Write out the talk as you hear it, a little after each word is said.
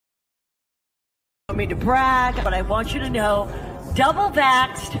I me to brag, but I want you to know, double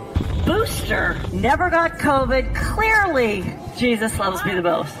vaxxed, booster, never got COVID. Clearly, Jesus loves me the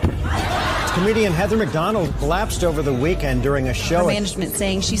most. Comedian Heather McDonald collapsed over the weekend during a show. Her management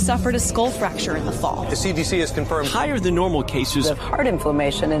saying she suffered a skull fracture in the fall. The CDC has confirmed higher than normal cases of heart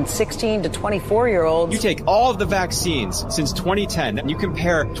inflammation in 16 to 24-year-olds. You take all of the vaccines since 2010 and you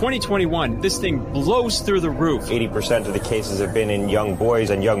compare 2021, this thing blows through the roof. 80% of the cases have been in young boys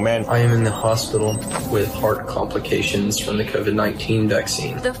and young men. I am in the hospital with heart complications from the COVID-19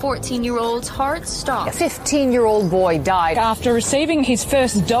 vaccine. The 14-year-old's heart stopped. A 15-year-old boy died after receiving his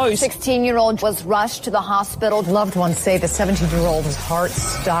first dose. 16-year-old was rushed to the hospital. Loved ones say the 17-year-old's heart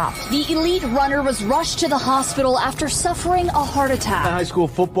stopped. The elite runner was rushed to the hospital after suffering a heart attack. A high school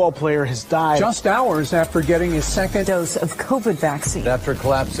football player has died just hours after getting his second dose of COVID vaccine. After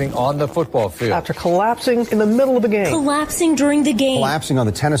collapsing on the football field. After collapsing in the middle of the game. Collapsing during the game. Collapsing on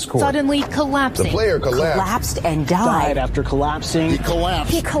the tennis court. Suddenly collapsing. The player collapsed and died. After collapsing. He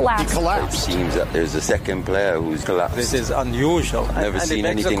collapsed. He collapsed. It seems that there's a second player who's collapsed. This is unusual. I've never seen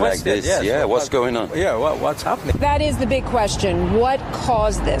anything like this. Yes. Yeah, what's going on? Yeah, what's happening? That is the big question. What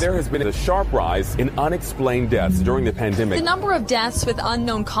caused this? There has been a sharp rise in unexplained deaths during the pandemic. The number of deaths with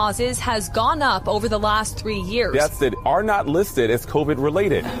unknown causes has gone up over the last 3 years. Deaths that are not listed as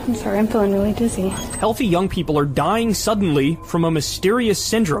COVID-related. I'm sorry, I'm feeling really dizzy. Healthy young people are dying suddenly from a mysterious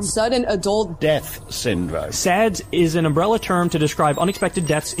syndrome. Sudden adult death syndrome. SADS is an umbrella term to describe unexpected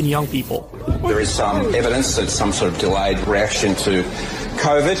deaths in young people. There is some evidence that some sort of delayed reaction to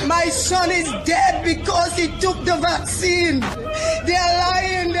COVID. My son is dead because he took the vaccine. They're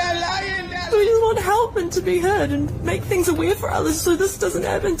lying. We just want help and to be heard and make things aware for others so this doesn't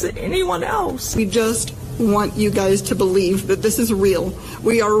happen to anyone else. We just want you guys to believe that this is real.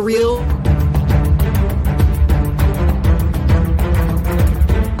 We are real.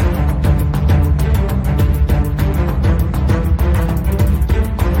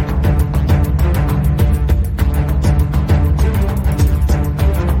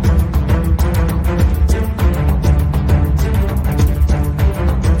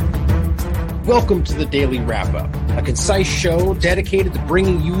 Welcome to the Daily Wrap-Up, a concise show dedicated to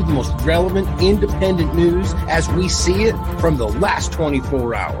bringing you the most relevant independent news as we see it from the last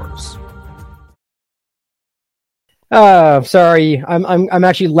 24 hours. Sorry, I'm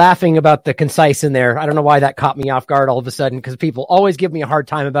actually laughing about the concise in there. I don't know why that caught me off guard all of a sudden, because people always give me a hard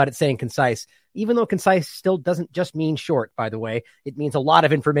time about it saying concise, even though concise still doesn't just mean short, by the way. It means a lot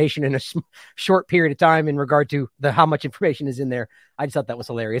of information in a short period of time in regard to how much information is in there. I just thought that was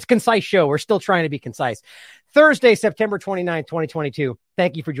hilarious. Concise show. We're still trying to be concise. Thursday, September 29th, 2022.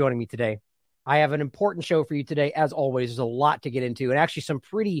 Thank you for joining me today. I have an important show for you today. As always, there's a lot to get into and actually some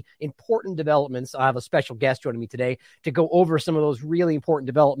pretty important developments. I have a special guest joining me today to go over some of those really important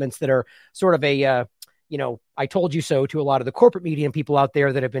developments that are sort of a, I told you so to a lot of the corporate media and people out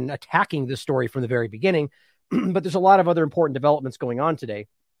there that have been attacking this story from the very beginning. But there's a lot of other important developments going on today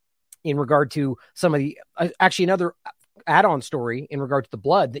in regard to some of the, actually another add-on story in regard to the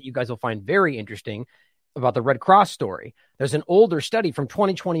blood that you guys will find very interesting about the Red Cross story. There's an older study from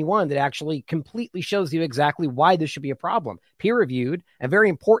 2021 that actually completely shows you exactly why this should be a problem. Peer-reviewed, a very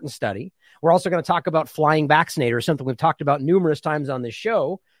important study. We're also going to talk about flying vaccinators, something we've talked about numerous times on this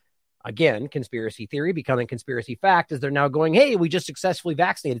show. Again, conspiracy theory becoming conspiracy fact as they're now going, hey, we just successfully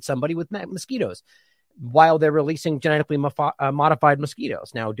vaccinated somebody with mosquitoes while they're releasing genetically modified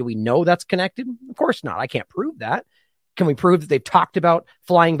mosquitoes. Now, do we know that's connected? Of course not. I can't prove that. Can we prove that they've talked about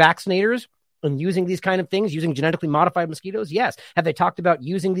flying vaccinators and using these kind of things, using genetically modified mosquitoes? Yes. Have they talked about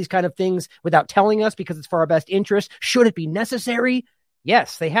using these kind of things without telling us because it's for our best interest? Should it be necessary?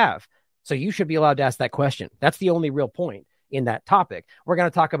 Yes, they have. So you should be allowed to ask that question. That's the only real point in that topic. We're going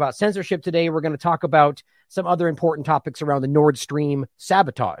to talk about censorship today. We're going to talk about some other important topics around the Nord Stream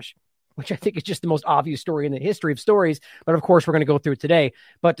sabotage, which I think is just the most obvious story in the history of stories. But of course, we're going to go through it today.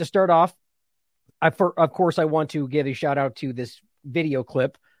 But to start off, of course, I want to give a shout out to this video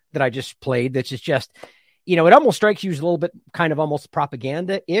clip that I just played. That's just, it almost strikes you as a little bit kind of almost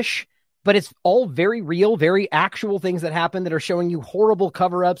propaganda-ish, but it's all very real, very actual things that happen that are showing you horrible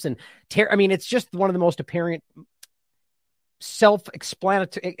cover-ups and it's just one of the most apparent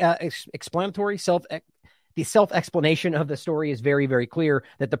self-explanatory, the self-explanation of the story is very, very clear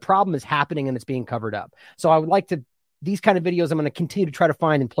that the problem is happening and it's being covered up. So I would like to, these kind of videos, I'm going to continue to try to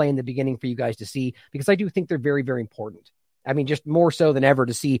find and play in the beginning for you guys to see, because I do think they're very, very important. I mean, just more so than ever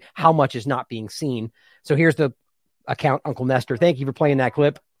to see how much is not being seen. So here's the account, Uncle Nestor. Thank you for playing that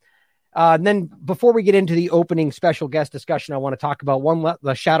clip. And then before we get into the opening special guest discussion, I want to talk about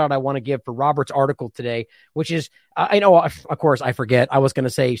the shout out I want to give for Robert's article today, which is, of course I forget. I was going to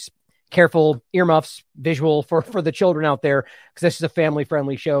say careful earmuffs visual for the children out there, because this is a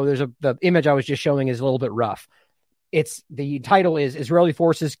family-friendly show. The image I was just showing is a little bit rough. The title is Israeli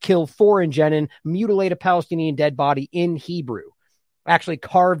Forces Kill 4 in Jenin, Mutilate a Palestinian Dead Body in Hebrew. Actually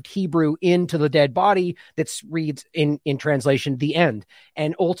carved Hebrew into the dead body that reads in translation, the end.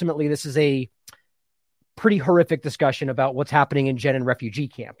 And ultimately, this is a pretty horrific discussion about what's happening in Jenin refugee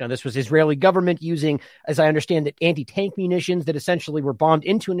camp. Now, this was Israeli government using, as I understand it, anti-tank munitions that essentially were bombed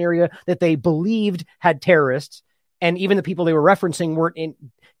into an area that they believed had terrorists. And even the people they were referencing weren't in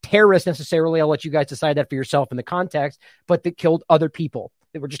terrorists necessarily. I'll let you guys decide that for yourself in the context, but that killed other people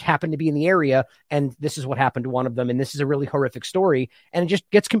that were just happened to be in the area. And this is what happened to one of them. And this is a really horrific story. And it just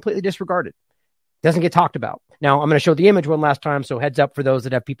gets completely disregarded. Doesn't get talked about. Now, I'm going to show the image one last time. So heads up for those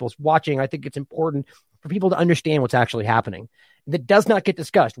that have people watching. I think it's important for people to understand what's actually happening. That does not get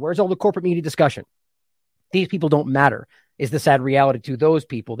discussed. Where's all the corporate media discussion? These people don't matter, is the sad reality to those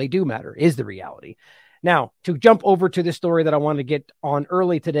people. They do matter, is the reality. Now, to jump over to this story that I wanted to get on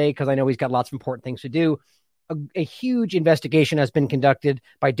early today, because I know he's got lots of important things to do. A huge investigation has been conducted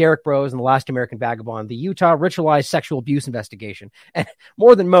by Derek Brose and the Last American Vagabond, the Utah ritualized sexual abuse investigation. And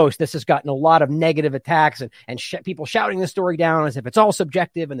more than most, this has gotten a lot of negative attacks and people shouting the story down as if it's all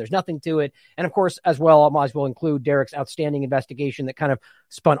subjective and there's nothing to it. And of course, as well, I might as well include Derek's outstanding investigation that kind of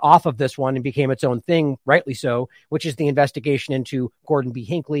spun off of this one and became its own thing, rightly so, which is the investigation into Gordon B.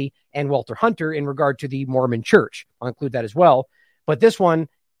 Hinckley and Walter Hunter in regard to the Mormon Church. I'll include that as well. But this one,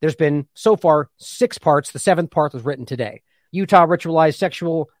 there's been so far 6 parts. The 7th part was written today. Utah ritualized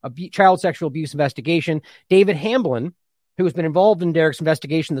child sexual abuse investigation. David Hamblin, who has been involved in Derek's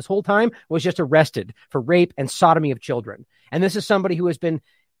investigation this whole time, was just arrested for rape and sodomy of children. And this is somebody who has been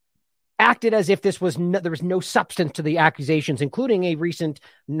acted as if there was no substance to the accusations, including a recent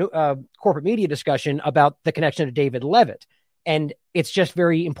corporate media discussion about the connection to David Levitt. And it's just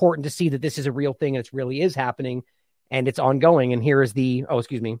very important to see that this is a real thing and it really is happening. And it's ongoing. And here is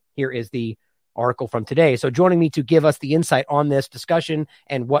the article from today. So joining me to give us the insight on this discussion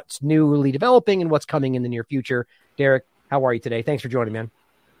and what's newly developing and what's coming in the near future. Derek, how are you today? Thanks for joining, man.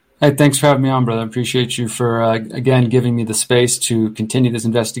 Hey, thanks for having me on, brother. I appreciate you for, again, giving me the space to continue this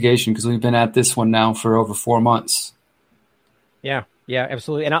investigation, because we've been at this one now for over 4 months. Yeah,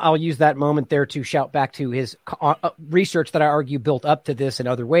 absolutely. And I'll use that moment there to shout back to his research that I argue built up to this in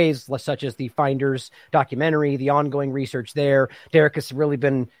other ways, such as the Finders documentary, the ongoing research there. Derek has really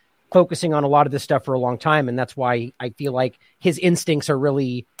been focusing on a lot of this stuff for a long time, and that's why I feel like his instincts are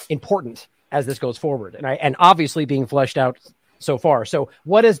really important as this goes forward, and obviously being fleshed out so far. So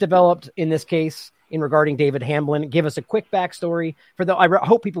what has developed in this case in regarding David Hamblin? Give us a quick backstory. I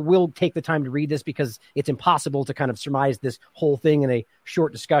hope people will take the time to read this, because it's impossible to kind of surmise this whole thing in a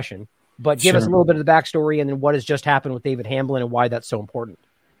short discussion. But give us a little bit of the backstory and then what has just happened with David Hamblin and why that's so important.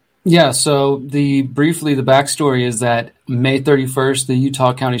 Yeah, so briefly the backstory is that May 31st, the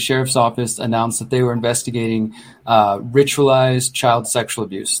Utah County Sheriff's Office announced that they were investigating ritualized child sexual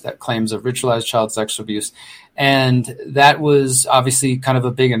abuse, that claims of ritualized child sexual abuse. And that was obviously kind of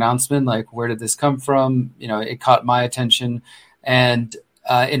a big announcement, like, where did this come from? You know, it caught my attention. And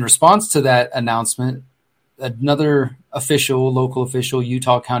in response to that announcement, another local official,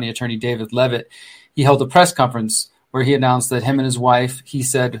 Utah County Attorney David Levitt, he held a press conference where he announced that him and his wife, he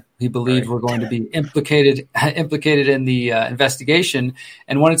said he believed were going to be implicated in the investigation,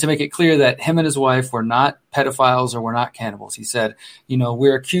 and wanted to make it clear that him and his wife were not pedophiles or were not cannibals. He said,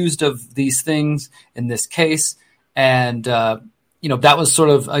 we're accused of these things in this case. And, that was sort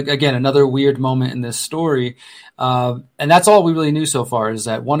of, again, another weird moment in this story. And that's all we really knew so far, is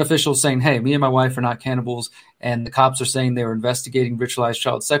that one official saying, hey, me and my wife are not cannibals. And the cops are saying they were investigating ritualized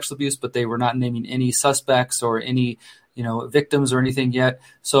child sexual abuse, but they were not naming any suspects or any, victims or anything yet.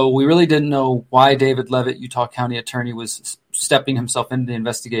 So we really didn't know why David Levitt, Utah County Attorney, was stepping himself into the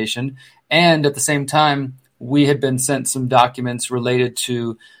investigation. And at the same time, we had been sent some documents related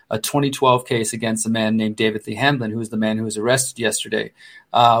to a 2012 case against a man named David Lee Hamblin, who was the man who was arrested yesterday.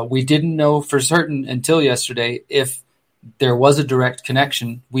 We didn't know for certain until yesterday if there was a direct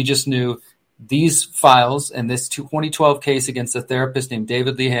connection. We just knew these files and this 2012 case against a therapist named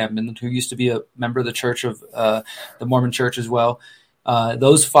David Lee Hamblin, who used to be a member of the Church of the Mormon Church as well.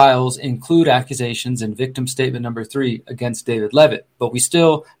 Those files include accusations in victim statement number 3 against David Levitt. But we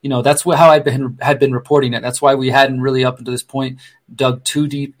still, that's how I had been reporting it. That's why we hadn't really up until this point dug too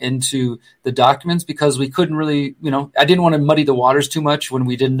deep into the documents, because we couldn't really, I didn't want to muddy the waters too much when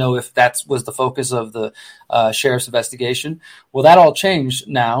we didn't know if that was the focus of the sheriff's investigation. Well, that all changed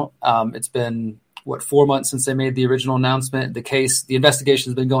now. It's been 4 months since they made the original announcement. The investigation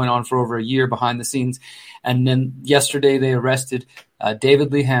has been going on for over a year behind the scenes. And then yesterday they arrested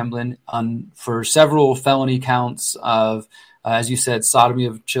David Lee Hamblin for several felony counts of, as you said, sodomy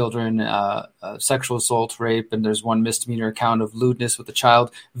of children, sexual assault, rape, and there's one misdemeanor account of lewdness with a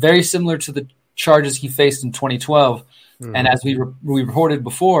child, very similar to the charges he faced in 2012. Mm-hmm. And as we reported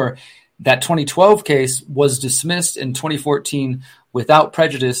before, that 2012 case was dismissed in 2014 without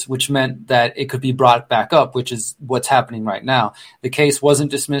prejudice, which meant that it could be brought back up, which is what's happening right now. The case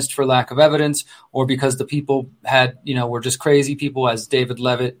wasn't dismissed for lack of evidence or because the people were just crazy people, as David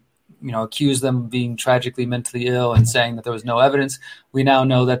Levitt, accused them of being tragically mentally ill and saying that there was no evidence. We now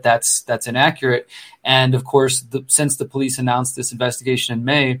know that that's inaccurate. And of course, since the police announced this investigation in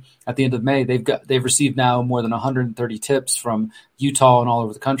May, at the end of May, they've received now more than 130 tips from Utah and all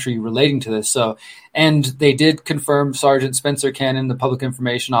over the country relating to this. So, and they did confirm, Sergeant Spencer Cannon, the public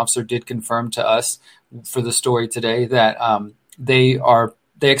information officer, did confirm to us for the story today that they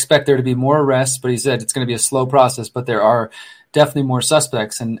expect there to be more arrests, but he said it's going to be a slow process, but there are definitely more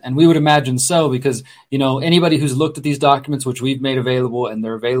suspects. And we would imagine so because, anybody who's looked at these documents, which we've made available and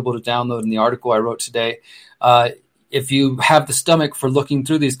they're available to download in the article I wrote today, if you have the stomach for looking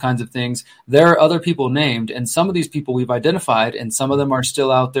through these kinds of things, there are other people named. And some of these people we've identified, and some of them are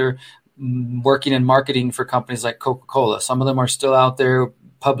still out there working in marketing for companies like Coca-Cola. Some of them are still out there,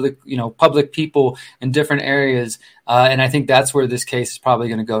 public people in different areas. And I think that's where this case is probably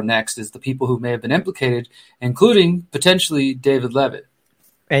going to go next, is the people who may have been implicated, including potentially David Levitt.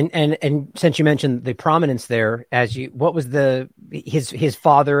 And since you mentioned the prominence there, what was his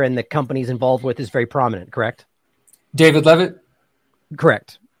father and the companies involved with is very prominent, correct? David Levitt?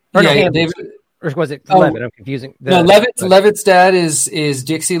 Correct. David. Or was it Levitt? I'm confusing. Levitt's dad is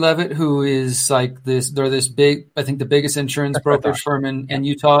Dixie Levitt, who is like this. They're this big, I think the biggest insurance brokerage firm in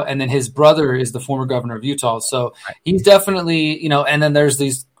Utah. And then his brother is the former governor of Utah. So he's definitely, and then there's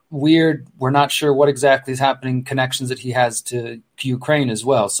these weird, we're not sure what exactly is happening, connections that he has to Ukraine as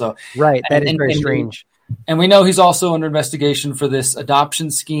well. So, right. That is very strange. And we know he's also under investigation for this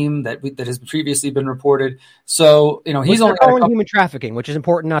adoption scheme that has previously been reported. So, he's only calling human trafficking, which is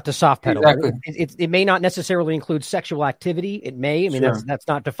important not to soft pedal. Exactly. It may not necessarily include sexual activity. It may. I mean, that's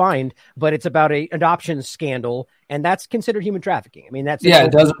not defined, but it's about an adoption scandal, and that's considered human trafficking. I mean,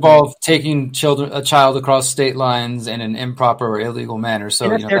 it does involve taking a child across state lines in an improper or illegal manner.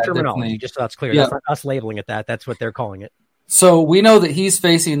 So and that's their terminology. Just so that's clear. Yeah. That's not us labeling it that. That's what they're calling it. So we know that he's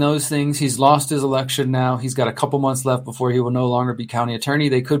facing those things. He's lost his election now. He's got a couple months left before he will no longer be county attorney.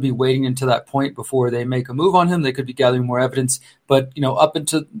 They could be waiting until that point before they make a move on him. They could be gathering more evidence. But,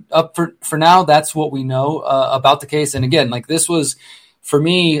 for now, that's what we know about the case. And again, like this was, for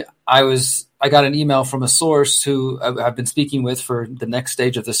me, I got an email from a source who I've been speaking with for the next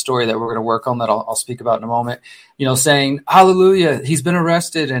stage of the story that we're going to work on that I'll speak about in a moment, saying, hallelujah, he's been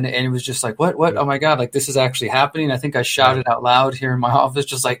arrested. And it was just like, what? Oh my God, like this is actually happening. I think I shouted out loud here in my office,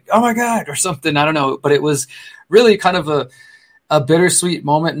 just like, oh my God, or something. I don't know. But it was really kind of a bittersweet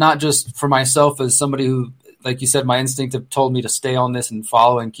moment, not just for myself as somebody who, like you said, my instinct have told me to stay on this and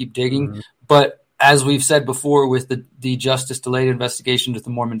follow and keep digging, but as we've said before with the justice delayed investigation with the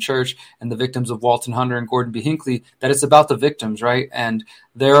Mormon Church and the victims of Walton Hunter and Gordon B. Hinckley, that it's about the victims, right? And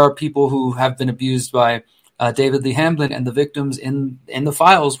there are people who have been abused by David Lee Hamblin, and the victims in the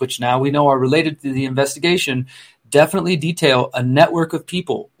files, which now we know are related to the investigation, definitely detail a network of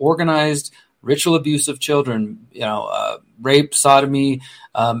people, organized ritual abuse of children, rape, sodomy.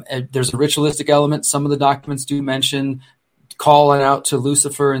 There's a ritualistic element. Some of the documents do mention calling out to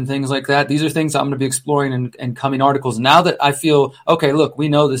Lucifer and things like that. These are things I'm going to be exploring in coming articles. Now that I feel, okay, look, we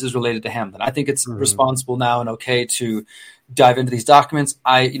know this is related to Hamblin. I think it's responsible now and okay to dive into these documents.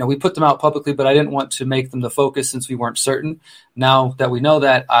 We put them out publicly, but I didn't want to make them the focus since we weren't certain. Now that we know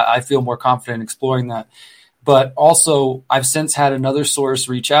that, I feel more confident exploring that. But also, I've since had another source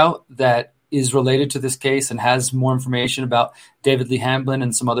reach out that is related to this case and has more information about David Lee Hamblin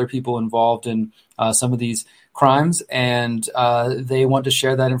and some other people involved in some of these crimes, and they want to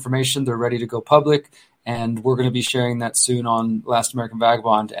share that information. They're ready to go public, and we're going to be sharing that soon on Last American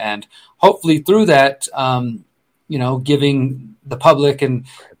Vagabond, and hopefully through that, giving the public and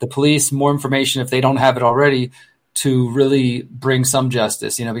the police more information if they don't have it already to really bring some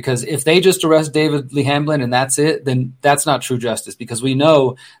justice, because if they just arrest David Lee Hamblin and that's it, then that's not true justice, because we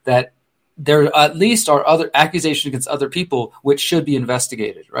know that there at least are other accusations against other people which should be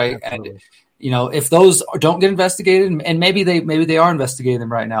investigated, right? Absolutely. And if those don't get investigated, and maybe they are investigating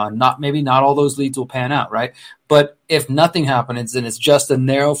them right now, and not all those leads will pan out, right? But if nothing happens and it's just a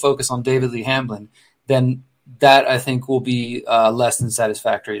narrow focus on David Lee Hamblin, then that I think will be less than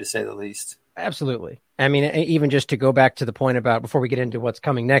satisfactory, to say the least. Absolutely. I mean, even just to go back to the point about before we get into what's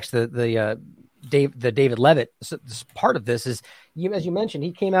coming next, the David Levitt part of this is, as you mentioned,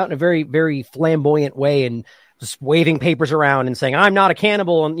 he came out in a very, very flamboyant way and just waving papers around and saying, I'm not a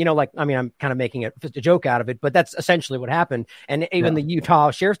cannibal. And, I'm kind of making a joke out of it, but that's essentially what happened. And even the Utah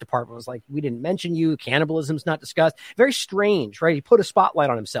Sheriff's Department was like, we didn't mention you. Cannibalism's not discussed. Very strange, right? He put a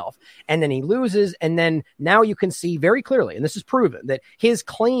spotlight on himself and then he loses. And then now you can see very clearly, and this is proven, that his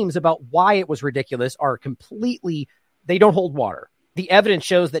claims about why it was ridiculous are completely, they don't hold water. The evidence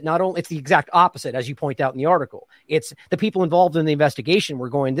shows that not only it's the exact opposite, as you point out in the article. It's the people involved in the investigation were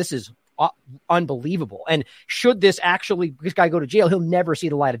going, this is unbelievable. And should this guy go to jail, he'll never see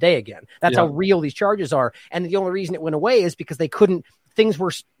the light of day again. That's how real these charges are. And the only reason it went away is because things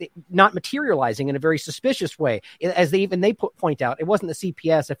were not materializing in a very suspicious way. As they point out, it wasn't the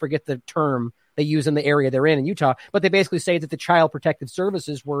CPS. I forget the term they use in the area they're in Utah, but they basically say that the Child Protective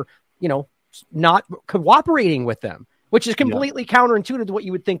Services were, not cooperating with them, which is completely counterintuitive to what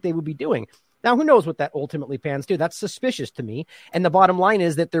you would think they would be doing. Now, who knows what that ultimately pans to? That's suspicious to me. And the bottom line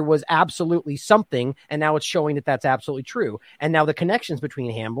is that there was absolutely something, and now it's showing that that's absolutely true. And now the connections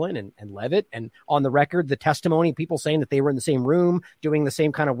between Hamblin and Levitt, and on the record, the testimony, people saying that they were in the same room doing the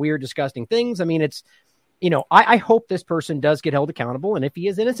same kind of weird, disgusting things. I mean, it's, I hope this person does get held accountable. And if he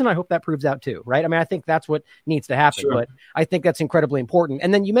is innocent, I hope that proves out too, right? I mean, I think that's what needs to happen, but I think that's incredibly important.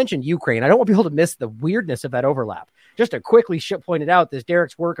 And then you mentioned Ukraine. I don't want people to miss the weirdness of that overlap. Just to quickly point it out, this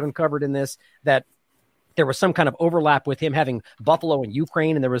Derek's work uncovered in this, that there was some kind of overlap with him having Buffalo in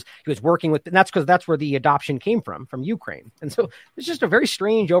Ukraine. And he was working with, and that's because that's where the adoption came from Ukraine. And so it's just a very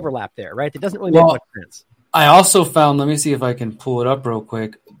strange overlap there, right? It doesn't really make much sense. I also found, let me see if I can pull it up real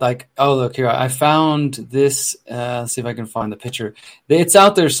quick. Look here, I found this, let's see if I can find the picture. It's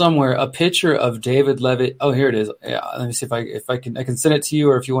out there somewhere, a picture of David Levitt. Oh, here it is. Yeah, let me see if I can send it to you,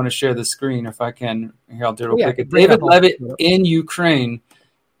 or if you want to share the screen, if I can. Here, I'll do it real quick. David Levitt in Ukraine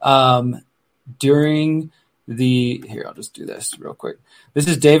during I'll just do this real quick. This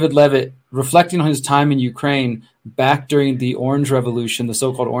is David Levitt reflecting on his time in Ukraine back during the Orange Revolution, the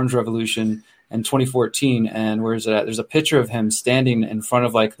so-called Orange Revolution, in 2014, and where is it at? There's a picture of him standing in front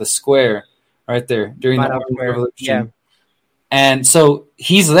of the square right there during the Orange Revolution. Yeah. And so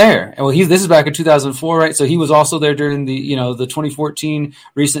he's there. Well, this is back in 2004, right? So he was also there during the 2014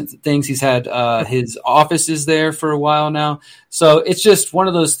 recent things. He's had his offices there for a while now. So it's just one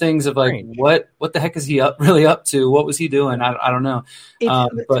of those things of what the heck is he really up to? What was he doing? I don't know. To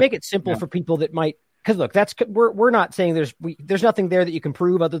make it simple for people that might. Because look, we're not saying there's nothing there that you can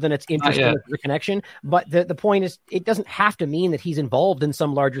prove other than it's interesting the connection. But the point is, it doesn't have to mean that he's involved in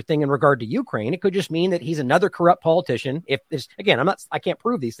some larger thing in regard to Ukraine. It could just mean that he's another corrupt politician. If there's, again, I can't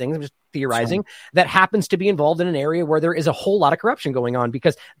prove these things. I'm just theorizing that happens to be involved in an area where there is a whole lot of corruption going on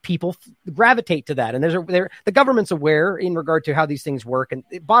because people gravitate to that. And the government's aware in regard to how these things work. And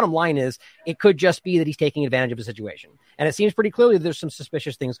the bottom line is, it could just be that he's taking advantage of a situation. And it seems pretty clearly that there's some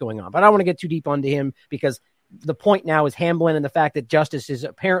suspicious things going on. But I don't want to get too deep onto him, because the point now is Hamblin and the fact that justice is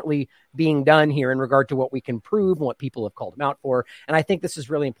apparently being done here in regard to what we can prove and what people have called him out for. And I think this is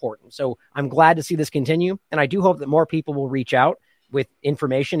really important. So I'm glad to see this continue. And I do hope that more people will reach out with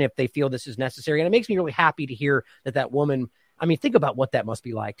information if they feel this is necessary. And it makes me really happy to hear that woman, I mean, think about what that must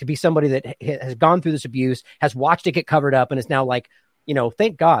be like to be somebody that has gone through this abuse, has watched it get covered up, and is now like,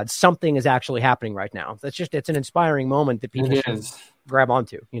 thank God something is actually happening right now. It's an inspiring moment that people should grab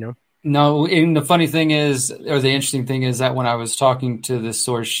onto, No, and the funny thing is, or the interesting thing is that when I was talking to this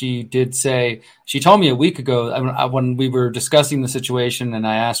source, she told me a week ago when we were discussing the situation, and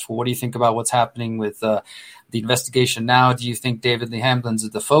I asked, well, what do you think about what's happening with the investigation now? Do you think David Lee Hamblin's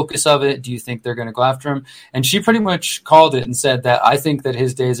at the focus of it? Do you think they're going to go after him? And she pretty much called it and said that I think that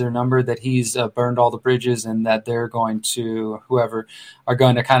his days are numbered, that he's burned all the bridges, and that they're going to, whoever, are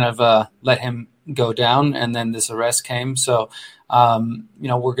going to kind of let him go down. And then this arrest came. So,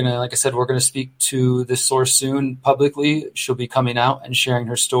 we're going to, like I said, we're going to speak to this source soon publicly. She'll be coming out and sharing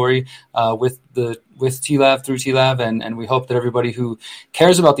her story with TLAV, through TLAV. And we hope that everybody who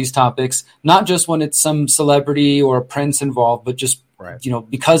cares about these topics, not just when it's some celebrity or a prince involved, but just,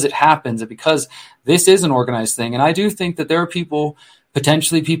 because it happens and because this is an organized thing. And I do think that there are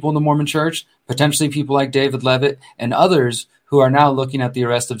potentially people in the Mormon Church, potentially people like David Levitt and others who are now looking at the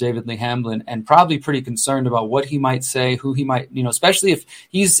arrest of David Lee Hamblin and probably pretty concerned about what he might say, who he might, especially if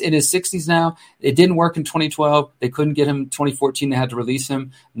he's in his 60s now. It didn't work in 2012. They couldn't get him in 2014. They had to release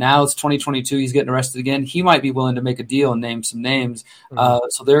him. Now it's 2022. He's getting arrested again. He might be willing to make a deal and name some names.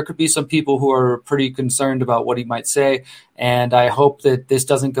 So there could be some people who are pretty concerned about what he might say. And I hope that this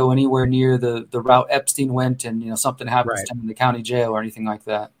doesn't go anywhere near the route Epstein went and, something happens to him in the county jail or anything like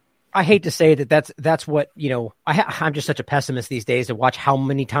that. I hate to say that's what, I'm just such a pessimist these days to watch how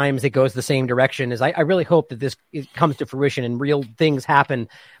many times it goes the same direction. I really hope that this comes to fruition and real things happen.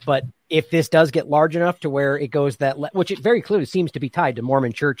 But if this does get large enough to where it goes which it very clearly seems to be tied to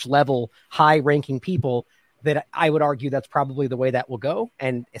Mormon church level, high ranking people, that I would argue that's probably the way that will go.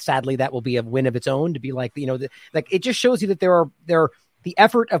 And sadly, that will be a win of its own to be like, it just shows you that there are the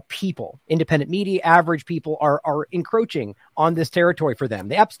effort of people, independent media, average people are encroaching on this territory for them.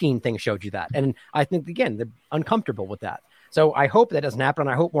 The Epstein thing showed you that. And I think, again, they're uncomfortable with that. So I hope that doesn't happen.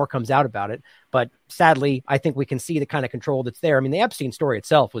 And I hope more comes out about it. But sadly, I think we can see the kind of control that's there. I mean, the Epstein story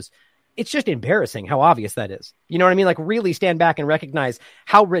itself it's just embarrassing how obvious that is. You know what I mean? Like, really stand back and recognize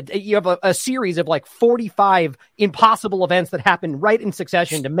how you have a series of like 45 impossible events that happen right in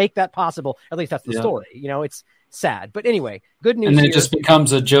succession to make that possible. At least that's the story. It's sad. But anyway, good news. And then here. it just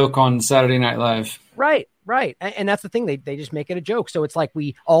becomes a joke on Saturday Night Live. Right. And that's the thing. They just make it a joke. So it's like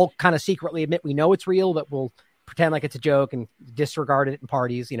we all kind of secretly admit we know it's real, but we'll pretend like it's a joke and disregard it in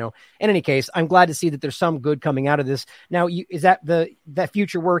parties, In any case, I'm glad to see that there's some good coming out of this. Now, is that that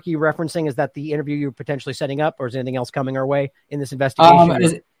future work you're referencing? Is that the interview you're potentially setting up, or is anything else coming our way in this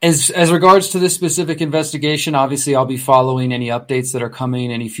investigation? As regards to this specific investigation, obviously I'll be following any updates that are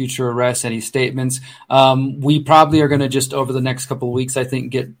coming, any future arrests, any statements. We probably are going to just over the next couple of weeks, I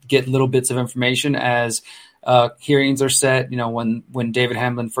think, get little bits of information as hearings are set. When David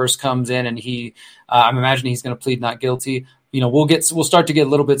Hamblin first comes in, and I'm imagining he's going to plead not guilty. We'll start to get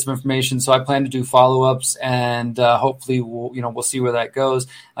little bits of information. So I plan to do follow-ups, and hopefully we'll see where that goes.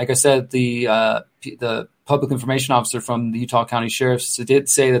 Like I said, the public information officer from the Utah County Sheriff's did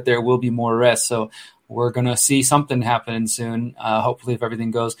say that there will be more arrests. So we're going to see something happening soon, hopefully, if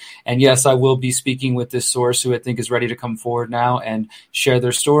everything goes. And yes, I will be speaking with this source who I think is ready to come forward now and share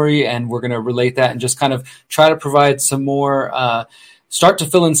their story. And we're going to relate that and just kind of try to provide some more start to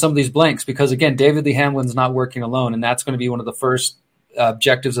fill in some of these blanks, because again, David Lee Hamblin's not working alone. And that's going to be one of the first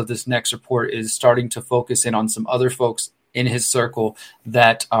objectives of this next report, is starting to focus in on some other folks in his circle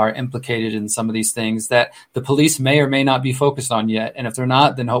that are implicated in some of these things that the police may or may not be focused on yet. And if they're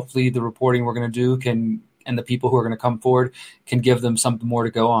not, then hopefully the reporting we're going to do and the people who are going to come forward can give them something more to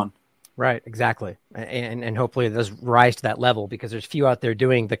go on. Right, exactly. And hopefully it does rise to that level, because there's few out there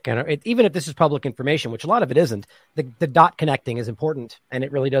doing the kind of, even if this is public information, which a lot of it isn't, the dot connecting is important, and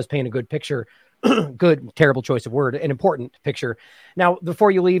it really does paint a good picture. Good, terrible choice of word, an important picture. Now,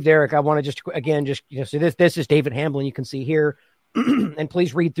 before you leave, Derek, I want to so this is David Hamblin, you can see here, and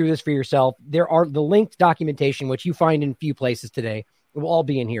please read through this for yourself. There are the linked documentation, which you find in few places today. It will all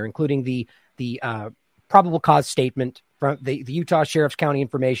be in here, including the probable cause statement from the Utah Sheriff's County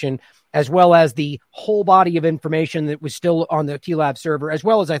information, as well as the whole body of information that was still on the TLAB server, as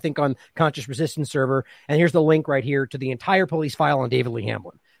well as I think on Conscious Resistance server. And here's the link right here to the entire police file on David Lee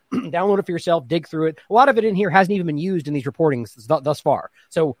Hamblin. Download it for yourself, dig through it. A lot of it in here hasn't even been used in these reportings thus far.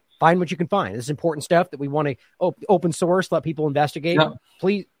 So find what you can find. This is important stuff that we want to open source, let people investigate. Yeah.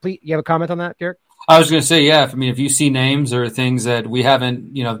 Please, you have a comment on that, Derek? I was going to say, yeah, if you see names or things that we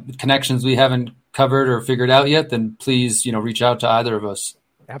haven't, connections we haven't covered or figured out yet, then please, reach out to either of us.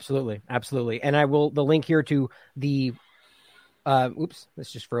 Absolutely. And the link here to the, oops,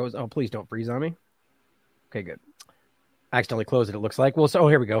 this just froze. Oh, please don't freeze on me. Okay, good. I accidentally closed it, looks like. Well, so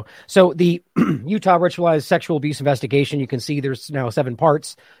here we go. So the Utah ritualized sexual abuse investigation, you can see there's now 7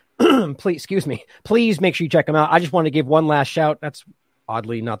 parts. Please make sure you check them out. I just want to give one last shout. That's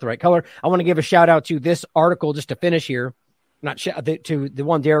oddly not the right color. I want to give a shout out to this article just to finish here. To the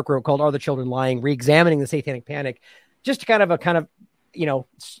one Derek wrote called "Are the Children Lying?" Reexamining the Satanic Panic. Just kind of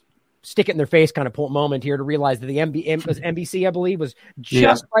stick it in their face kind of moment here to realize that the NBC, I believe, was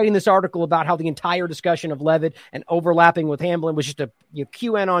just writing this article about how the entire discussion of Levitt and overlapping with Hamblin was just a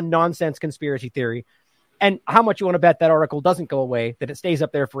QAnon nonsense conspiracy theory. And how much you want to bet that article doesn't go away, that it stays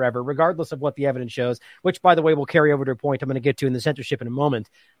up there forever, regardless of what the evidence shows, which, by the way, will carry over to a point I'm going to get to in the censorship in a moment,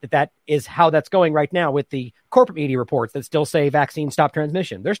 that is how that's going right now with the corporate media reports that still say vaccines stop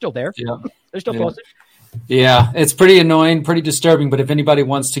transmission. They're still there. Yeah. They're still posted. Yeah, it's pretty annoying, pretty disturbing. But if anybody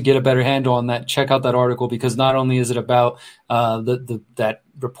wants to get a better handle on that, check out that article, because not only is it about that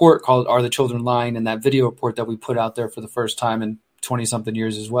report called "Are the Children Lying?" and that video report that we put out there for the first time in 20-something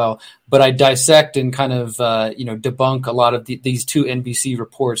years as well. But I dissect and kind of, debunk a lot of these 2 NBC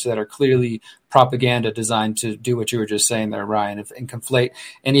reports that are clearly propaganda designed to do what you were just saying there, Ryan, and conflate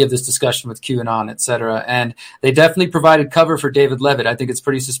any of this discussion with QAnon, et cetera. And they definitely provided cover for David Levitt. I think it's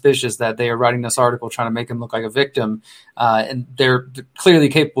pretty suspicious that they are writing this article trying to make him look like a victim. And they're clearly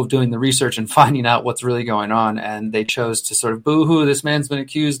capable of doing the research and finding out what's really going on. And they chose to sort of boo-hoo, this man's been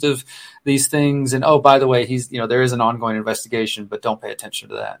accused of these things. And, oh, by the way, there is an ongoing investigation. but don't pay attention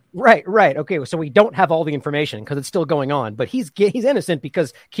to that. Right. Okay, so we don't have all the information because it's still going on, but he's innocent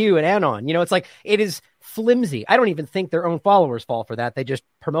because Q and Anon. It's like it is flimsy. I don't even think their own followers fall for that. They just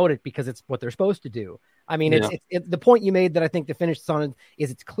promote it because it's what they're supposed to do. I mean, it's the point you made that I think to finish this on is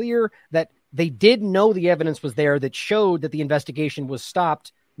it's clear that they did know the evidence was there that showed that the investigation was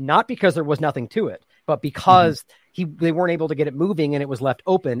stopped, not because there was nothing to it, but because they weren't able to get it moving and it was left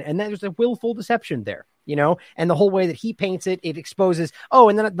open. And there's a willful deception there, and the whole way that he paints it, it exposes. Oh,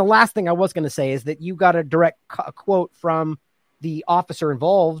 and then the last thing I was going to say is that you got a direct quote from the officer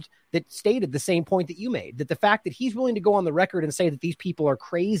involved that stated the same point that you made, that the fact that he's willing to go on the record and say that these people are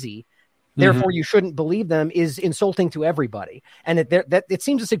crazy, therefore you shouldn't believe them, is insulting to everybody. And that it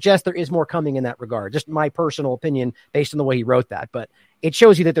seems to suggest there is more coming in that regard. Just my personal opinion based on the way he wrote that. But it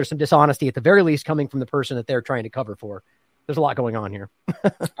shows you that there's some dishonesty at the very least coming from the person that they're trying to cover for. There's a lot going on here.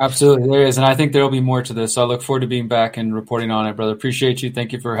 Absolutely, there is. And I think there will be more to this. So I look forward to being back and reporting on it, brother. Appreciate you.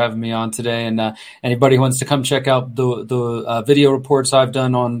 Thank you for having me on today. And anybody who wants to come check out the video reports I've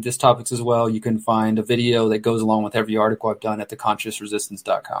done on this topics as well, you can find a video that goes along with every article I've done at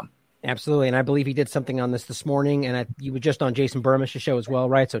theconsciousresistance.com. Absolutely. And I believe he did something on this morning, and you were just on Jason Burmish's show as well,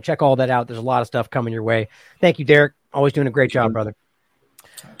 right? So check all that out. There's a lot of stuff coming your way. Thank you, Derek. Always doing a great job, brother.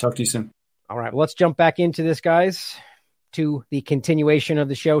 Talk to you soon. All right. Well, let's jump back into this, guys, to the continuation of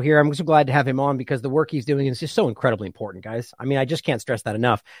the show here. I'm so glad to have him on because the work he's doing is just so incredibly important, guys. I mean, I just can't stress that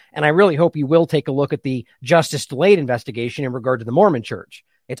enough. And I really hope you will take a look at the justice delayed investigation in regard to the Mormon Church.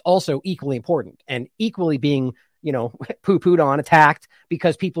 It's also equally important and equally being poo-pooed on, attacked,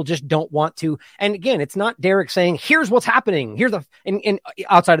 because people just don't want to. And again, it's not Derek saying, here's what's happening. Here's in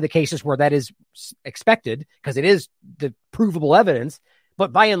outside of the cases where that is expected, because it is the provable evidence.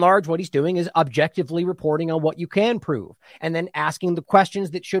 But by and large, what he's doing is objectively reporting on what you can prove and then asking the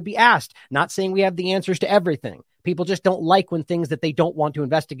questions that should be asked, not saying we have the answers to everything. People just don't like when things that they don't want to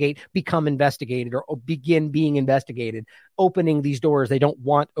investigate become investigated or begin being investigated, opening these doors they don't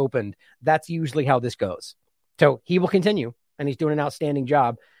want opened. That's usually how this goes. So he will continue, and he's doing an outstanding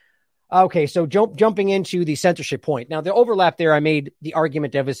job. Okay, so jumping into the censorship point. Now, the overlap there I made the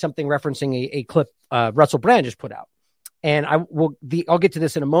argument of is something referencing a clip Russell Brand just put out. And I'll get to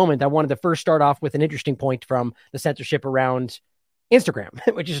this in a moment. I wanted to first start off with an interesting point from the censorship around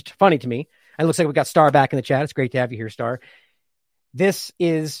Instagram, which is funny to me. It looks like we got Star back in the chat. It's great to have you here, Star. This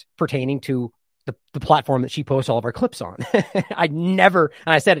is pertaining to the platform that she posts all of our clips on. I never,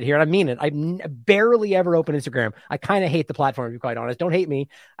 and I said it here, and I mean it, I barely ever open Instagram. I kind of hate the platform, to be quite honest. Don't hate me.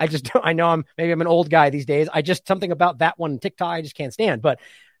 I know maybe I'm an old guy these days. Something about that one, TikTok, I just can't stand. But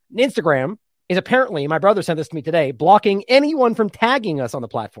Instagram is apparently, my brother sent this to me today, blocking anyone from tagging us on the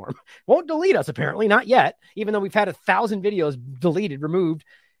platform. Won't delete us, apparently, not yet, even though we've had 1,000 videos deleted, removed.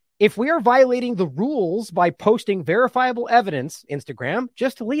 If we are violating the rules by posting verifiable evidence, Instagram,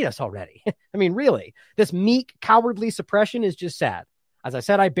 just delete us already. I mean, really, this meek, cowardly suppression is just sad. As I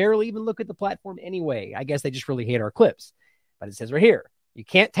said, I barely even look at the platform anyway. I guess they just really hate our clips. But it says right here, you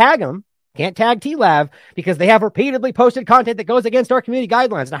can't tag them, can't tag TLAV because they have repeatedly posted content that goes against our community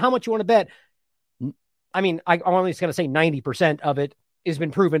guidelines. Now, how much you want to bet? I mean, I'm only going to say 90% of it has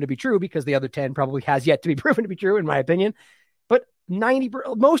been proven to be true because the other 10 probably has yet to be proven to be true, in my opinion. But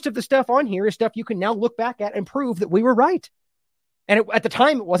most of the stuff on here is stuff you can now look back at and prove that we were right. And at the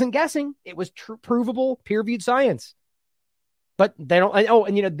time, it wasn't guessing. It was provable, peer-reviewed science. But they don't.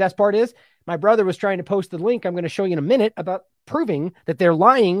 And the best part is my brother was trying to post the link I'm going to show you in a minute about proving that they're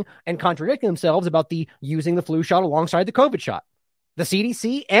lying and contradicting themselves about the using the flu shot alongside the COVID shot. The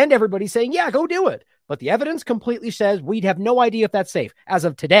CDC and everybody saying, yeah, go do it. But the evidence completely says we'd have no idea if that's safe as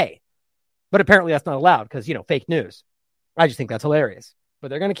of today. But apparently that's not allowed because, fake news. I just think that's hilarious. But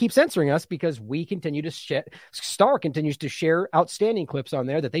they're going to keep censoring us because we continue to Star continues to share outstanding clips on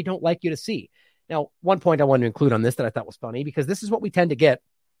there that they don't like you to see. Now, one point I wanted to include on this that I thought was funny, because this is what we tend to get.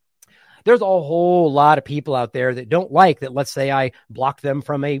 There's a whole lot of people out there that don't like that. Let's say I blocked them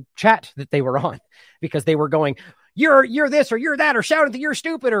from a chat that they were on because they were going, you're this or you're that, or shouting that you're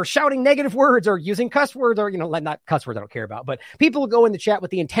stupid, or shouting negative words, or using cuss words, or, not cuss words I don't care about, but people will go in the chat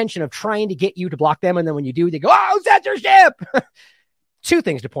with the intention of trying to get you to block them. And then when you do, they go, oh, censorship. Two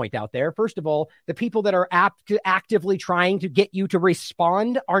things to point out there. First of all, the people that are actively trying to get you to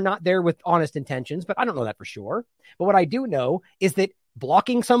respond are not there with honest intentions, but I don't know that for sure. But what I do know is that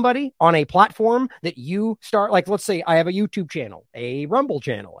blocking somebody on a platform that you start, like, let's say I have a YouTube channel, a Rumble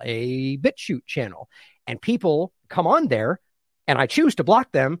channel, a BitChute channel, and people come on there and I choose to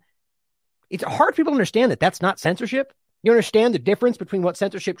block them. It's hard for people to understand that that's not censorship. You understand the difference between what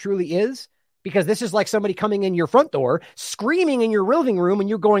censorship truly is? Because this is like somebody coming in your front door, screaming in your living room, and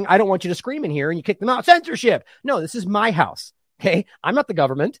you're going, I don't want you to scream in here, and you kick them out. Censorship. No, this is my house. Okay. I'm not the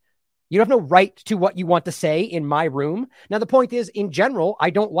government. You have no right to what you want to say in my room. Now, the point is, in general, I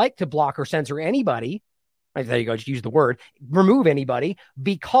don't like to block or censor anybody. There you go. Just use the word, remove anybody,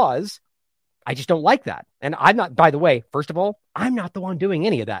 because I just don't like that. And I'm not, by the way, first of all, I'm not the one doing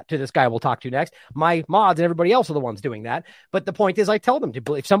any of that to this guy we'll talk to next. My mods and everybody else are the ones doing that. But the point is, I tell them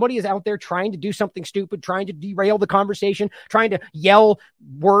to, if somebody is out there trying to do something stupid, trying to derail the conversation, trying to yell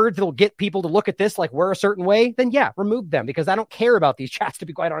words that'll get people to look at this like we're a certain way, then yeah, remove them, because I don't care about these chats, to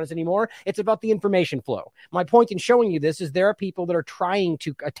be quite honest, anymore. It's about the information flow. My point in showing you this is there are people that are trying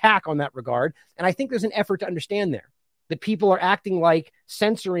to attack on that regard. And I think there's an effort to understand there that people are acting like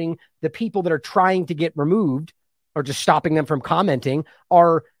censoring the people that are trying to get removed or just stopping them from commenting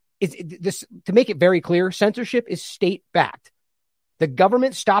to make it very clear, censorship is state backed. The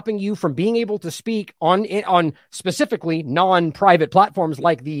government stopping you from being able to speak on specifically non-private platforms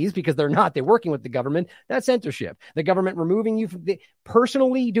like these, because they're working with the government, that's censorship. The government removing you from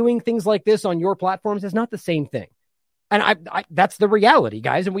personally doing things like this on your platforms is not the same thing. And that's the reality,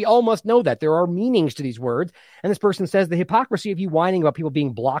 guys. And we all must know that there are meanings to these words. And this person says the hypocrisy of you whining about people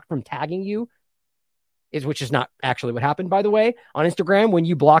being blocked from tagging you which is not actually what happened, by the way, on Instagram, when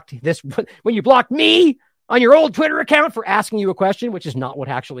you blocked me on your old Twitter account for asking you a question, which is not what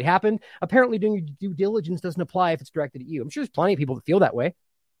actually happened. Apparently doing your due diligence doesn't apply if it's directed at you. I'm sure there's plenty of people that feel that way.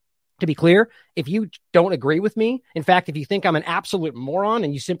 To be clear, if you don't agree with me, in fact, if you think I'm an absolute moron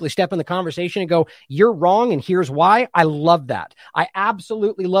and you simply step in the conversation and go, you're wrong and here's why, I love that. I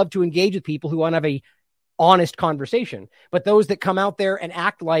absolutely love to engage with people who want to have a honest conversation. But those that come out there and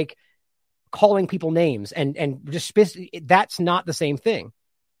act like calling people names and just that's not the same thing,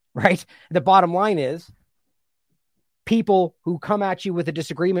 right? The bottom line is people who come at you with a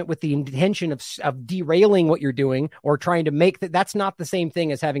disagreement with the intention of derailing what you're doing or trying to make that's not the same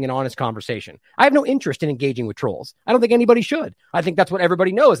thing as having an honest conversation. I have no interest in engaging with trolls. I don't think anybody should. I think that's what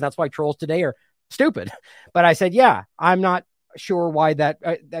everybody knows. And that's why trolls today are stupid. But I said, yeah, I'm not sure why that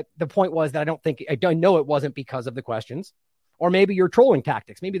the point was that I don't know it wasn't because of the questions, or maybe your trolling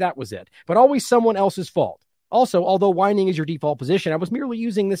tactics. Maybe that was it, but always someone else's fault. Also, although whining is your default position, I was merely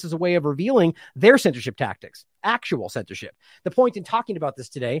using this as a way of revealing their censorship tactics, actual censorship. The point in talking about this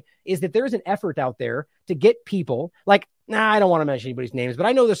today is that there's an effort out there to get people like, I don't want to mention anybody's names, but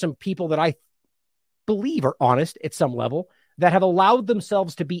I know there's some people that I believe are honest at some level that have allowed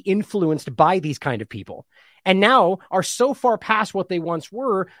themselves to be influenced by these kind of people, and now are so far past what they once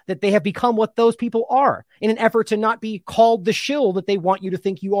were that they have become what those people are in an effort to not be called the shill that they want you to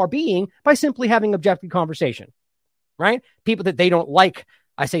think you are being by simply having objective conversation, right? People that they don't like.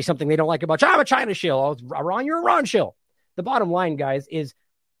 I say something they don't like about, I'm a China shill. Ron, you're a Ron shill. The bottom line, guys, is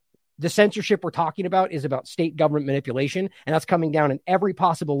the censorship we're talking about is about state government manipulation, and that's coming down in every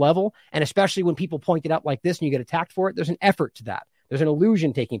possible level. And especially when people point it out like this and you get attacked for it, there's an effort to that. There's an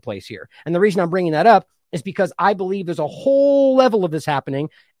illusion taking place here. And the reason I'm bringing that up is because I believe there's a whole level of this happening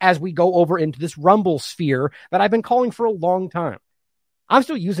as we go over into this Rumble sphere that I've been calling for a long time. I'm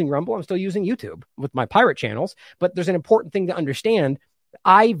still using Rumble. I'm still using YouTube with my pirate channels, but there's an important thing to understand.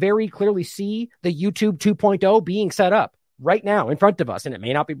 I very clearly see the YouTube 2.0 being set up right now in front of us, and it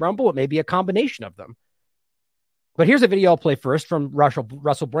may not be Rumble. It may be a combination of them. But here's a video I'll play first from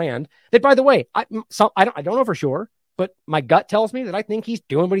Russell Brand that, by the way, I don't know for sure, but my gut tells me that I think he's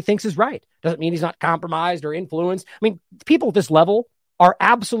doing what he thinks is right. Doesn't mean he's not compromised or influenced. I mean, people at this level are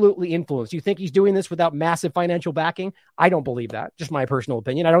absolutely influenced. You think he's doing this without massive financial backing? I don't believe that. Just my personal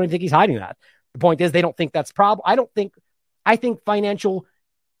opinion. I don't even think he's hiding that. The point is, they don't think that's a problem. I think financial,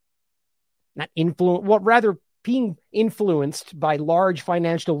 not influence, well, rather being influenced by large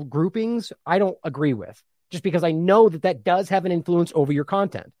financial groupings, I don't agree with, just because I know that does have an influence over your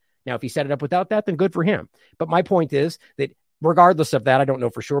content. Now, if he set it up without that, then good for him. But my point is that regardless of that, I don't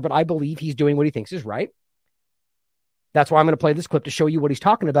know for sure, but I believe he's doing what he thinks is right. That's why I'm going to play this clip to show you what he's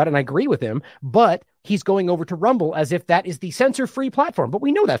talking about. And I agree with him, but he's going over to Rumble as if that is the censor-free platform. But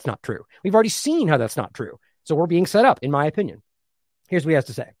we know that's not true. We've already seen how that's not true. So we're being set up, in my opinion. Here's what he has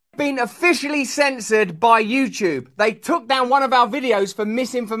to say. Been officially censored by YouTube. They took down one of our videos for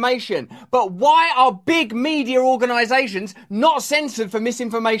misinformation. But why are big media organisations not censored for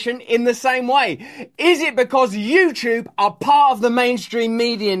misinformation in the same way? Is it because YouTube are part of the mainstream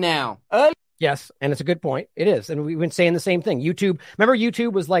media now? Yes, and it's a good point. It is. And we've been saying the same thing. Remember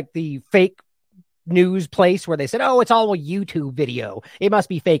YouTube was like the fake news place where they said, oh, it's all a YouTube video. It must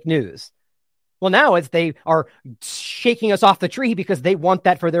be fake news. Well, now they are shaking us off the tree because they want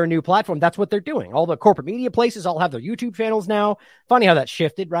that for their new platform. That's what they're doing. All the corporate media places all have their YouTube channels now. Funny how that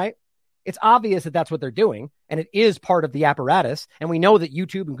shifted, right? It's obvious that that's what they're doing, and it is part of the apparatus. And we know that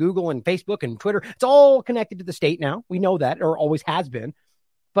YouTube and Google and Facebook and Twitter, it's all connected to the state now. We know that, or always has been.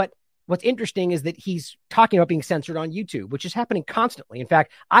 But what's interesting is that he's talking about being censored on YouTube, which is happening constantly. In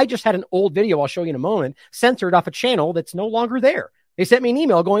fact, I just had an old video I'll show you in a moment, censored off a channel that's no longer there. They sent me an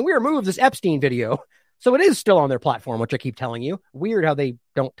email going, we removed this Epstein video. So it is still on their platform, which I keep telling you. Weird how they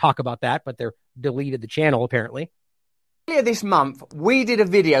don't talk about that, but they're deleted the channel apparently. Earlier this month, we did a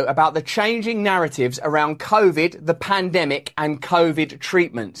video about the changing narratives around COVID, the pandemic, and COVID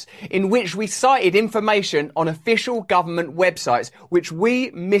treatments, in which we cited information on official government websites, which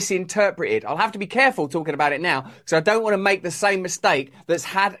we misinterpreted. I'll have to be careful talking about it now, because I don't want to make the same mistake that's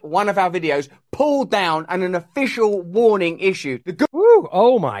had one of our videos pulled down and an official warning issued. Ooh,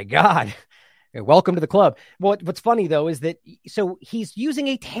 oh my God. Welcome to the club. What's funny, though, is that so he's using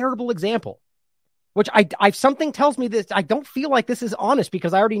a terrible example. Which something tells me this. I don't feel like this is honest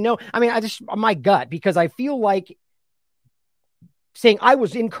because I already know. I mean, my gut, because I feel like saying I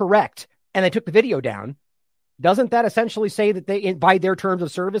was incorrect and they took the video down. Doesn't that essentially say that they, by their terms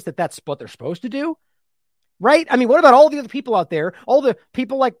of service, that that's what they're supposed to do? Right? I mean, what about all the other people out there? All the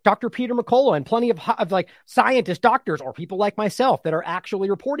people like Dr. Peter McCullough and plenty of like scientists, doctors, or people like myself that are actually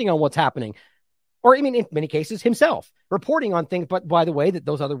reporting on what's happening. Or, I mean, in many cases, himself reporting on things. But by the way, that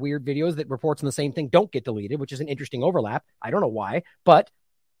those other weird videos that reports on the same thing don't get deleted, which is an interesting overlap. I don't know why, but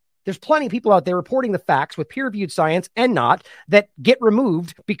there's plenty of people out there reporting the facts with peer-reviewed science and not that get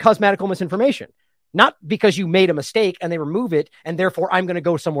removed because medical misinformation. Not because you made a mistake and they remove it and therefore I'm going to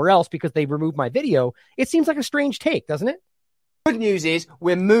go somewhere else because they removed my video. It seems like a strange take, doesn't it? Good news is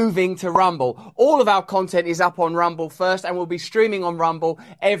we're moving to Rumble. All of our content is up on Rumble first and we'll be streaming on Rumble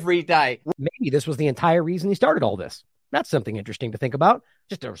every day. Maybe this was the entire reason he started all this. That's something interesting to think about.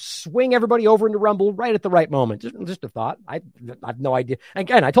 Just to swing everybody over into Rumble right at the right moment. Just a thought. I have no idea.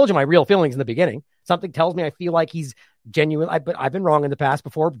 Again, I told you my real feelings in the beginning. Something tells me I feel like he's genuine. But I've been wrong in the past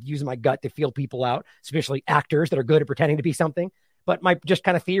before, using my gut to feel people out, especially actors that are good at pretending to be something. But my just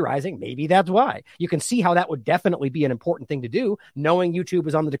kind of theorizing, maybe that's why. You can see how that would definitely be an important thing to do, knowing YouTube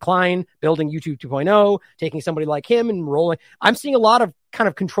is on the decline, building YouTube 2.0, taking somebody like him and rolling. I'm seeing a lot of kind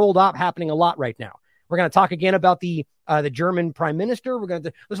of controlled op happening a lot right now. We're going to talk again about the German prime minister.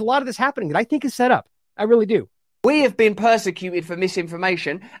 There's a lot of this happening that I think is set up. I really do. We have been persecuted for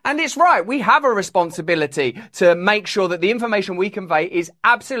misinformation, and it's right. We have a responsibility to make sure that the information we convey is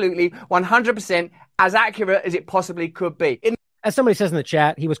absolutely 100% as accurate as it possibly could be. As somebody says in the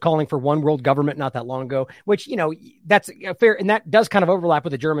chat, he was calling for one world government not that long ago, which, you know, that's fair. And that does kind of overlap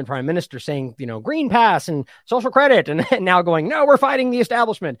with the German prime minister saying, you know, green pass and social credit and now going, no, we're fighting the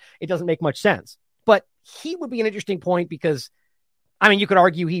establishment. It doesn't make much sense. But he would be an interesting point because, I mean, you could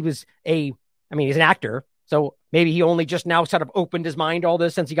argue he's an actor. So maybe he only just now sort of opened his mind to all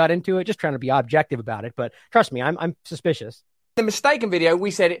this since he got into it, just trying to be objective about it. But trust me, I'm suspicious. The mistaken video,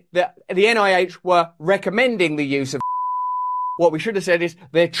 we said that the NIH were recommending the use of. What we should have said is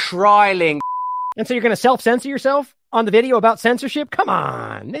they're trialing. And so you're going to self-censor yourself on the video about censorship? Come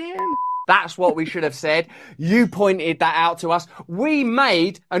on, man. That's what we should have said. You pointed that out to us. We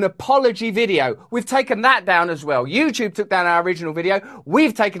made an apology video. We've taken that down as well. YouTube took down our original video.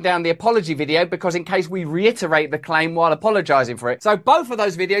 We've taken down the apology video because in case we reiterate the claim while apologizing for it. So both of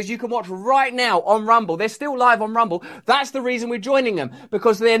those videos you can watch right now on Rumble. They're still live on Rumble. That's the reason we're joining them,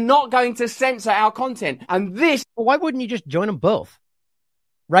 because they're not going to censor our content. And this... Well, why wouldn't you just join them both?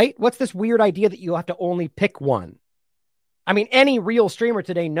 Right? What's this weird idea that you have to only pick one? I mean, any real streamer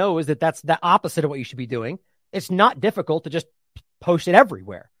today knows that that's the opposite of what you should be doing. It's not difficult to just post it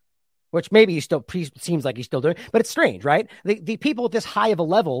everywhere, which maybe seems like he's still doing, but it's strange, right? The people at this high of a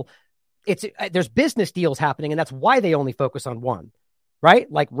level, there's business deals happening, and that's why they only focus on one, right?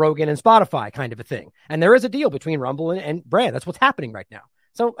 Like Rogan and Spotify kind of a thing. And there is a deal between Rumble and Brand. That's what's happening right now.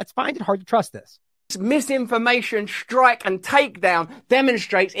 So I find it hard to trust this. Misinformation strike and takedown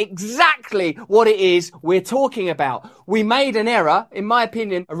demonstrates exactly what it is we're talking about. We made an error, in my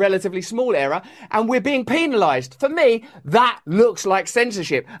opinion, a relatively small error, and we're being penalized. For me, that looks like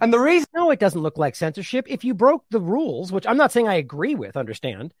censorship. And the reason... No, it doesn't look like censorship. If you broke the rules, which I'm not saying I agree with,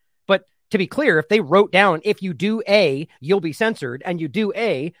 understand, but to be clear, if they wrote down, if you do A, you'll be censored, and you do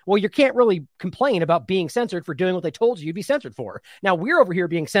A, well, you can't really complain about being censored for doing what they told you you'd be censored for. Now, we're over here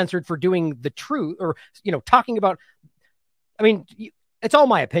being censored for doing the truth, or, you know, talking about, I mean, it's all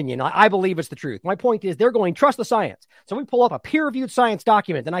my opinion. I believe it's the truth. My point is they're going, trust the science. So we pull up a peer-reviewed science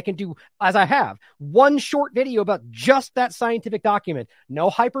document, and I can do, as I have, one short video about just that scientific document. No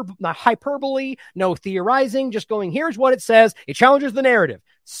hyperbole, no theorizing, just going, here's what it says. It challenges the narrative.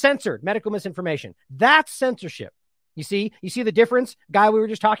 Censored medical misinformation. That's censorship. You see the difference, guy we were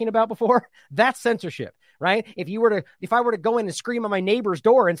just talking about before? That's censorship, right? If I were to go in and scream on my neighbor's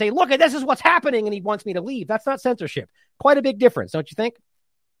door and say, look, this is what's happening, and he wants me to leave, that's not censorship. Quite a big difference, don't you think?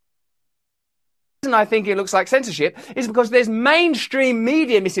 The reason I think it looks like censorship is because there's mainstream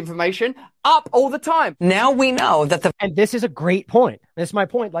media misinformation up all the time. Now we know that and this is a great point. That's my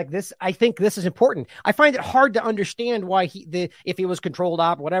point. Like this, I think this is important. I find it hard to understand why if he was controlled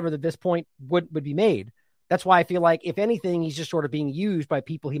op, whatever, that this point would be made. That's why I feel like, if anything, he's just sort of being used by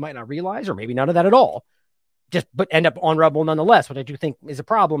people he might not realize, or maybe none of that at all. But end up on Rumble nonetheless, which I do think is a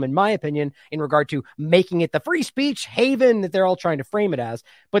problem, in my opinion, in regard to making it the free speech haven that they're all trying to frame it as.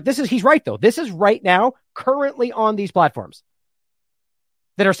 But he's right, though. This is right now, currently on these platforms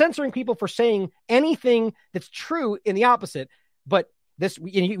that are censoring people for saying anything that's true in the opposite. But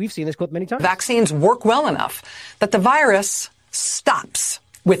we've seen this clip many times. vaccines work well enough that the virus stops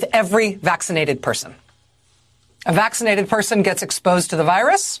with every vaccinated person. A vaccinated person gets exposed to the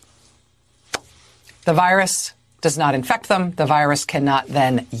virus. The virus does not infect them. The virus cannot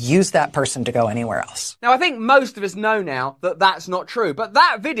then use that person to go anywhere else. Now, I think most of us know now that that's not true, but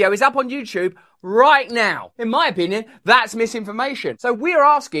that video is up on YouTube right now. In my opinion, that's misinformation. So we're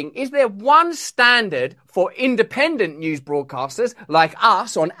asking, is there one standard for independent news broadcasters like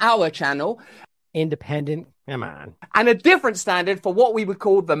us on our channel? Independent? Come on. And a different standard for what we would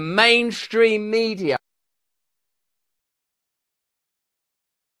call the mainstream media?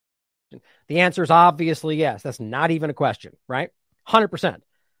 The answer is obviously yes. That's not even a question, right? 100%.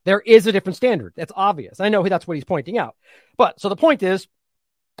 There is a different standard. That's obvious. I know that's what he's pointing out. But so the point is,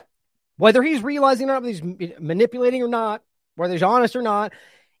 whether he's realizing or not, whether he's manipulating or not, whether he's honest or not,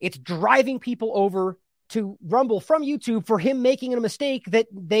 it's driving people over to Rumble from YouTube for him making a mistake that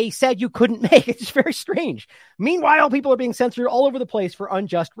they said you couldn't make. It's very strange. Meanwhile, people are being censored all over the place for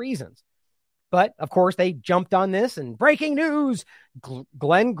unjust reasons. But, of course, they jumped on this, and breaking news,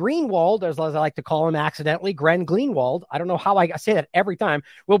 Glenn Greenwald, as I like to call him accidentally, Glenn Greenwald, I don't know how I say that every time,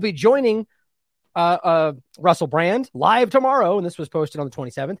 will be joining Russell Brand live tomorrow, and this was posted on the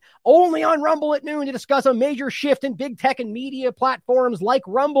 27th, only on Rumble at noon to discuss a major shift in big tech and media platforms like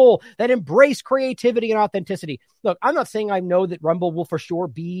Rumble that embrace creativity and authenticity. Look, I'm not saying I know that Rumble will for sure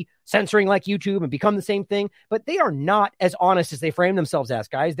be censoring like YouTube and become the same thing, but they are not as honest as they frame themselves as,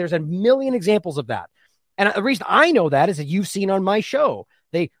 guys. There's a million examples of that. And the reason I know that is that you've seen on my show.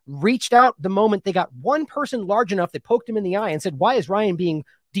 They reached out the moment they got one person large enough that poked him in the eye and said, why is Ryan being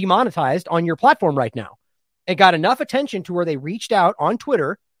demonetized on your platform right now? It got enough attention to where they reached out on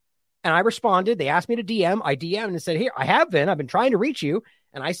Twitter, and I responded. They asked me to DM. I DM'd and said, here, I've been trying to reach you.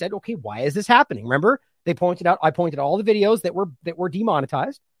 And I said, okay, why is this happening? Remember, I pointed out all the videos that were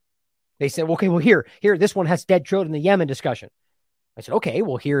demonetized. They said, okay, well, here, this one has dead children in the Yemen discussion. I said, okay,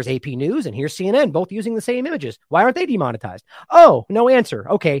 well, here's AP News and here's CNN, both using the same images. Why aren't they demonetized? Oh, no answer.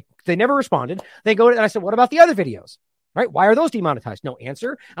 Okay. They never responded. And I said, what about the other videos? Right? Why are those demonetized? No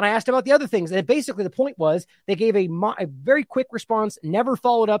answer. And I asked about the other things. And basically the point was they gave a very quick response, never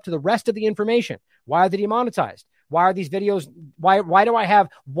followed up to the rest of the information. Why are they demonetized? Why are these videos? Why do I have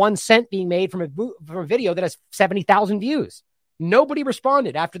 1 cent being made from a video that has 70,000 views? Nobody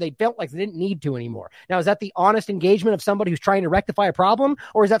responded after they felt like they didn't need to anymore. Now, is that the honest engagement of somebody who's trying to rectify a problem?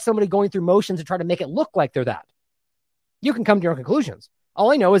 Or is that somebody going through motions to try to make it look like they're that? You can come to your own conclusions.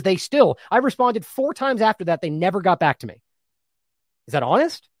 All I know is I responded 4 times after that. They never got back to me. Is that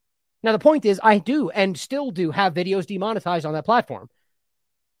honest? Now, the point is I do and still do have videos demonetized on that platform.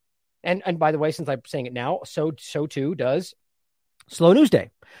 And by the way, since I'm saying it now, so too does Slow News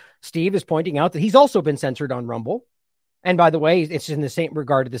Day. Steve is pointing out that he's also been censored on Rumble. And by the way, it's in the same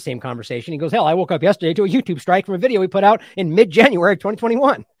regard to the same conversation. He goes, hell, I woke up yesterday to a YouTube strike from a video we put out in mid-January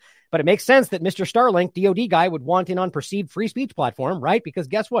 2021. But it makes sense that Mr. Starlink, DOD guy, would want in on perceived free speech platform, right? Because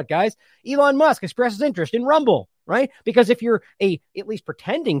guess what, guys? Elon Musk expresses interest in Rumble, right? Because if you're at least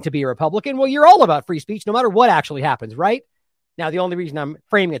pretending to be a Republican, well, you're all about free speech no matter what actually happens, right? Now, the only reason I'm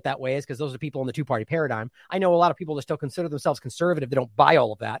framing it that way is because those are people in the two-party paradigm. I know a lot of people that still consider themselves conservative. They don't buy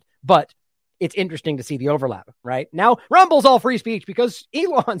all of that, but it's interesting to see the overlap, right? Now, Rumble's all free speech because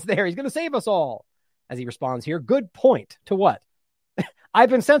Elon's there. He's going to save us all. As he responds here, good point. To what? I've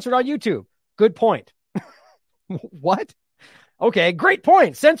been censored on YouTube. Good point. What? Okay, great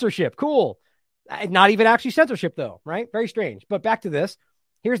point. Censorship. Cool. Not even actually censorship, though, right? Very strange. But back to this.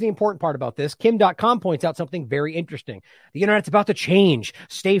 Here's the important part about this. Kim.com points out something very interesting. The internet's about to change.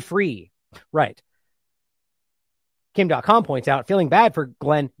 Stay free. Right. Kim.com points out, feeling bad for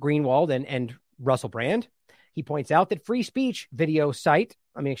Glenn Greenwald and Russell Brand. He points out that free speech video site.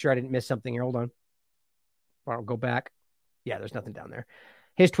 Let me make sure I didn't miss something here. Hold on. I'll go back. Yeah, there's nothing down there.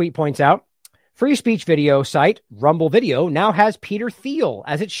 His tweet points out Free speech video site Rumble Video now has Peter Thiel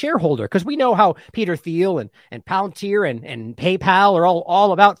as its shareholder, because we know how Peter Thiel and Palantir and PayPal are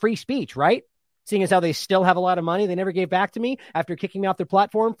all about free speech, right? Seeing as how they still have a lot of money they never gave back to me after kicking me off their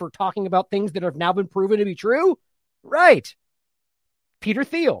platform for talking about things that have now been proven to be true. Right. Peter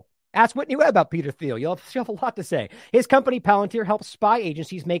Thiel. Ask what you have about Peter Thiel. You'll have a lot to say. His company, Palantir, helps spy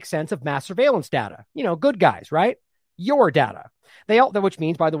agencies make sense of mass surveillance data. Good guys, right? Your data. Which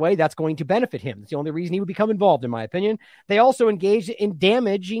means, by the way, that's going to benefit him. It's the only reason he would become involved, in my opinion. They also engaged in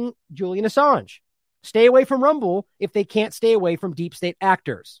damaging Julian Assange. Stay away from Rumble if they can't stay away from deep state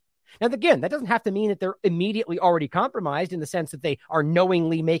actors. Now, again, that doesn't have to mean that they're immediately already compromised in the sense that they are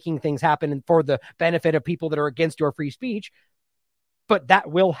knowingly making things happen for the benefit of people that are against your free speech. But that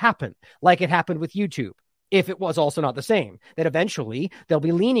will happen, like it happened with YouTube, if it was also not the same, that eventually they'll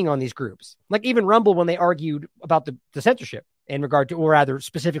be leaning on these groups. Like even Rumble, when they argued about the censorship in regard to, or rather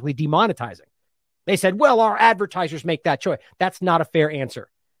specifically demonetizing, they said, well, our advertisers make that choice. That's not a fair answer.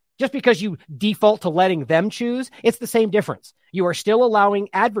 Just because you default to letting them choose, it's the same difference. You are still allowing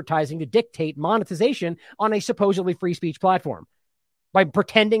advertising to dictate monetization on a supposedly free speech platform. By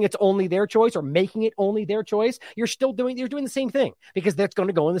pretending it's only their choice or making it only their choice, you're doing the same thing, because that's going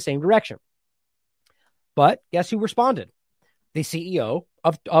to go in the same direction. But guess who responded? The CEO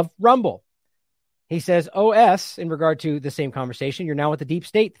of Rumble. He says, OS, in regard to the same conversation, you're now with the deep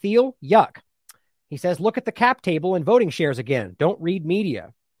state, Thiel, yuck. He says, look at the cap table and voting shares again. Don't read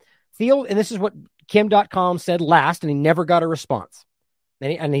media. Thiel, and this is what Kim.com said last, and he never got a response.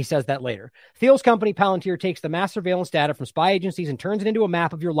 And he says that later. Thiel's company, Palantir, takes the mass surveillance data from spy agencies and turns it into a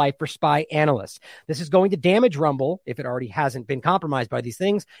map of your life for spy analysts. This is going to damage Rumble, if it already hasn't been compromised by these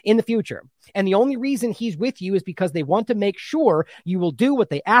things, in the future. And the only reason he's with you is because they want to make sure you will do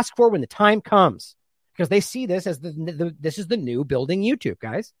what they ask for when the time comes. Because they see this as this is the new building YouTube,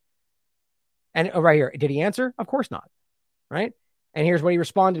 guys. And right here, did he answer? Of course not. Right? And here's what he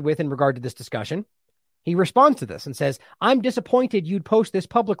responded with in regard to this discussion. He responds to this and says, I'm disappointed you'd post this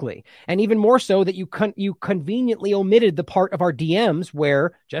publicly. And even more so that you conveniently omitted the part of our DMs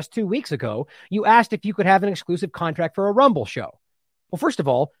where, just 2 weeks ago, you asked if you could have an exclusive contract for a Rumble show. Well, first of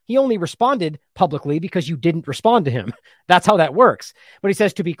all, he only responded publicly because you didn't respond to him. That's how that works. But he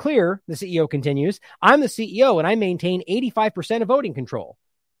says, to be clear, the CEO continues, I'm the CEO and I maintain 85% of voting control.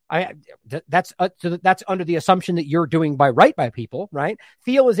 That's under the assumption that you're doing by people, right?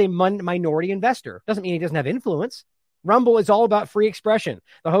 Thiel is a minority investor. Doesn't mean he doesn't have influence. Rumble is all about free expression.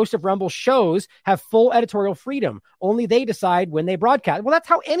 The hosts of Rumble shows have full editorial freedom. Only they decide when they broadcast. Well, that's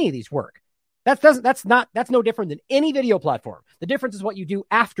how any of these work. That's no different than any video platform. The difference is what you do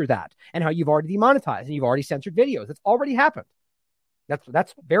after that and how you've already demonetized and you've already censored videos. That's already happened.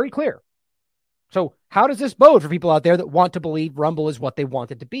 That's very clear. So how does this bode for people out there that want to believe Rumble is what they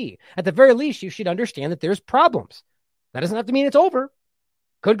want it to be? At the very least, you should understand that there's problems. That doesn't have to mean it's over.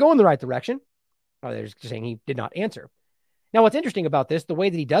 Could go in the right direction. Oh, they're just saying he did not answer. Now, what's interesting about this, the way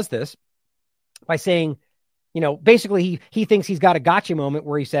that he does this, by saying, basically he thinks he's got a gotcha moment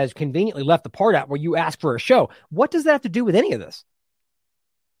where he says conveniently left the part out where you ask for a show. What does that have to do with any of this?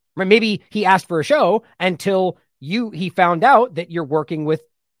 Maybe he asked for a show until he found out that you're working with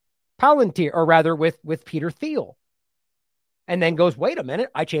Palantir, or rather with Peter Thiel, and then goes, wait a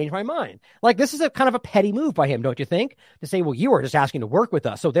minute, I changed my mind. Like, this is a kind of a petty move by him, don't you think? To say, well, you are just asking to work with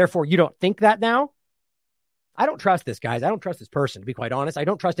us, so therefore you don't think that now? I don't trust this, guys. I don't trust this person, to be quite honest. I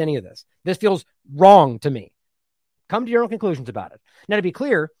don't trust any of this. This feels wrong to me. Come to your own conclusions about it. Now, to be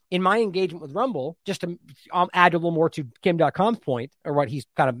clear, in my engagement with Rumble, just to add a little more to Kim.com's point, or what he's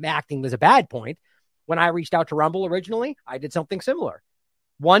kind of acting as a bad point, when I reached out to Rumble originally, I did something similar.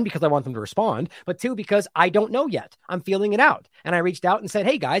 One, because I want them to respond, but two, because I don't know yet. I'm feeling it out. And I reached out and said,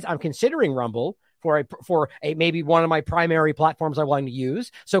 hey guys, I'm considering Rumble for maybe one of my primary platforms I want to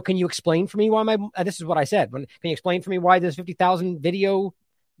use. So can you explain for me why this is what I said. Can you explain for me why this 50,000 video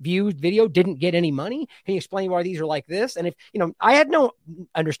didn't get any money? Can you explain why these are like this? And if, I had no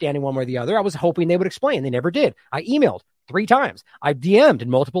understanding one way or the other. I was hoping they would explain. They never did. I emailed 3 times. I DM'd in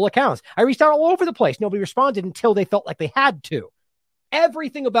multiple accounts. I reached out all over the place. Nobody responded until they felt like they had to.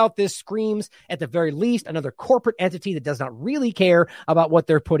 Everything about this screams, at the very least, another corporate entity that does not really care about what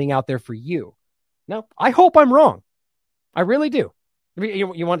they're putting out there for you. Now, I hope I'm wrong. I really do.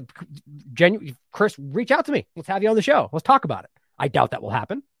 You want Chris, reach out to me. Let's have you on the show. Let's talk about it. I doubt that will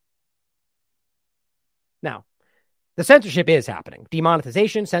happen. Now, the censorship is happening.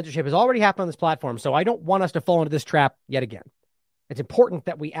 Demonetization, censorship has already happened on this platform, so I don't want us to fall into this trap yet again. It's important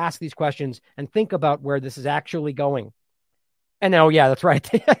that we ask these questions and think about where this is actually going. And now, yeah, that's right.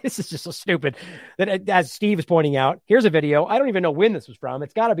 This is just so stupid that, as Steve is pointing out, here's a video. I don't even know when this was from.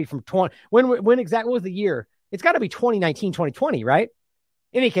 It's got to be from 20. When exactly, what was the year? It's got to be 2019, 2020, right?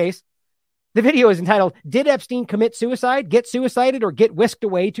 In any case, the video is entitled, "Did Epstein commit suicide, get suicided, or get whisked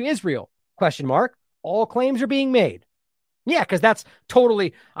away to Israel? Question mark. All claims are being made." Yeah, because that's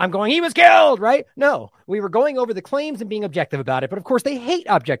totally, I'm going, he was killed, right? No, we were going over the claims and being objective about it. But of course, they hate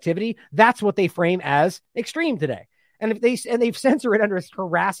objectivity. That's what they frame as extreme today. And they've censored it under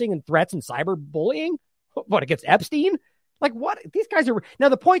harassing and threats and cyberbullying. What, against Epstein? Like, what? These guys are. Now,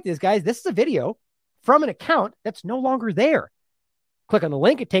 the point is, guys, this is a video from an account that's no longer there. Click on the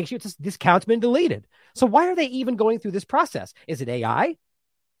link. It takes you. This account's been deleted. So why are they even going through this process? Is it AI?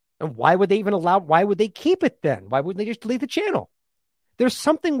 And why would they keep it then? Why wouldn't they just delete the channel? There's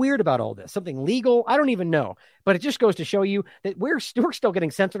something weird about all this, something legal. I don't even know. But it just goes to show you that we're still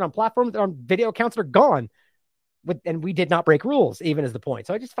getting censored on platforms, on video accounts that are gone. And we did not break rules, even as the point.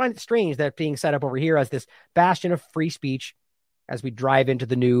 So I just find it strange that being set up over here as this bastion of free speech as we drive into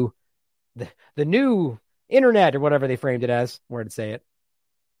the new internet, or whatever they framed it as. Where to say it?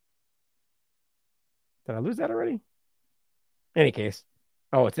 Did I lose that already? In any case.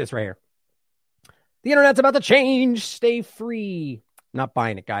 Oh, it's this right here. The internet's about to change. Stay free. Not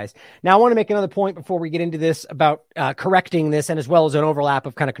buying it, guys. Now, I want to make another point before we get into this about correcting this, and as well as an overlap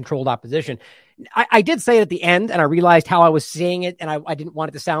of kind of controlled opposition. I did say it at the end, and I realized how I was saying it, and I didn't want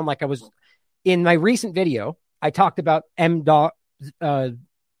it to sound like I was. In my recent video, I talked about Z-Dog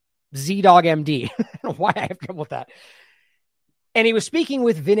MD. I don't know why I have trouble with that. And he was speaking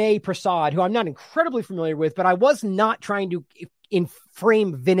with Vinay Prasad, who I'm not incredibly familiar with, but I was not trying to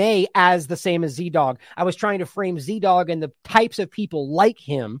frame Vinay as the same as Z-Dog. I was trying to frame Z-Dog and the types of people like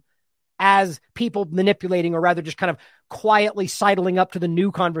him as people manipulating, or rather just kind of quietly sidling up to the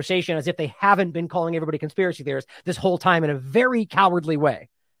new conversation as if they haven't been calling everybody conspiracy theorists this whole time in a very cowardly way.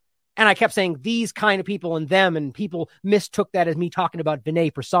 And I kept saying these kind of people and them, and people mistook that as me talking about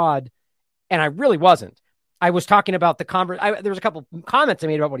Vinay Prasad. And I really wasn't. I was talking about there was a couple comments I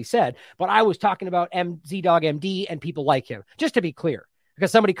made about what he said, but I was talking about Z-Dog MD and people like him, just to be clear,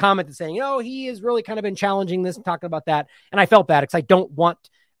 because somebody commented saying, he has really kind of been challenging this and talking about that. And I felt bad because I don't want,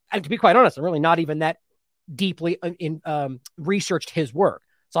 and to be quite honest, I'm really not even that deeply researched his work.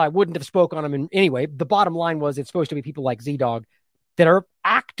 So I wouldn't have spoke on him in anyway. The bottom line was it's supposed to be people like Z-Dog that are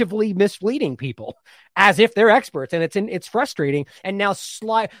actively misleading people as if they're experts. And it's frustrating. And now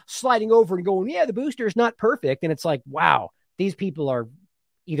sliding over and going, the booster is not perfect. And it's like, wow, these people are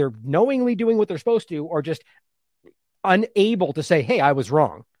either knowingly doing what they're supposed to, or just unable to say, hey, I was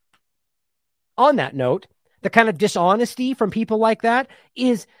wrong. On that note, the kind of dishonesty from people like that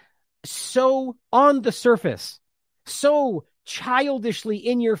is so on the surface, so childishly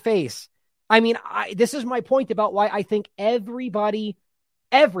in your face. I mean, this is my point about why I think everybody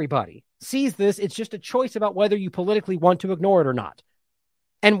sees this. It's just a choice about whether you politically want to ignore it or not.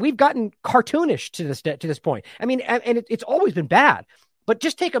 And we've gotten cartoonish to this point. I mean, and it's always been bad. But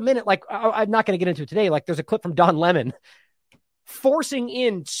just take a minute. Like, I'm not going to get into it today. Like, there's a clip from Don Lemon forcing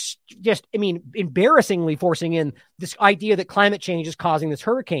in, embarrassingly forcing in this idea that climate change is causing this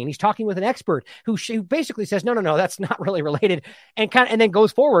hurricane. He's talking with an expert who basically says, no, that's not really related, and then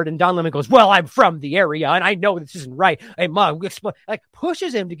goes forward. And Don Lemon goes, well, I'm from the area and I know this isn't right. Hey, Mom, like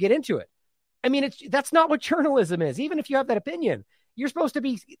pushes him to get into it. I mean, that's not what journalism is. Even if you have that opinion, you're supposed to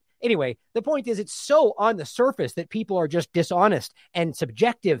be. Anyway, the point is, it's so on the surface that people are just dishonest and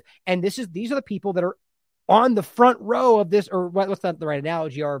subjective. And these are the people that are on the front row of this, or what's not the right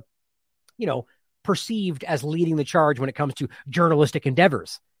analogy, are, perceived as leading the charge when it comes to journalistic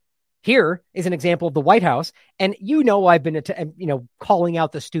endeavors. Here is an example of the White House. And, I've been, calling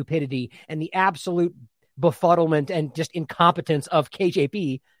out the stupidity and the absolute befuddlement and just incompetence of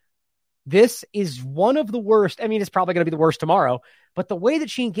KJP. This is one of the worst. I mean, it's probably going to be the worst tomorrow, but the way that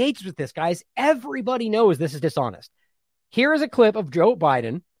she engages with this, guys, everybody knows this is dishonest. Here is a clip of Joe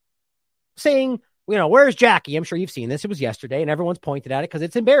Biden saying, where's Jackie? I'm sure you've seen this. It was yesterday, and everyone's pointed at it because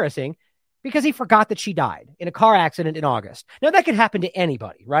it's embarrassing, because he forgot that she died in a car accident in August. Now, that could happen to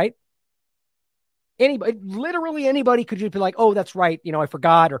anybody, right? Anybody, literally anybody could just be like, oh, that's right. I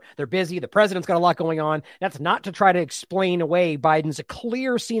forgot, or they're busy. The president's got a lot going on. That's not to try to explain away Biden's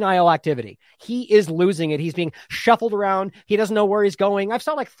clear senile activity. He is losing it. He's being shuffled around. He doesn't know where he's going. I've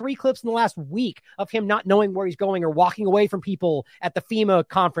saw like 3 clips in the last week of him not knowing where he's going or walking away from people at the FEMA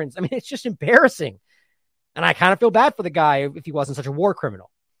conference. I mean, it's just embarrassing. And I kind of feel bad for the guy if he wasn't such a war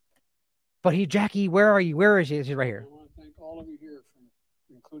criminal. But Jackie, where are you? Where is he? He's right here. I want to thank all of you here,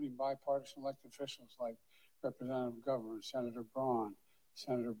 including bipartisan elected officials like Representative Governor, Senator Braun,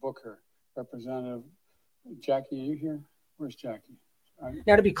 Senator Booker, Representative Jackie. Are you here? Where's Jackie?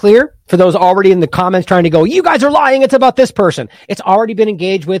 Now, to be clear, for those already in the comments trying to go, you guys are lying, it's about this person. It's already been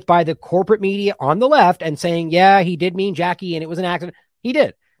engaged with by the corporate media on the left and saying, yeah, he did mean Jackie and it was an accident. He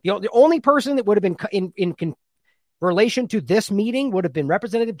did. The only person that would have been in relation to this meeting would have been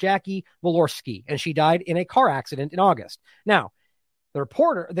Representative Jackie Walorski, and she died in a car accident in August. Now, the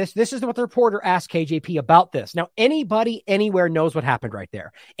reporter, this is what the reporter asked KJP about this. Now, anybody anywhere knows what happened right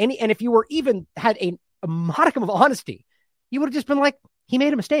there. And if you were even had a modicum of honesty, you would have just been like, he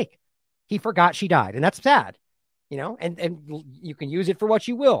made a mistake. He forgot she died. And that's sad, and you can use it for what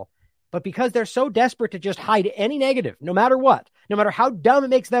you will. But because they're so desperate to just hide any negative, no matter what, no matter how dumb it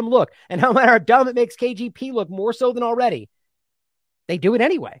makes them look, and no matter how dumb it makes KGP look more so than already, they do it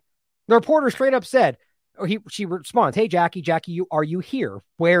anyway. The reporter straight up said, she responds, hey, Jackie, are you here?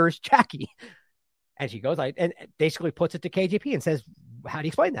 Where's Jackie? And she goes, and basically puts it to KJP and says, how do you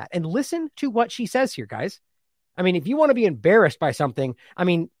explain that? And listen to what she says here, guys. I mean, if you want to be embarrassed by something, I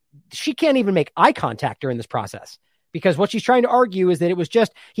mean, she can't even make eye contact during this process, because what she's trying to argue is that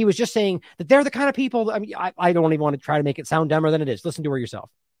he was just saying that they're the kind of people. I mean, I don't even want to try to make it sound dumber than it is. Listen to her yourself.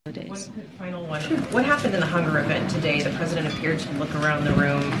 One quick final one. What happened in the hunger event today? The president appeared to look around the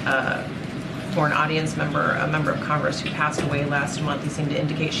room for an audience member, a member of Congress who passed away last month. He seemed to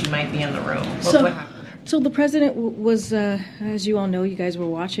indicate she might be in the room. What happened? So the president was, as you all know, you guys were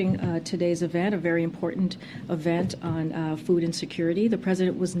watching today's event, a very important event on food insecurity. The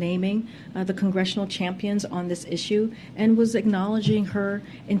president was naming the congressional champions on this issue and was acknowledging her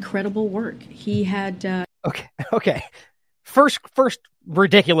incredible work. He had... Okay. First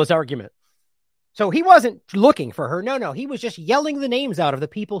ridiculous argument. So he wasn't looking for her. No. He was just yelling the names out of the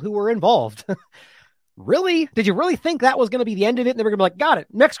people who were involved. Really? Did you really think that was going to be the end of it? And they were going to be like, got it.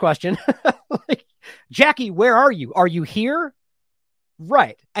 Next question. Jackie, where are you? Are you here?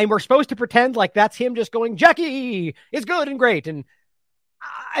 Right. And we're supposed to pretend like that's him just going, Jackie is good and great. And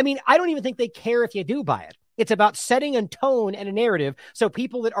I mean, I don't even think they care if you do buy it. It's about setting a tone and a narrative. So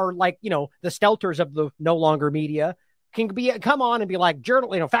people that are like, the Stelters of the no longer media can come on and be like,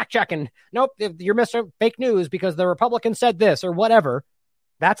 fact checking. Nope. You're missing fake news because the Republican said this or whatever.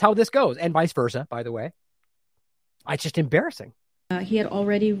 That's how this goes. And vice versa, by the way. It's just embarrassing. He had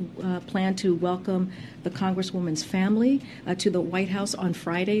already planned to welcome the Congresswoman's family to the White House on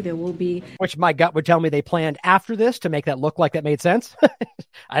Friday. There will be... Which my gut would tell me they planned after this to make that look like that made sense.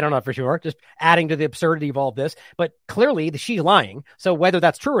 I don't know for sure. Just adding to the absurdity of all this. But clearly, she's lying. So whether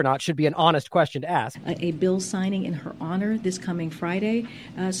that's true or not should be an honest question to ask. A bill signing in her honor this coming Friday.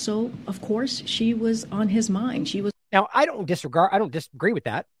 So, of course, she was on his mind. Now, I don't disagree with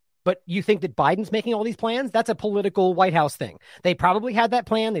that. But you think that Biden's making all these plans? That's a political White House thing. They probably had that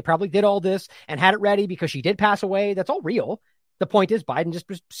plan. They probably did all this and had it ready because she did pass away. That's all real. The point is Biden just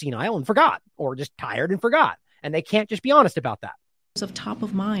was senile and forgot, or just tired and forgot. And they can't just be honest about that. Of top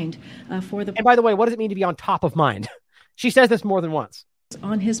of mind for the... And by the way, what does it mean to be on top of mind? She says this more than once.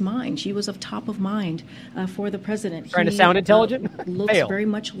 On his mind. She was of top of mind for the president. Trying to sound intelligent? Very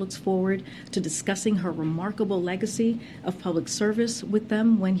much looks forward to discussing her remarkable legacy of public service with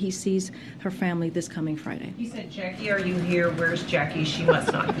them when he sees her family this coming Friday. He said, Jackie, are you here? Where's Jackie? She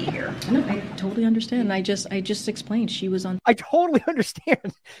must not be here. No, I totally understand. I just explained she was on. I totally understand.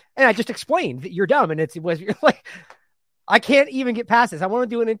 And I just explained that you're dumb. And you're like, I can't even get past this. I want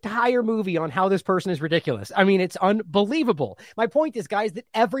to do an entire movie on how this person is ridiculous. I mean, it's unbelievable. My point is, guys, that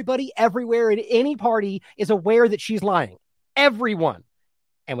everybody everywhere in any party is aware that she's lying. Everyone.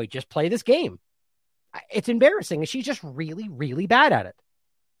 And we just play this game. It's embarrassing. And she's just really, really bad at it.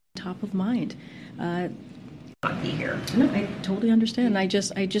 Top of mind. Not be here. No, I totally understand. I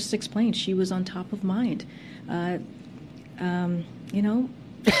just explained she was on top of mind.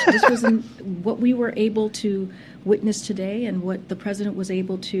 This was what we were able to witness today and what the president was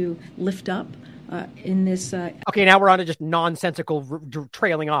able to lift up in this. Okay, now we're on to just nonsensical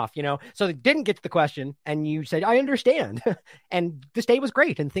trailing off, So they didn't get to the question, and you said, I understand. And this day was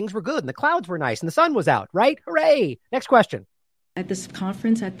great, and things were good, and the clouds were nice, and the sun was out, right? Hooray! Next question. At this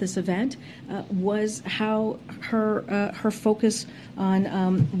conference, at this event, was how her focus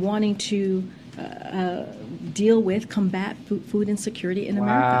on wanting to deal with, combat food insecurity in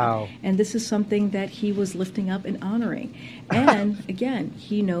America. And this is something that he was lifting up and honoring. And again,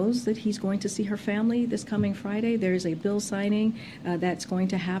 he knows that he's going to see her family this coming Friday. There's a bill signing that's going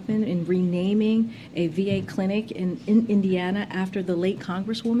to happen in renaming a VA clinic in Indiana after the late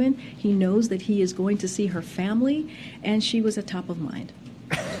Congresswoman. He knows that he is going to see her family, and she was at top of mind.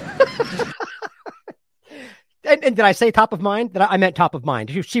 And did I say top of mind? I meant top of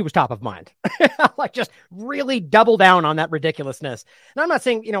mind. She was top of mind. Like, just really double down on that ridiculousness. And I'm not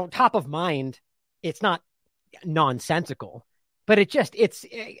saying, top of mind, it's not nonsensical, but it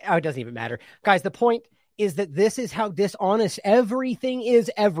doesn't even matter. Guys, the point is that this is how dishonest everything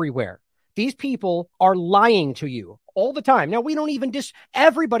is everywhere. These people are lying to you all the time. Now, we don't even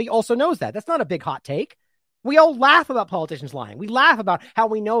everybody also knows that. That's not a big hot take. We all laugh about politicians lying. We laugh about how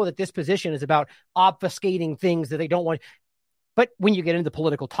we know that this position is about obfuscating things that they don't want. But when you get into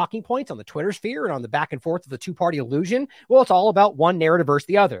political talking points on the Twitter sphere and on the back and forth of the two-party illusion, well, it's all about one narrative versus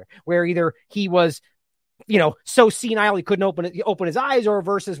the other, where either he was, so senile he couldn't open his eyes, or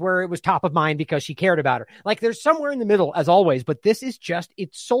versus where it was top of mind because she cared about her. Like, there's somewhere in the middle, as always, but this is just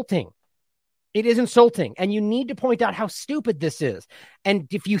insulting. It is insulting, and you need to point out how stupid this is. And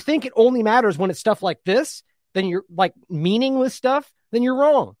if you think it only matters when it's stuff like this, then you're like meaningless stuff, then you're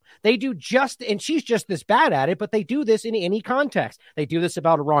wrong. They do and she's just this bad at it, but they do this in any context. They do this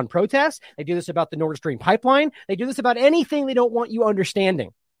about Iran protests. They do this about the Nord Stream pipeline. They do this about anything they don't want you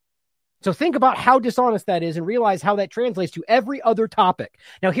understanding. So think about how dishonest that is and realize how that translates to every other topic.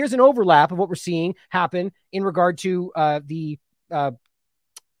 Now, here's an overlap of what we're seeing happen in regard to the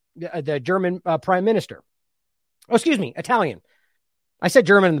German prime minister. Oh, excuse me, Italian. I said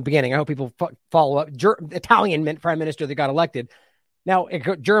German in the beginning. I hope people follow up. Italian meant prime minister that got elected. Now,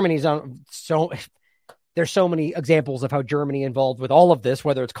 Germany's on there's so many examples of how Germany involved with all of this,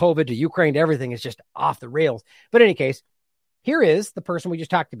 whether it's COVID to Ukraine to everything, is just off the rails. But in any case, here is the person we just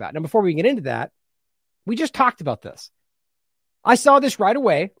talked about. Now, before we get into that, we just talked about this. I saw this right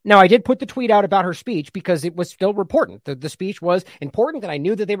away. Now, I did put the tweet out about her speech because it was still important. The speech was important, and I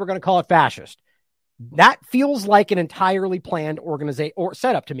knew that they were going to call it fascist. That feels like an entirely planned organization or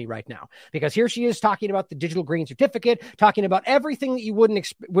setup to me right now, because here she is talking about the digital green certificate, talking about everything that you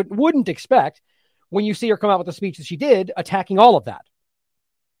wouldn't expect when you see her come out with the speech that she did, attacking all of that.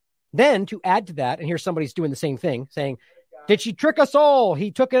 Then to add to that, and here's somebody's doing the same thing, saying, did she trick us all? He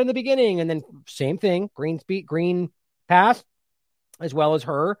took it in the beginning. And then same thing, green pass, as well as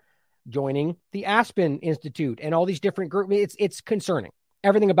her joining the Aspen Institute and all these different groups. It's concerning.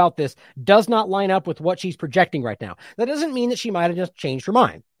 Everything about this does not line up with what she's projecting right now. That doesn't mean that she might have just changed her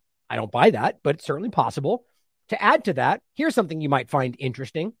mind. I don't buy that, but it's certainly possible. To add to that, here's something you might find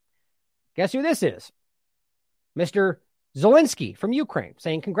interesting. Guess who this is? Mr. Zelensky from Ukraine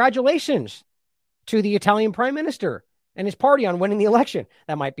saying congratulations to the Italian prime minister and his party on winning the election.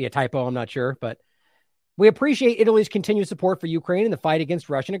 That might be a typo, I'm not sure, but we appreciate Italy's continued support for Ukraine in the fight against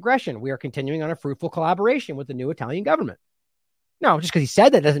Russian aggression. We are continuing on a fruitful collaboration with the new Italian government. No, just because he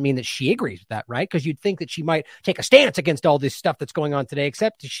said that doesn't mean that she agrees with that, right? Because you'd think that she might take a stance against all this stuff that's going on today,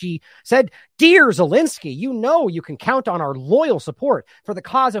 except she said, "Dear Zelensky, you know you can count on our loyal support for the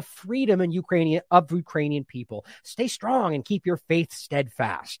cause of freedom and Ukrainian people. Stay strong and keep your faith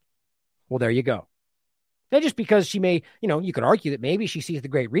steadfast." Well, there you go. Not just because she may, you could argue that maybe she sees the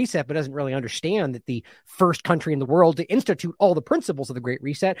Great Reset, but doesn't really understand that the first country in the world to institute all the principles of the Great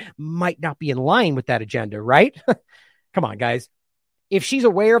Reset might not be in line with that agenda, right? Come on, guys. If she's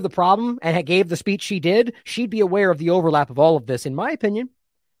aware of the problem and gave the speech she did, she'd be aware of the overlap of all of this, in my opinion.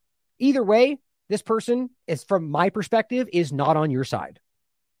 Either way, this person, from my perspective, is not on your side.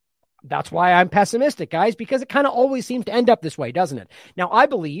 That's why I'm pessimistic, guys, because it kind of always seems to end up this way, doesn't it? Now, I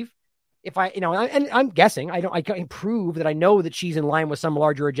believe and I'm guessing, I can prove that I know that she's in line with some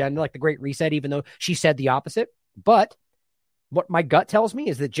larger agenda like the Great Reset, even though she said the opposite. But what my gut tells me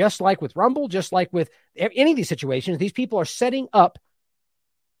is that just like with Rumble, just like with any of these situations, these people are setting up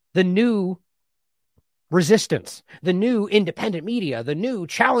the new resistance, the new independent media, the new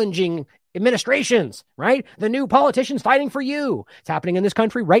challenging administrations, right? The new politicians fighting for you. It's happening in this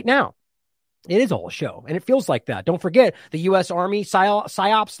country right now. It is all a show, and it feels like that. Don't forget, the U.S. Army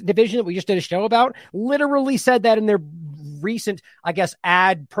PsyOps division that we just did a show about literally said that in their recent,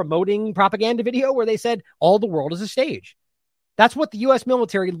 ad promoting propaganda video where they said all the world is a stage. That's what the U.S.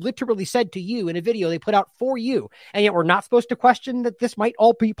 military literally said to you in a video they put out for you. And yet we're not supposed to question that this might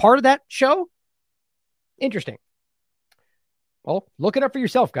all be part of that show? Interesting. Well, look it up for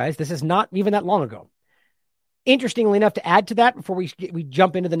yourself, guys. This is not even that long ago. Interestingly enough, to add to that, before we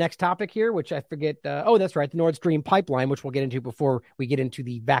jump into the next topic here, which I forget. That's right, the Nord Stream pipeline, which we'll get into before we get into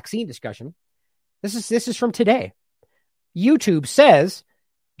the vaccine discussion. This is from today. YouTube says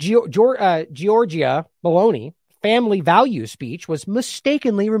Giorgia Meloni family values speech was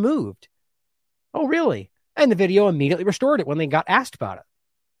mistakenly removed. Oh, really? And the video immediately restored it when they got asked about it.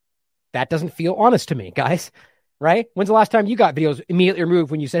 That doesn't feel honest to me, guys, right? When's the last time you got videos immediately removed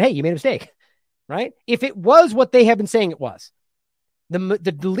when you said, hey, you made a mistake, right? If it was what they have been saying it was, the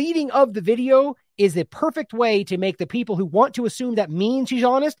deleting of the video is the perfect way to make the people who want to assume that means she's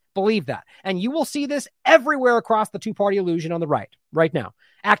honest believe that. And you will see this everywhere across the two-party illusion on the right now,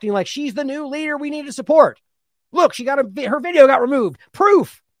 acting like she's the new leader we need to support. Look, her video got removed.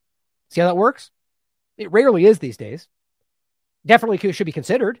 Proof. See how that works? It rarely is these days. Definitely should be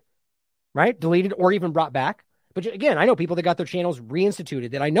considered, right? Deleted or even brought back. But again, I know people that got their channels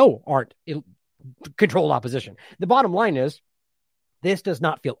reinstituted that I know aren't controlled opposition. The bottom line is, this does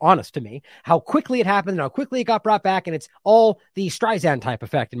not feel honest to me. How quickly it happened and how quickly it got brought back, and it's all the Streisand type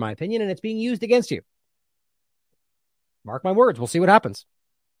effect, in my opinion, and it's being used against you. Mark my words, we'll see what happens.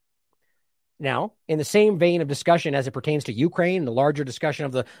 Now, in the same vein of discussion as it pertains to Ukraine, the larger discussion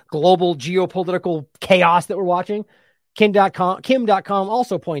of the global geopolitical chaos that we're watching, Kim.com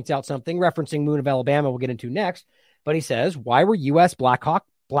also points out something referencing Moon of Alabama we'll get into next, but he says, why were U.S. Black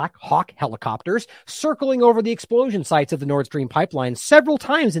Hawk helicopters circling over the explosion sites of the Nord Stream pipeline several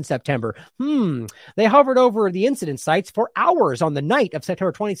times in September? They hovered over the incident sites for hours on the night of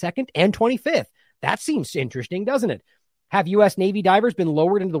September 22nd and 25th. That seems interesting, doesn't it? Have U.S. Navy divers been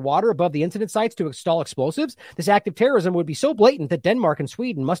lowered into the water above the incident sites to install explosives? This act of terrorism would be so blatant that Denmark and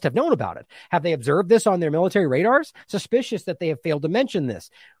Sweden must have known about it. Have they observed this on their military radars? Suspicious that they have failed to mention this.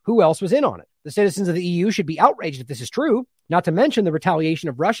 Who else was in on it? The citizens of the EU should be outraged if this is true, not to mention the retaliation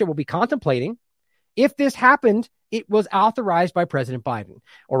of Russia will be contemplating. If this happened, it was authorized by President Biden,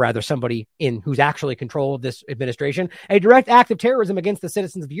 or rather somebody who's actually in control of this administration. A direct act of terrorism against the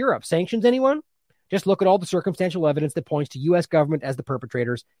citizens of Europe. Sanctions anyone? Just look at all the circumstantial evidence that points to U.S. government as the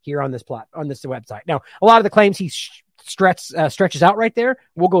perpetrators here on this website. Now, a lot of the claims he stretches out right there,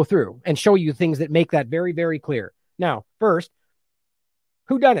 we'll go through and show you things that make that very, very clear. Now, first,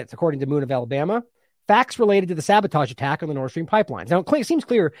 whodunits, according to Moon of Alabama, facts related to the sabotage attack on the Nord Stream pipelines. Now, it seems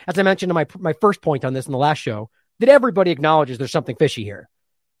clear, as I mentioned in my first point on this in the last show, that everybody acknowledges there's something fishy here.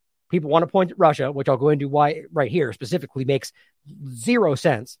 People want to point at Russia, which I'll go into why right here specifically makes zero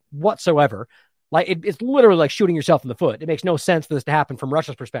sense whatsoever. Like it's literally like shooting yourself in the foot. It makes no sense for this to happen from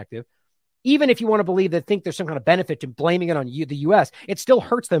Russia's perspective. Even if you want to believe that think there's some kind of benefit to blaming it on the U.S., it still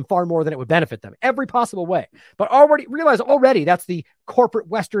hurts them far more than it would benefit them. Every possible way. But already that's the corporate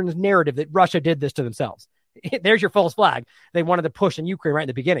Western narrative that Russia did this to themselves. There's your false flag. They wanted to push in Ukraine right in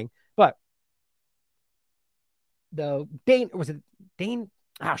the beginning. But now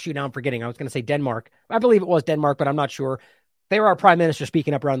I'm forgetting. I was going to say Denmark. I believe it was Denmark, but I'm not sure. There are prime ministers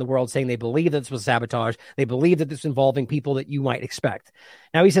speaking up around the world saying they believe that this was sabotage. They believe that this is involving people that you might expect.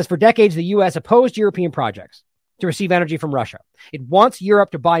 Now, he says, for decades, the U.S. opposed European projects to receive energy from Russia. It wants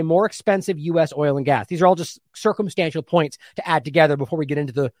Europe to buy more expensive U.S. oil and gas. These are all just circumstantial points to add together before we get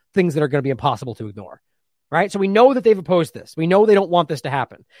into the things that are going to be impossible to ignore. Right? So we know that they've opposed this. We know they don't want this to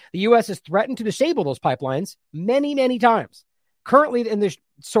happen. The U.S. has threatened to disable those pipelines many, many times. Currently, in this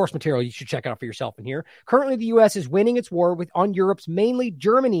source material you should check out for yourself in here, currently the U.S. is winning its war on Europe's, mainly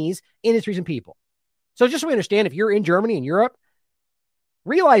Germany's, industries and people. So just so we understand, if you're in Germany and Europe,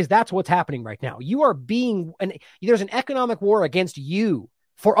 realize that's what's happening right now. There's an economic war against you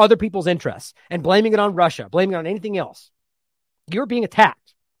for other people's interests and blaming it on Russia, blaming it on anything else. You're being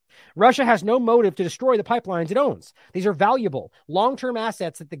attacked. Russia has no motive to destroy the pipelines it owns. These are valuable, long-term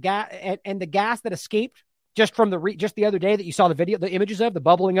assets that the gas that escaped just from just the other day that you saw the images of the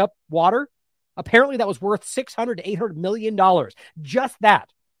bubbling up water, apparently that was worth $600 to $800 million. Just that.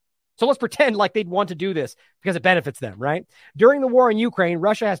 So let's pretend like they'd want to do this because it benefits them, right? During the war in Ukraine,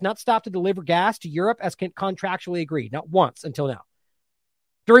 Russia has not stopped to deliver gas to Europe as contractually agreed, not once until now.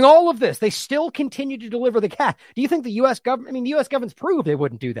 During all of this, they still continue to deliver the gas. Do you think the U.S. government, the U.S. government's proved they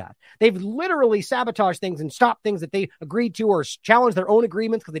wouldn't do that. They've literally sabotaged things and stopped things that they agreed to or challenged their own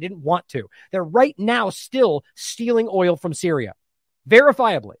agreements because they didn't want to. They're right now still stealing oil from Syria.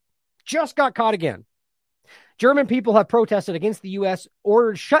 Verifiably. Just got caught again. German people have protested against the U.S.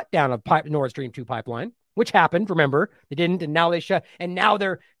 ordered shutdown of Nord Stream 2 pipeline, which happened. Remember, they didn't, and now they shut. And now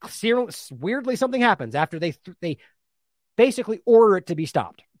they're weirdly something happens after they basically order it to be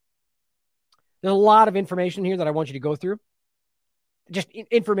stopped. There's a lot of information here that I want you to go through. Just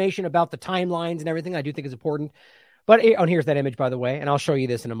information about the timelines and everything I do think is important. But here's that image, by the way, and I'll show you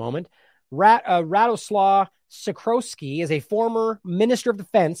this in a moment. Radoslaw Sikorski is a former minister of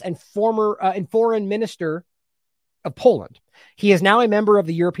defense and former foreign minister of Poland. He is now a member of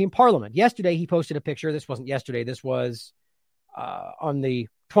the European Parliament. Yesterday, he posted a picture. This wasn't yesterday. This was on the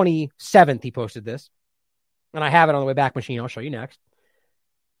 27th. He posted this. And I have it on the way back machine. I'll show you next.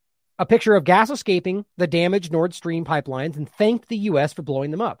 A picture of gas escaping the damaged Nord Stream pipelines and thanked the U.S. for blowing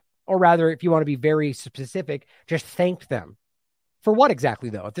them up. Or rather, if you want to be very specific, just thanked them. For what exactly,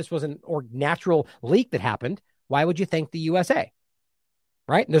 though? If this was an natural leak that happened, why would you thank the USA?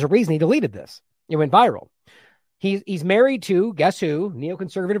 Right? And there's a reason he deleted this. It went viral. He's married to, guess who?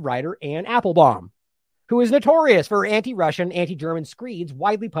 Neoconservative writer Anne Applebaum, who is notorious for anti-Russian, anti-German screeds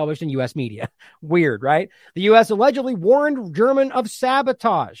widely published in U.S. media. Weird, right? The U.S. allegedly warned Germany of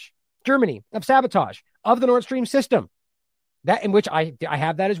sabotage of the Nord Stream system. That in which I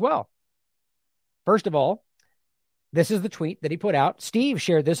have that as well. First of all, this is the tweet that he put out. Steve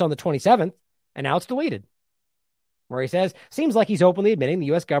shared this on the 27th, and now it's deleted, where he says, seems like he's openly admitting the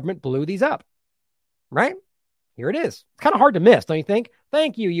U.S. government blew these up. Right? Here it is. It's kind of hard to miss, don't you think?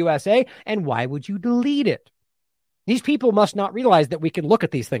 Thank you, USA. And why would you delete it? These people must not realize that we can look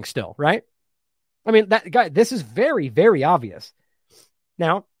at these things still, right? I mean, this is very, very obvious.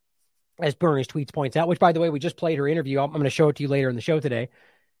 Now, as Bernie's tweets points out, which, by the way, we just played her interview. I'm going to show it to you later in the show today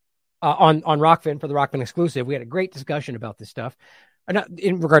on Rockfin for the Rockfin exclusive. We had a great discussion about this stuff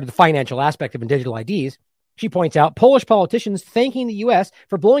in regard to the financial aspect of digital IDs. She points out Polish politicians thanking the U.S.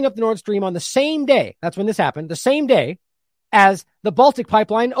 for blowing up the Nord Stream on the same day. That's when this happened. The same day as the Baltic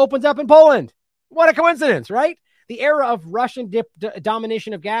pipeline opens up in Poland. What a coincidence, right? The era of Russian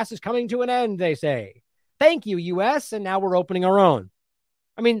domination of gas is coming to an end, they say. Thank you, U.S., and now we're opening our own.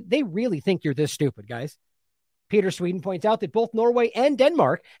 I mean, they really think you're this stupid, guys. Peter Sweden points out that both Norway and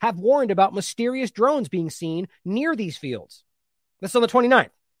Denmark have warned about mysterious drones being seen near these fields. This is on the 29th.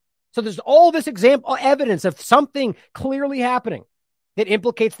 So there's all this evidence of something clearly happening that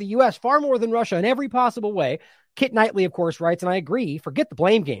implicates the U.S. far more than Russia in every possible way. Kit Knightley, of course, writes, and I agree, forget the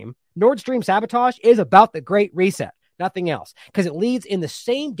blame game. Nord Stream sabotage is about the Great Reset, nothing else, because it leads in the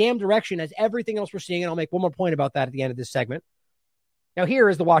same damn direction as everything else we're seeing, and I'll make one more point about that at the end of this segment. Now, here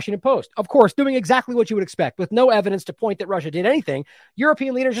is the Washington Post, of course, doing exactly what you would expect, with no evidence to point that Russia did anything.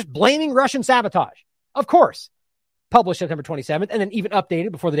 European leaders just blaming Russian sabotage. Of course. Published September 27th, and then even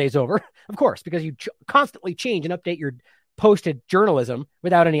updated before the day's over. Of course, because you constantly change and update your posted journalism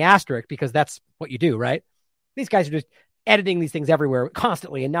without any asterisk, because that's what you do, right? These guys are just editing these things everywhere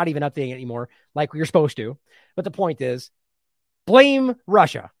constantly and not even updating it anymore like you're supposed to. But the point is, blame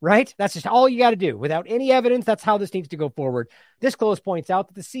Russia, right? That's just all you got to do. Without any evidence, that's how this needs to go forward. This close points out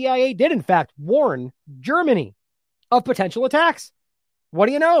that the CIA did, in fact, warn Germany of potential attacks. What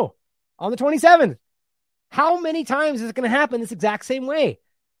do you know? On the 27th. How many times is it going to happen this exact same way?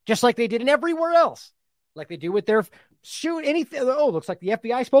 Just like they did in everywhere else. Like they do with their shoot anything. Oh, looks like the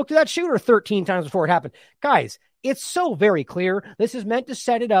FBI spoke to that shooter 13 times before it happened. Guys, it's so very clear. This is meant to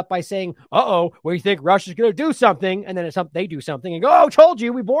set it up by saying, we think Russia's going to do something. And then they do something and go, oh, told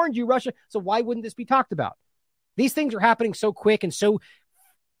you, we warned you, Russia. So why wouldn't this be talked about? These things are happening so quick and so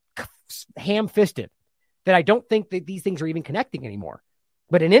ham-fisted that I don't think that these things are even connecting anymore.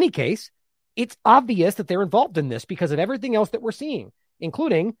 But in any case, it's obvious that they're involved in this because of everything else that we're seeing,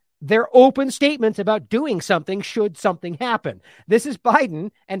 including their open statements about doing something should something happen. This is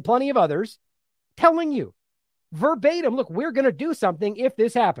Biden and plenty of others telling you verbatim, look, we're going to do something if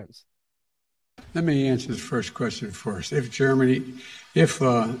this happens. Let me answer the first question first. If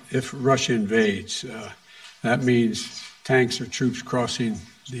Russia invades, that means tanks or troops crossing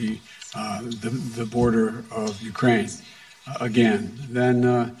the border of Ukraine again.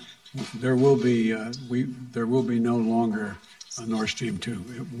 Then there will be no longer a Nord Stream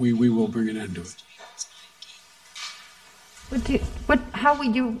 2. We will bring an end to it. How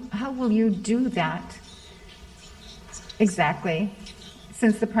will you do that exactly,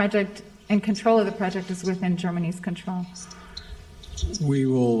 since the project and control of the project is within Germany's control? We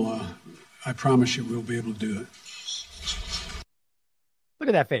will, I promise you, we'll be able to do it. Look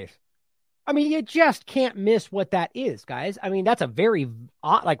at that face. I mean, you just can't miss what that is, guys. I mean, that's a very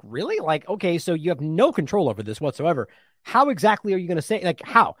odd, really? Okay, so you have no control over this whatsoever. How exactly are you going to say,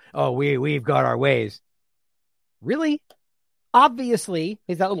 how? Oh, we've got our ways. Really? Obviously,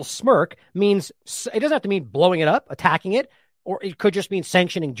 that little smirk means, it doesn't have to mean blowing it up, attacking it, or it could just mean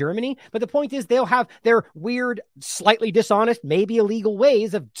sanctioning Germany. But the point is, they'll have their weird, slightly dishonest, maybe illegal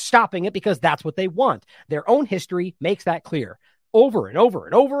ways of stopping it because that's what they want. Their own history makes that clear over and over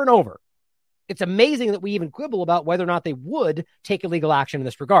and over and over. It's amazing that we even quibble about whether or not they would take illegal action in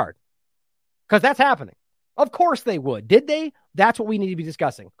this regard. Because that's happening. Of course they would. Did they? That's what we need to be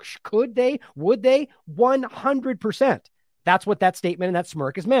discussing. Could they? Would they? 100%. That's what that statement and that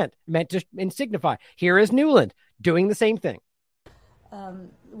smirk is meant to signify. Here is Newland doing the same thing.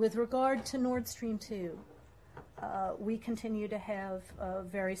 With regard to Nord Stream 2, we continue to have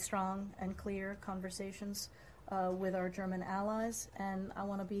very strong and clear conversations with our German allies, and I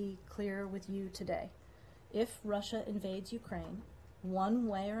want to be clear with you today. If Russia invades Ukraine, one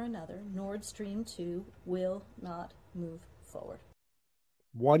way or another, Nord Stream 2 will not move forward.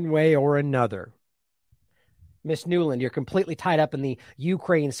 One way or another. Miss Newland, you're completely tied up in the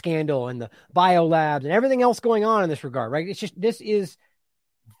Ukraine scandal and the biolabs and everything else going on in this regard, right? It's just, this is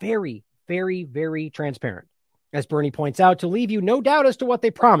very, very, very transparent. As Bernie points out, to leave you no doubt as to what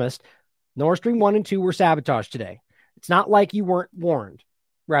they promised, Nord Stream 1 and 2 were sabotaged today. It's not like you weren't warned.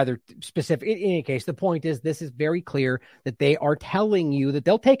 Rather specific. In any case, the point is this is very clear that they are telling you that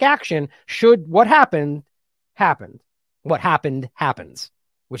they'll take action should what happened happen. What happened happens,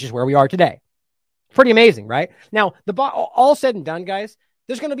 which is where we are today. Pretty amazing, right? Now, all said and done, guys,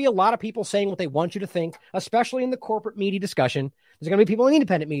 there's going to be a lot of people saying what they want you to think, especially in the corporate media discussion. There's going to be people in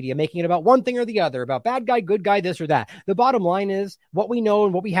independent media making it about one thing or the other, about bad guy, good guy, this or that. The bottom line is what we know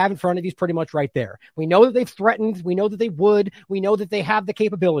and what we have in front of you is pretty much right there. We know that they've threatened. We know that they would. We know that they have the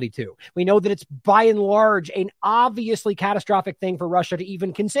capability to. We know that it's by and large an obviously catastrophic thing for Russia to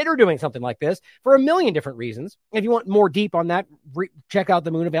even consider doing something like this for a million different reasons. If you want more deep on that, check out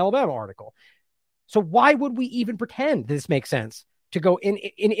the Moon of Alabama article. So why would we even pretend this makes sense to go in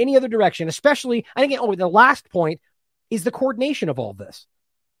any other direction? Especially, I think, the last point is the coordination of all this,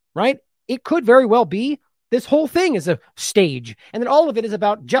 right? It could very well be this whole thing is a stage, and then all of it is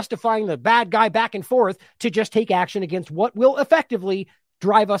about justifying the bad guy back and forth to just take action against what will effectively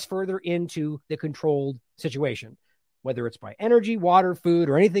drive us further into the controlled situation, whether it's by energy, water, food,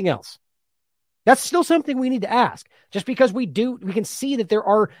 or anything else. That's still something we need to ask. Just because we can see that there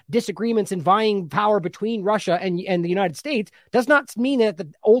are disagreements and vying power between Russia and the United States does not mean that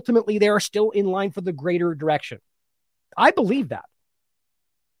ultimately they are still in line for the greater direction. I believe that.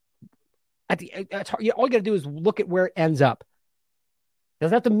 All you got to do is look at where it ends up.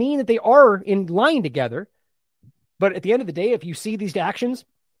 Doesn't have to mean that they are in line together. But at the end of the day, if you see these actions,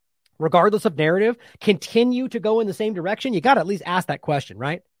 regardless of narrative, continue to go in the same direction, you got to at least ask that question,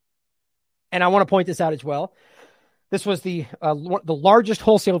 right? And I want to point this out as well. This was the largest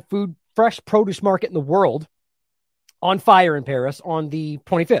wholesale food, fresh produce market in the world on fire in Paris on the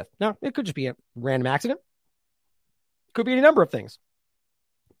 25th. Now, it could just be a random accident. Could be any number of things.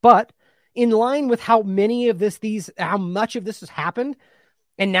 But in line with how much of this has happened,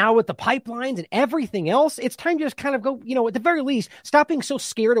 and now with the pipelines and everything else, it's time to just kind of go, at the very least, stop being so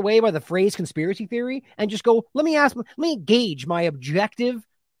scared away by the phrase conspiracy theory and just go, let me gauge my objective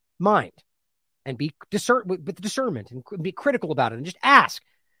mind and be with discernment and be critical about it and just ask,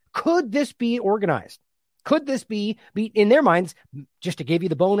 could this be organized? Could this be in their minds, just to give you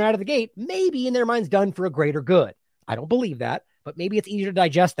the bone out of the gate, maybe in their minds done for a greater good? I don't believe that, but maybe it's easier to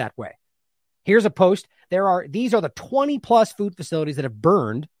digest that way. Here's a post. These are the 20 plus food facilities that have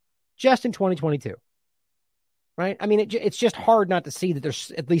burned just in 2022. Right? I mean, it's just hard not to see that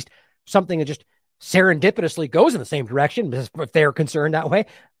there's at least something that just serendipitously goes in the same direction if they're concerned that way.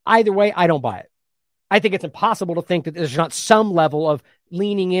 Either way, I don't buy it. I think it's impossible to think that there's not some level of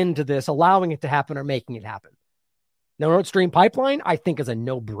leaning into this, allowing it to happen or making it happen. The Nord Stream pipeline, I think, is a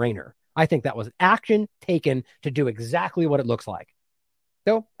no-brainer. I think that was action taken to do exactly what it looks like.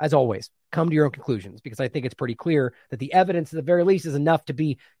 So, as always, come to your own conclusions, because I think it's pretty clear that the evidence, at the very least, is enough to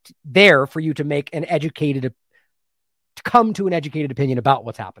be there for you to make to come to an educated opinion about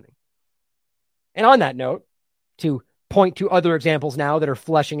what's happening. And on that note, to point to other examples now that are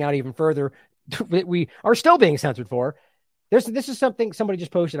fleshing out even further that we are still being censored for. This is something somebody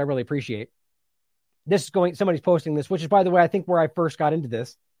just posted I really appreciate. Somebody's posting this, which is, by the way, I think where I first got into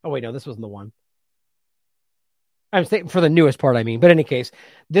this. Oh, wait, no, this wasn't the one. I'm saying for the newest part, I mean. But in any case,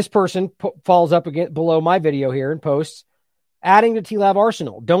 this person follows up again below my video here and posts, adding to T-Lab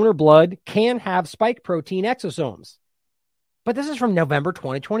arsenal, donor blood can have spike protein exosomes. But this is from November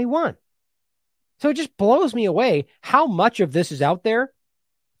 2021. So it just blows me away how much of this is out there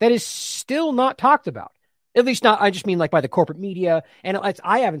that is still not talked about. At least not, I just mean like by the corporate media. And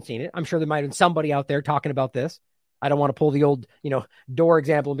I haven't seen it. I'm sure there might have been somebody out there talking about this. I don't want to pull the old, door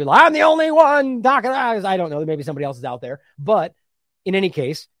example and be like, I'm the only one talking. I don't know. Maybe somebody else is out there. But in any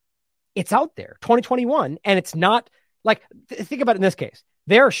case, it's out there, 2021. And it's not like, think about it in this case.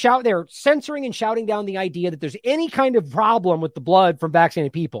 They're censoring and shouting down the idea that there's any kind of problem with the blood from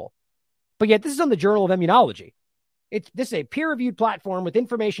vaccinated people. But yet this is on the Journal of Immunology. This is a peer-reviewed platform with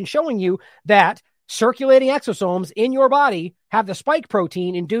information showing you that circulating exosomes in your body have the spike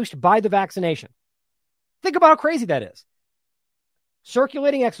protein induced by the vaccination. Think about how crazy that is.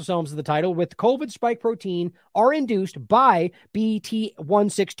 Circulating exosomes is the title, with COVID spike protein are induced by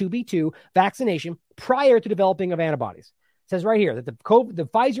BT162B2 vaccination prior to developing of antibodies. It says right here that the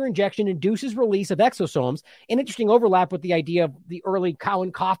Pfizer injection induces release of exosomes, an interesting overlap with the idea of the early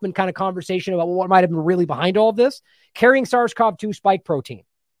Cohen-Kaufman kind of conversation about what might have been really behind all of this, carrying SARS-CoV-2 spike protein.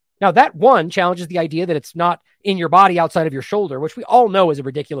 Now, that one challenges the idea that it's not in your body outside of your shoulder, which we all know is a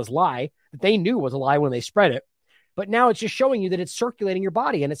ridiculous lie, that they knew was a lie when they spread it. But now it's just showing you that it's circulating your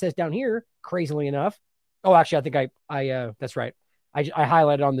body. And it says down here, crazily enough, oh, actually, I think I that's right. I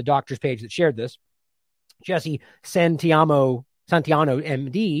highlighted on the doctor's page that shared this. Jesse Santiano,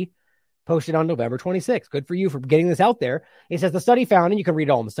 MD, posted on November 26th. Good for you for getting this out there. He says the study found, and you can read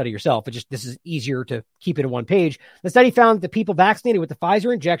all in the study yourself, but this is easier to keep it in one page. The study found that people vaccinated with the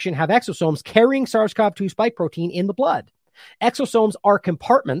Pfizer injection have exosomes carrying SARS-CoV-2 spike protein in the blood. Exosomes are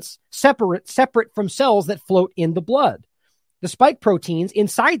compartments separate from cells that float in the blood. The spike proteins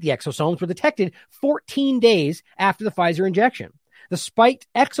inside the exosomes were detected 14 days after the Pfizer injection. The spiked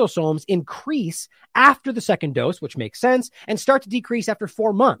exosomes increase after the second dose, which makes sense, and start to decrease after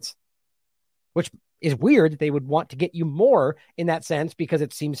 4 months, which is weird that they would want to get you more in that sense, because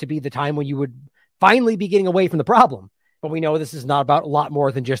it seems to be the time when you would finally be getting away from the problem. But we know this is not about a lot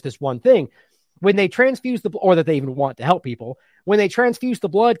more than just this one thing. When they transfuse or that they even want to help people, when they transfuse the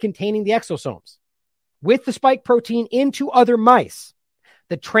blood containing the exosomes with the spike protein into other mice,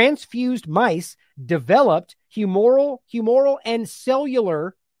 the transfused mice developed humoral, and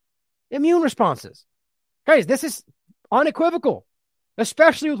cellular immune responses. Guys, this is unequivocal,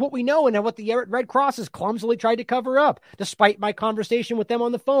 especially with what we know and what the Red Cross has clumsily tried to cover up, despite my conversation with them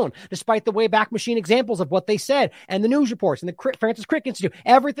on the phone, despite the Wayback Machine examples of what they said, and the news reports, and the Francis Crick Institute,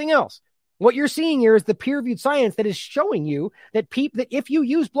 everything else. What you're seeing here is the peer-reviewed science that is showing you that that if you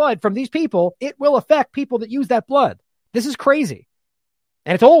use blood from these people, it will affect people that use that blood. This is crazy.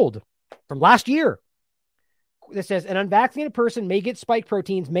 And it's old, from last year. This says an unvaccinated person may get spike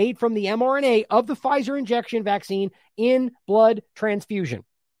proteins made from the mRNA of the Pfizer injection vaccine in blood transfusion.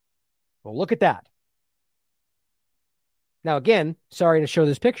 Well, look at that. Now, again, sorry to show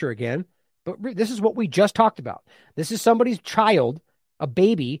this picture again, but this is what we just talked about. This is somebody's child, a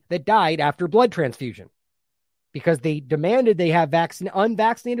baby that died after blood transfusion because they demanded they have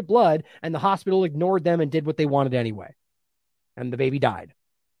unvaccinated blood, and the hospital ignored them and did what they wanted anyway. And the baby died.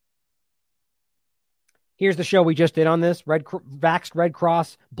 Here's the show we just did on this, Vaxxed Red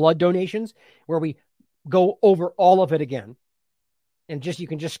Cross blood donations, where we go over all of it again. And you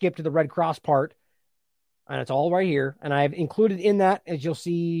can just skip to the Red Cross part, and it's all right here. And I've included in that, as you'll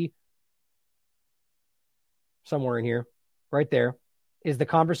see somewhere in here, right there, is the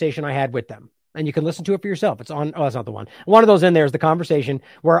conversation I had with them. And you can listen to it for yourself. It's on, that's not the one. One of those in there is the conversation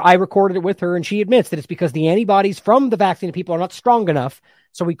where I recorded it with her, and she admits that it's because the antibodies from the vaccinated people are not strong enough,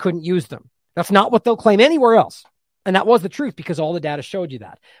 so we couldn't use them. That's not what they'll claim anywhere else. And that was the truth, because all the data showed you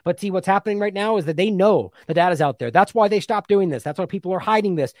that. But see, what's happening right now is that they know the data's out there. That's why they stopped doing this. That's why people are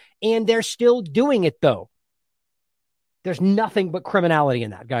hiding this. And they're still doing it, though. There's nothing but criminality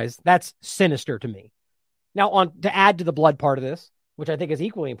in that, guys. That's sinister to me. Now, to add to the blood part of this, which I think is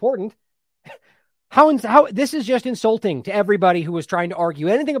equally important, how this is just insulting to everybody who was trying to argue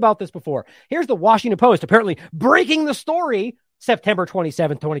anything about this before. Here's the Washington Post apparently breaking the story September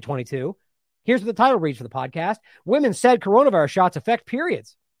 27th, 2022. Here's what the title reads for the podcast. Women said coronavirus shots affect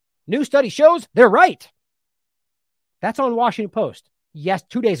periods. New study shows they're right. That's on Washington Post. Yes,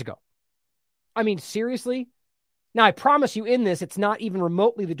 2 days ago. I mean, seriously? Now, I promise you in this, it's not even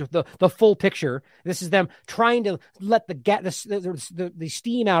remotely the full picture. This is them trying to let the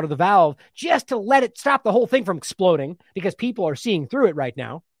steam out of the valve just to let it stop the whole thing from exploding, because people are seeing through it right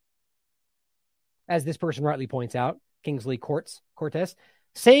now. As this person rightly points out, Kingsley Cortez,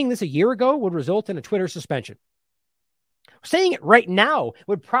 saying this a year ago would result in a Twitter suspension. Saying it right now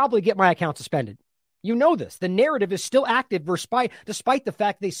would probably get my account suspended. You know this. The narrative is still active despite the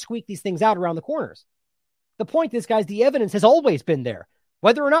fact they squeak these things out around the corners. The point is, guys, the evidence has always been there,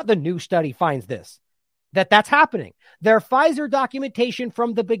 whether or not the new study finds that's happening. Their Pfizer documentation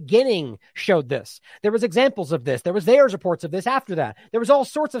from the beginning showed this. There was examples of this. There was theirs reports of this after that. There was all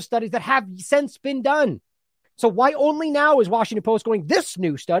sorts of studies that have since been done. So why only now is Washington Post going, this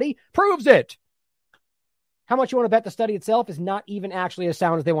new study proves it? How much you want to bet the study itself is not even actually as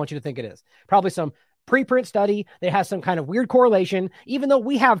sound as they want you to think it is? Probably some preprint study that has some kind of weird correlation, even though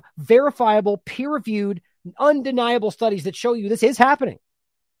we have verifiable, peer-reviewed, undeniable studies that show you this is happening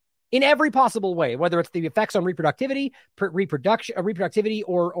in every possible way, whether it's the effects on reproductivity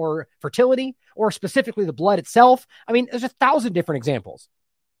or fertility, or specifically the blood itself. I mean, there's 1,000 different examples.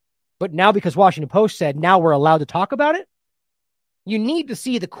 But now, because Washington Post said now we're allowed to talk about it, you need to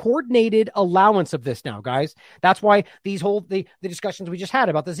see the coordinated allowance of this now, guys. That's why the discussions we just had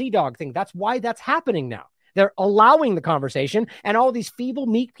about the Z-Dog thing, that's why that's happening now. They're allowing the conversation, and all these feeble,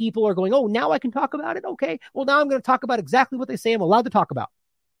 meek people are going, oh, now I can talk about it? Okay, well, now I'm going to talk about exactly what they say I'm allowed to talk about.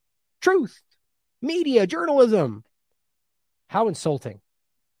 Truth, media, journalism. How insulting.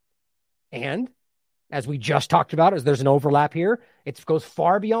 And As we just talked about, as there's an overlap here, it goes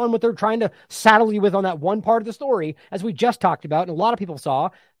far beyond what they're trying to saddle you with on that one part of the story. As we just talked about, and a lot of people saw,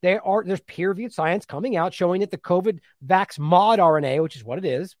 there's peer-reviewed science coming out showing that the COVID vax mod RNA, which is what it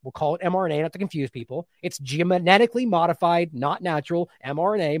is, we'll call it mRNA, not to confuse people. It's genetically modified, not natural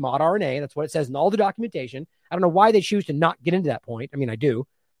mRNA, mod RNA. That's what it says in all the documentation. I don't know why they choose to not get into that point. I mean, I do.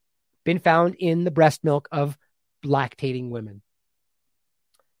 Been found in the breast milk of lactating women.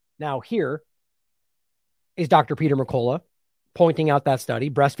 Now here is Dr. Peter McCullough pointing out that study.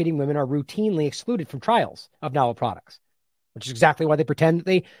 Breastfeeding women are routinely excluded from trials of novel products, which is exactly why they pretend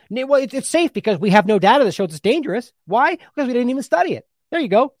that it's safe, because we have no data that shows it's dangerous. Why? Because we didn't even study it. There you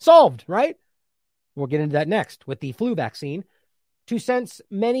go. Solved, right? We'll get into that next with the flu vaccine. To sense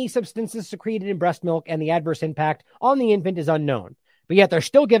many substances secreted in breast milk and the adverse impact on the infant is unknown. But yet they're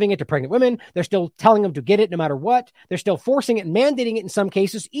still giving it to pregnant women. They're still telling them to get it no matter what. They're still forcing it and mandating it in some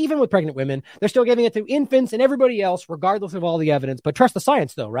cases, even with pregnant women. They're still giving it to infants and everybody else, regardless of all the evidence. But trust the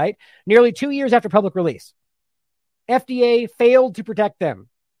science, though, right? Nearly 2 years after public release, FDA failed to protect them.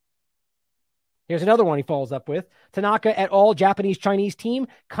 Here's another one he follows up with. Tanaka et al. Japanese-Chinese team,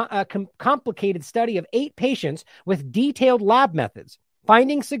 complicated study of 8 patients with detailed lab methods.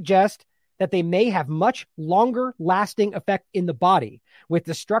 Findings suggest that they may have much longer lasting effect in the body, with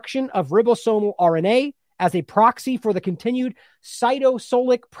destruction of ribosomal RNA as a proxy for the continued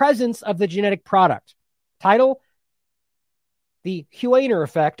cytosolic presence of the genetic product. Title: The Huener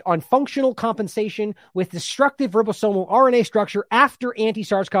effect on functional compensation with destructive ribosomal RNA structure after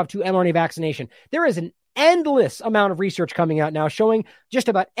anti-SARS-CoV-2 mRNA vaccination. There is an endless amount of research coming out now showing just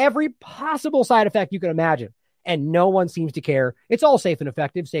about every possible side effect you can imagine. And no one seems to care. It's all safe and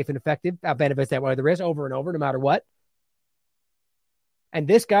effective, benefits that way there is over and over, no matter what. And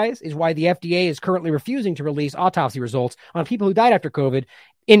this, guys, is why the FDA is currently refusing to release autopsy results on people who died after COVID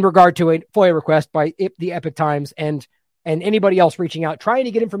in regard to a FOIA request by the Epoch Times and anybody else reaching out, trying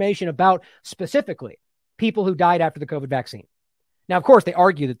to get information about specifically people who died after the COVID vaccine. Now, of course, they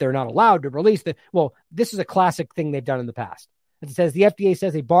argue that they're not allowed to release this is a classic thing they've done in the past. It says the FDA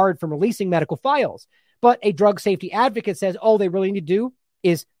says they barred from releasing medical files. But a drug safety advocate says all they really need to do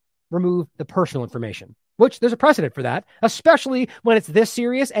is remove the personal information, which there's a precedent for that, especially when it's this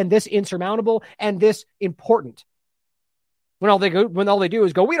serious and this insurmountable and this important. When all they do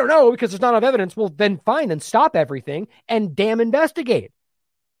is go, we don't know because there's not enough evidence. Well, then fine, then stop everything and damn investigate.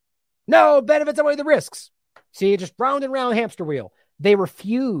 No, benefits outweigh the risks. See, just round and round hamster wheel. They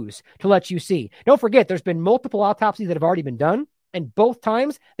refuse to let you see. Don't forget, there's been multiple autopsies that have already been done. And both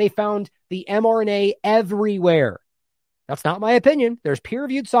times they found the mRNA everywhere. That's not my opinion. There's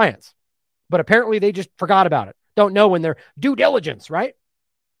peer-reviewed science. But apparently they just forgot about it. Don't know when their due diligence, right?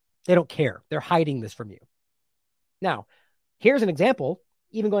 They don't care. They're hiding this from you. Now, here's an example,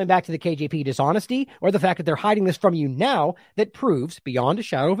 even going back to the KJP dishonesty or the fact that they're hiding this from you now, that proves beyond a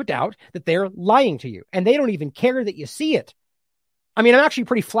shadow of a doubt that they're lying to you. And they don't even care that you see it. I mean, I'm actually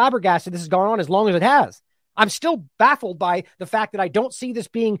pretty flabbergasted this has gone on as long as it has. I'm still baffled by the fact that I don't see this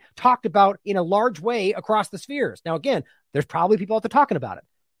being talked about in a large way across the spheres. Now, again, there's probably people out there talking about it.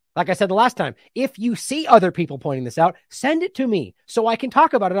 Like I said the last time, if you see other people pointing this out, send it to me so I can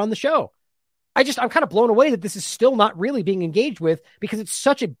talk about it on the show. I'm kind of blown away that this is still not really being engaged with because it's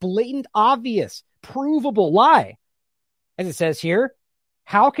such a blatant, obvious, provable lie. As it says here,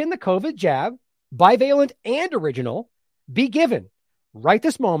 how can the COVID jab, bivalent and original, be given right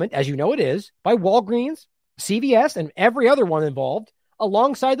this moment, as you know it is, by Walgreens, CVS, and every other one involved,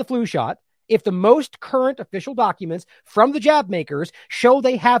 alongside the flu shot, if the most current official documents from the jab makers show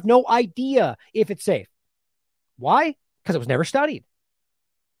they have no idea if it's safe? Why? Because it was never studied.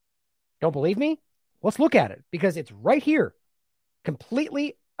 Don't believe me? Let's look at it, because it's right here.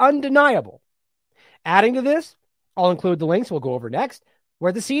 Completely undeniable. Adding to this, I'll include the links we'll go over next,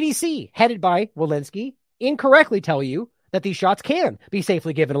 where the CDC, headed by Walensky, incorrectly tell you that these shots can be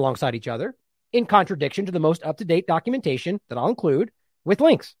safely given alongside each other, in contradiction to the most up-to-date documentation that I'll include with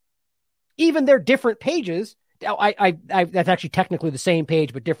links. Even their different pages, that's actually technically the same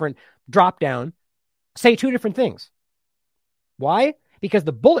page, but different drop-down, say 2 different things. Why? Because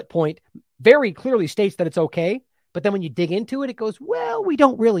the bullet point very clearly states that it's okay, but then when you dig into it, it goes, well, we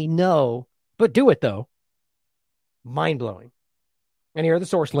don't really know, but do it though. Mind-blowing. And here are the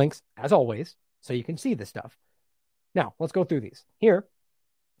source links, as always, so you can see this stuff. Now, let's go through these. Here,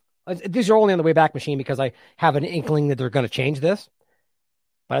 these are only on the way back machine because I have an inkling that they're going to change this.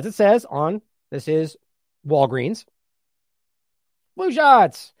 But as it says this is Walgreens. Flu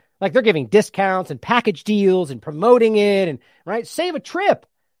shots. Like they're giving discounts and package deals and promoting it and, right, save a trip.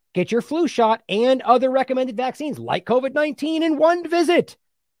 Get your flu shot and other recommended vaccines like COVID-19 in one visit.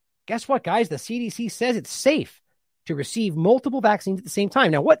 Guess what, guys? The CDC says it's safe to receive multiple vaccines at the same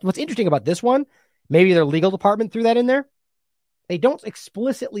time. Now, what's interesting about this one, maybe their legal department threw that in there. They don't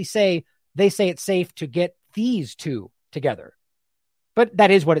explicitly say, they say it's safe to get these two together. But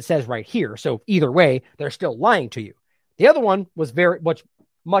that is what it says right here. So either way, they're still lying to you. The other one was very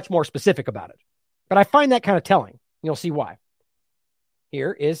much more specific about it. But I find that kind of telling. You'll see why.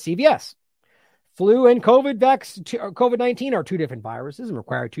 Here is CVS. Flu and COVID-19 are two different viruses and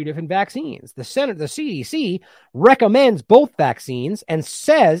require two different vaccines. The CDC recommends both vaccines and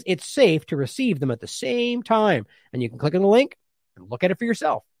says it's safe to receive them at the same time. And you can click on the link and look at it for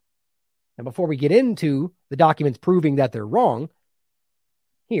yourself. And before we get into the documents proving that they're wrong,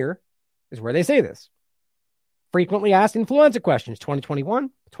 here is where they say this. Frequently asked influenza questions, 2021,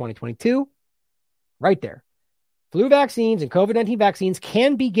 2022, right there. Flu vaccines and COVID-19 vaccines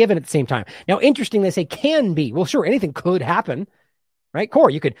can be given at the same time. Now, interesting, they say can be. Well, sure, anything could happen, right?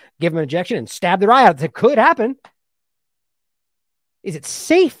 Corey, you could give them an injection and stab their eye out. That could happen. Is it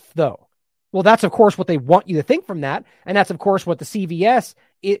safe, though? Well, that's, of course, what they want you to think from that. And that's, of course, what the CVS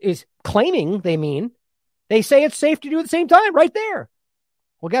is claiming they mean. They say it's safe to do at the same time, right there.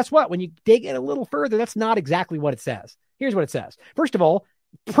 Well, guess what? When you dig in a little further, that's not exactly what it says. Here's what it says. First of all,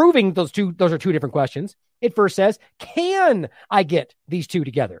 proving those are two different questions. It first says, can I get these two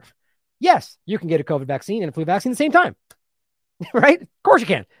together? Yes, you can get a COVID vaccine and a flu vaccine at the same time, right? Of course you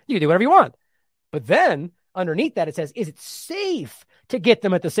can. You can do whatever you want. But then underneath that, it says, is it safe to get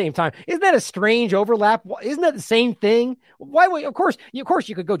them at the same time? Isn't that a strange overlap? Isn't that the same thing? Why would, of course you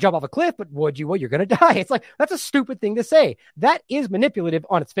could go jump off a cliff, but would you? Well, you're going to die. It's like, that's a stupid thing to say. That is manipulative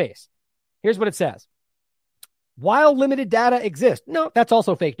on its face. Here's what it says. While limited data exists, no, that's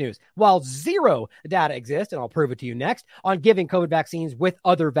also fake news. While zero data exists, and I'll prove it to you next, on giving COVID vaccines with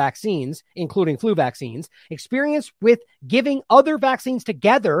other vaccines, including flu vaccines, experience with giving other vaccines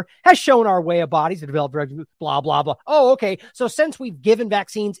together has shown our way of bodies to develop blah, blah, blah. Oh, okay. So since we've given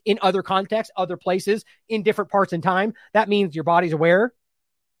vaccines in other contexts, other places, in different parts in time, that means your body's aware.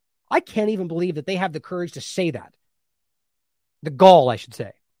 I can't even believe that they have the courage to say that. The gall, I should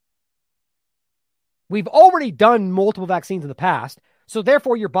say. We've already done multiple vaccines in the past, so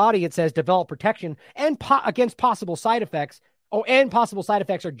therefore your body, it says, develop protection and against possible side effects. Oh, and possible side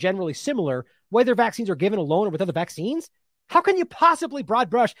effects are generally similar, whether vaccines are given alone or with other vaccines. How can you possibly broad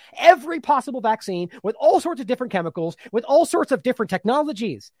brush every possible vaccine with all sorts of different chemicals, with all sorts of different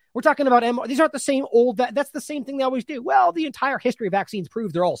technologies? We're talking about these aren't the same old. That's the same thing they always do. Well, the entire history of vaccines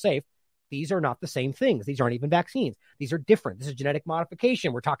proves they're all safe. These are not the same things. These aren't even vaccines. These are different. This is genetic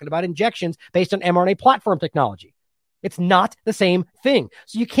modification. We're talking about injections based on mRNA platform technology. It's not the same thing.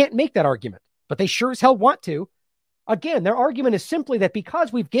 So you can't make that argument, but they sure as hell want to. Again, their argument is simply that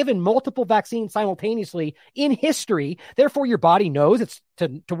because we've given multiple vaccines simultaneously in history, therefore your body knows it's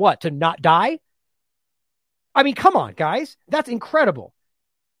to what? To not die? I mean, come on, guys. That's incredible.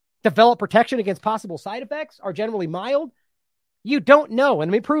 Develop protection against possible side effects are generally mild. You don't know, and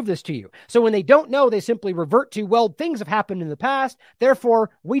let me prove this to you. So when they don't know, they simply revert to, well, things have happened in the past,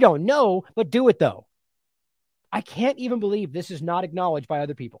 therefore we don't know, but do it though. I can't even believe this is not acknowledged by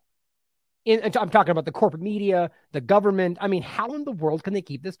other people. I'm talking about the corporate media, the government. I mean, how in the world can they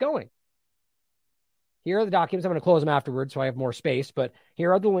keep this going? Here are the documents. I'm going to close them afterwards so I have more space, but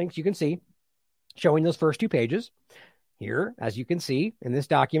here are the links you can see showing those first two pages. Here, as you can see in this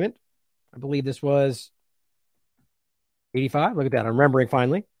document, I believe this was 85. Look at that. I'm remembering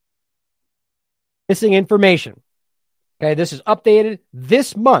finally. Missing information. Okay, this is updated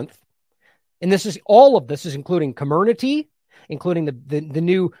this month. And this is all of this is including Comirnaty, including the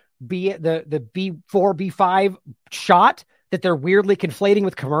new the B4, B5 shot that they're weirdly conflating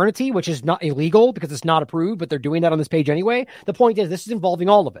with Comirnaty, which is not illegal because it's not approved, but they're doing that on this page anyway. The point is this is involving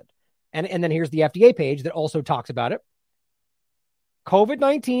all of it. And then here's the FDA page that also talks about it.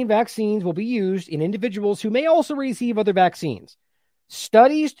 COVID-19 vaccines will be used in individuals who may also receive other vaccines.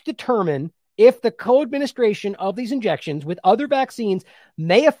 Studies to determine if the co-administration of these injections with other vaccines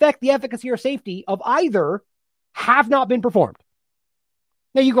may affect the efficacy or safety of either have not been performed.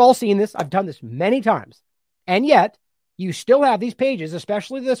 Now, you've all seen this. I've done this many times. And yet, you still have these pages,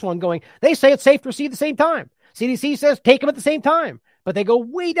 especially this one, going, they say it's safe to receive at the same time. CDC says take them at the same time. But they go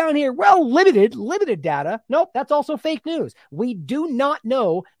way down here. Well, limited data. Nope, that's also fake news. We do not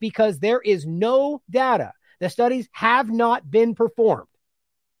know because there is no data. The studies have not been performed.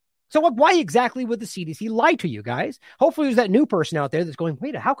 So why exactly would the CDC lie to you guys? Hopefully there's that new person out there that's going,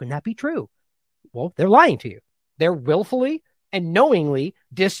 wait, how can that be true? Well, they're lying to you. They're willfully and knowingly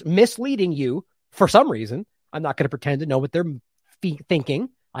misleading you for some reason. I'm not going to pretend to know what they're thinking.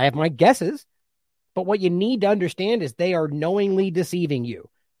 I have my guesses. But what you need to understand is they are knowingly deceiving you.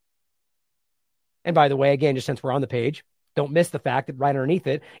 And by the way, again, just since we're on the page, don't miss the fact that right underneath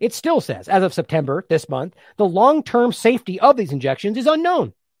it, it still says, as of September this month, the long-term safety of these injections is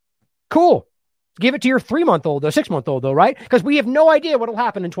unknown. Cool. Give it to your 3-month-old, though, 6-month-old, though, right? Because we have no idea what will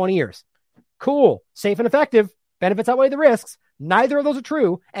happen in 20 years. Cool. Safe and effective. Benefits outweigh the risks. Neither of those are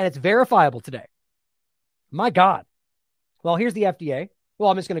true, and it's verifiable today. My God. Well, here's the FDA. Well,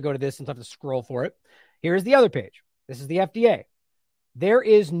 I'm just going to go to this since I have to scroll for it. Here's the other page. This is the FDA. There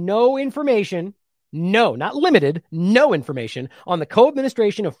is no information, no, not limited, no information on the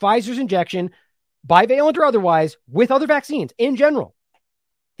co-administration of Pfizer's injection, bivalent or otherwise, with other vaccines in general.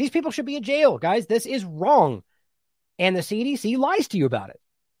 These people should be in jail, guys. This is wrong. And the CDC lies to you about it.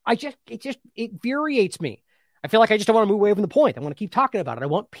 It infuriates me. I feel like I just don't want to move away from the point. I want to keep talking about it. I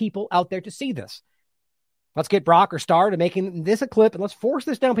want people out there to see this. Let's get Brock or Starr to making this a clip and let's force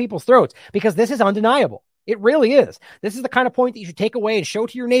this down people's throats because this is undeniable. It really is. This is the kind of point that you should take away and show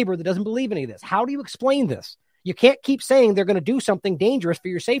to your neighbor that doesn't believe any of this. How do you explain this? You can't keep saying they're going to do something dangerous for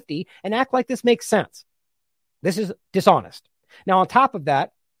your safety and act like this makes sense. This is dishonest. Now, on top of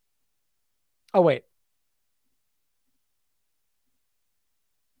that, oh, wait.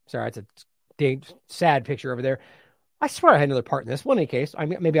 Sorry, it's a sad picture over there. I swear I had another part in this. Well, in any case,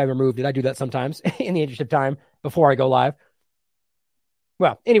 maybe I removed it. I do that sometimes in the interest of time before I go live.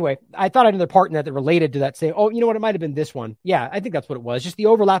 Well, anyway, I thought I had another part in that related to that saying, oh, you know what? It might have been this one. Yeah, I think that's what it was. Just the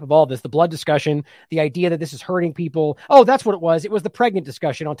overlap of all of this, the blood discussion, the idea that this is hurting people. Oh, that's what it was. It was the pregnant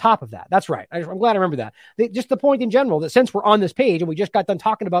discussion on top of that. That's right. I'm glad I remember that. Just the point in general that since we're on this page and we just got done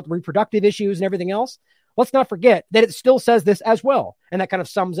talking about the reproductive issues and everything else, let's not forget that it still says this as well. And that kind of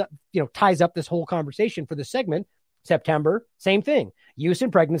sums up, ties up this whole conversation for this segment. September, same thing. Use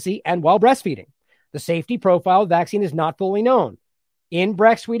in pregnancy and while breastfeeding. The safety profile of the vaccine is not fully known in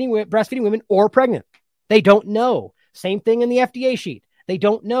breastfeeding women or pregnant. They don't know. Same thing in the FDA sheet. They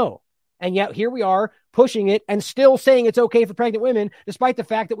don't know. And yet here we are pushing it and still saying it's okay for pregnant women, despite the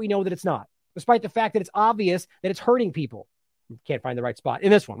fact that we know that it's not, despite the fact that it's obvious that it's hurting people. Can't find the right spot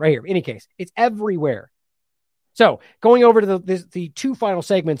in this one right here. In any case, it's everywhere. So going over to the two final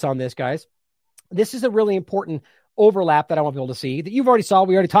segments on this, guys, this is a really important overlap that I want people to see that you've already saw.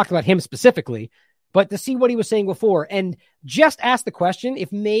 We already talked about him specifically, but to see what he was saying before and just ask the question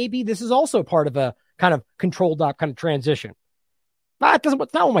if maybe this is also part of a kind of controlled up kind of transition.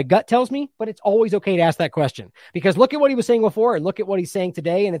 It's not what my gut tells me, but it's always okay to ask that question because look at what he was saying before and look at what he's saying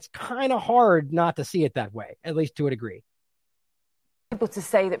today. And it's kind of hard not to see it that way, at least to a degree. Able to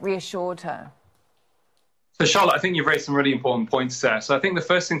say that reassured her. So, Charlotte, I think you've raised some really important points there. So I think the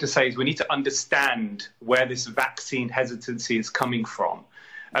first thing to say is we need to understand where this vaccine hesitancy is coming from.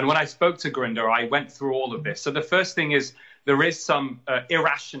 And when I spoke to Gurinder, I went through all of this. So the first thing is there is some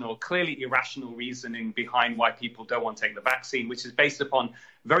clearly irrational reasoning behind why people don't want to take the vaccine, which is based upon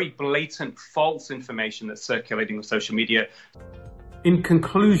very blatant false information that's circulating on social media. In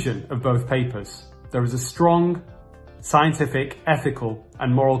conclusion of both papers, there is a strong scientific, ethical,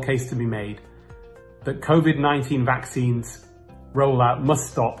 and moral case to be made that COVID-19 vaccines rollout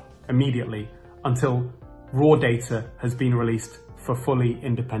must stop immediately until raw data has been released for fully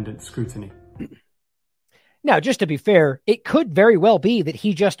independent scrutiny. Now, just to be fair, it could very well be that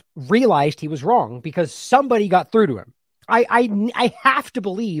he just realized he was wrong because somebody got through to him. I have to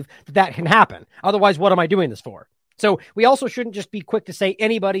believe that can happen. Otherwise, what am I doing this for? So we also shouldn't just be quick to say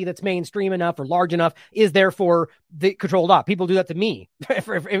anybody that's mainstream enough or large enough is therefore the controlled op. People do that to me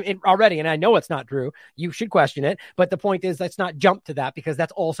already, and I know it's not true. You should question it. But the point is, let's not jump to that because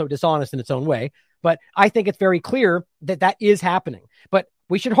that's also dishonest in its own way. But I think it's very clear that that is happening. But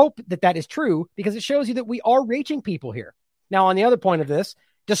we should hope that that is true because it shows you that we are reaching people here. Now, on the other point of this,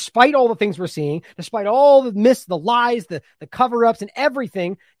 despite all the things we're seeing, despite all the the lies, the cover-ups and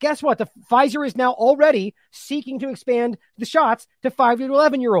everything, guess what? The Pfizer is now already seeking to expand the shots to 5 to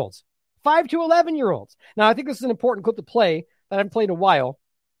 11-year-olds. 5 to 11-year-olds. Now, I think this is an important clip to play that I haven't played in a while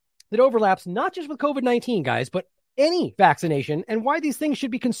that overlaps not just with COVID-19, guys, but any vaccination and why these things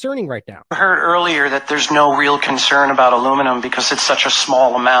should be concerning right now. I heard earlier that there's no real concern about aluminum because it's such a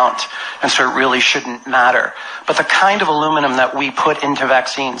small amount, and so it really shouldn't matter. But the kind of aluminum that we put into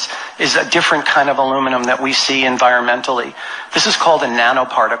vaccines is a different kind of aluminum that we see environmentally. This is called a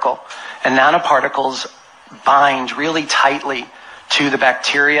nanoparticle, and nanoparticles bind really tightly to the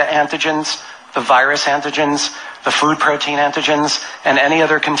bacteria antigens, the virus antigens, the food protein antigens, and any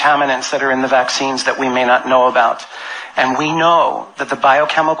other contaminants that are in the vaccines that we may not know about. And we know that the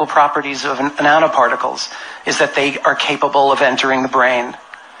biochemical properties of nanoparticles is that they are capable of entering the brain.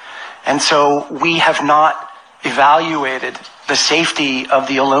 And so we have not evaluated the safety of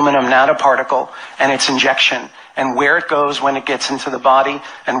the aluminum nanoparticle and its injection and where it goes when it gets into the body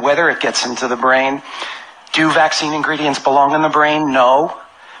and whether it gets into the brain. Do vaccine ingredients belong in the brain? No.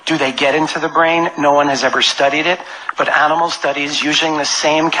 Do they get into the brain? No one has ever studied it, but animal studies using the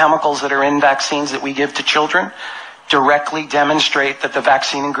same chemicals that are in vaccines that we give to children directly demonstrate that the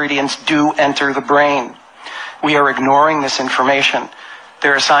vaccine ingredients do enter the brain. We are ignoring this information.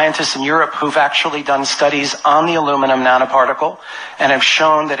 There are scientists in Europe who've actually done studies on the aluminum nanoparticle and have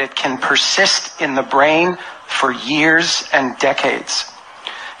shown that it can persist in the brain for years and decades.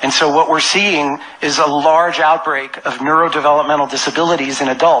 And so what we're seeing is a large outbreak of neurodevelopmental disabilities in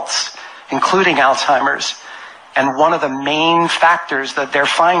adults, including Alzheimer's. And one of the main factors that they're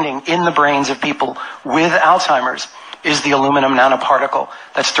finding in the brains of people with Alzheimer's is the aluminum nanoparticle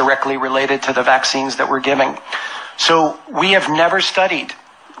that's directly related to the vaccines that we're giving. So we have never studied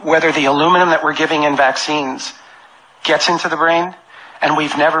whether the aluminum that we're giving in vaccines gets into the brain, and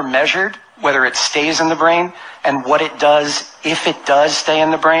we've never measured whether it stays in the brain and what it does if it does stay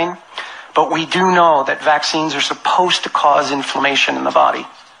in the brain. But we do know that vaccines are supposed to cause inflammation in the body.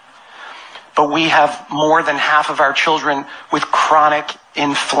 But we have more than half of our children with chronic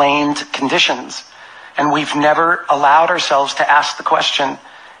inflamed conditions. And we've never allowed ourselves to ask the question,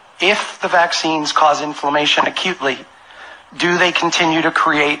 if the vaccines cause inflammation acutely, do they continue to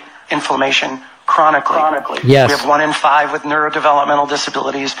create inflammation chronically? Yes. We have 1 in 5 with neurodevelopmental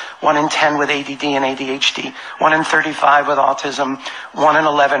disabilities, 1 in 10 with ADD and ADHD, 1 in 35 with autism, 1 in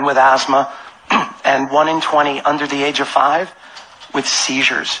 11 with asthma, and 1 in 20 under the age of 5 with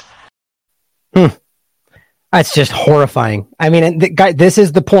seizures. That's just horrifying. I mean, guy, this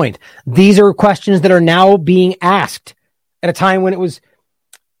is the point. These are questions that are now being asked at a time when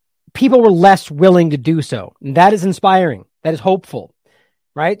people were less willing to do so. And that is inspiring. That is hopeful,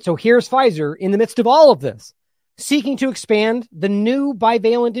 right? So here's Pfizer in the midst of all of this, seeking to expand the new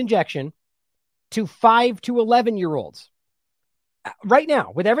bivalent injection to 5 to 11-year-olds. Right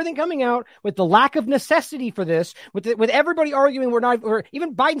now, with everything coming out, with the lack of necessity for this, with everybody arguing or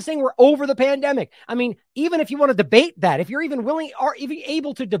even Biden saying we're over the pandemic. I mean, even if you want to debate that, if you're even willing or even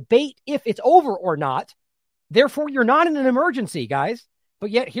able to debate if it's over or not, therefore you're not in an emergency, guys. But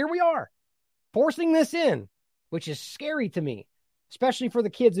yet here we are, forcing this in, which is scary to me, especially for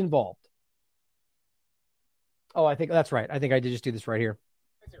the kids involved. Oh, I think that's right. I think I did just do this right here.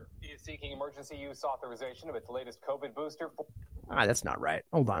 Is seeking emergency use authorization of its latest COVID booster. That's not right.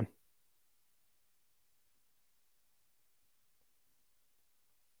 Hold on.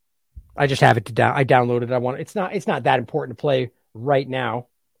 I just have it to down. I downloaded it. It's not that important to play right now.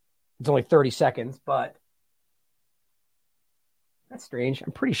 It's only 30 seconds, but that's strange.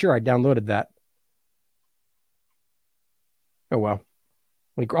 I'm pretty sure I downloaded that. Oh, well.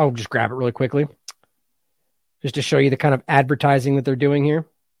 I'll just grab it really quickly. Just to show you the kind of advertising that they're doing here.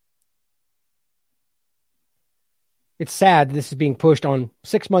 It's sad this is being pushed on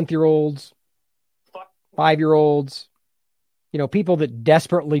 6-month-olds, 5-year-olds, people that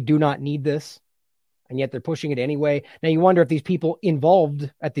desperately do not need this, and yet they're pushing it anyway. Now you wonder if these people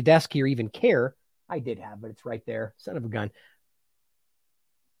involved at the desk here even care. I did have, but it's right there. Son of a gun.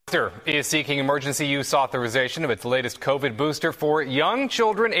 Pfizer is seeking emergency use authorization of its latest COVID booster for young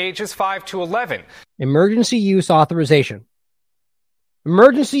children ages 5 to 11. Emergency use authorization.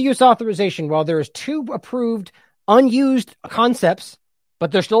 Emergency use authorization. While there is 2 approved unused concepts,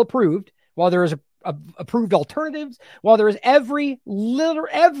 but they're still approved, while there is approved alternatives, while there is every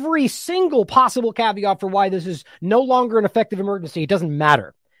single possible caveat for why this is no longer an effective emergency, it doesn't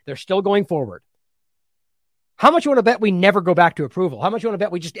matter. They're still going forward. How much you want to bet we never go back to approval? How much you want to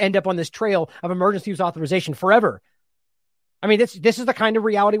bet we just end up on this trail of emergency use authorization forever? I mean, this is the kind of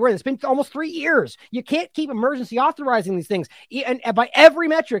reality we're in. It's been almost 3 years. You can't keep emergency authorizing these things. And by every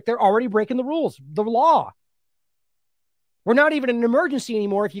metric, they're already breaking the rules, the law. We're not even in an emergency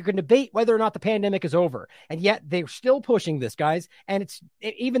anymore if you can debate whether or not the pandemic is over. And yet they're still pushing this, guys. And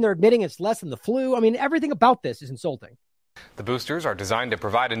even they're admitting it's less than the flu. I mean, everything about this is insulting. The boosters are designed to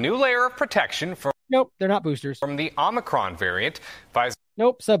provide a new layer of protection from... Nope, they're not boosters. ...from the Omicron variant. Pfizer...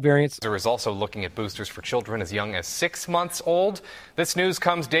 Nope, subvariants. Pfizer is also looking at boosters for children as young as 6 months old. This news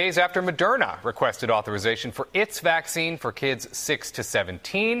comes days after Moderna requested authorization for its vaccine for kids 6 to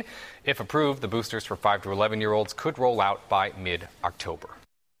 17. If approved, the boosters for 5 to 11-year-olds could roll out by mid-October.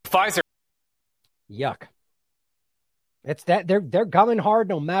 Pfizer. Yuck. It's that they're coming hard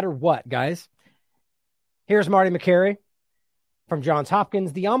no matter what, guys. Here's Marty McCary from Johns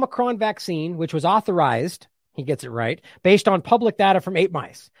Hopkins. The Omicron vaccine, which was authorized, he gets it right, based on public data from 8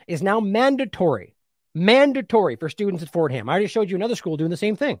 mice, is now mandatory for students at Fordham. I already showed you another school doing the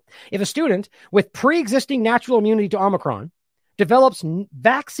same thing. If a student with pre-existing natural immunity to Omicron develops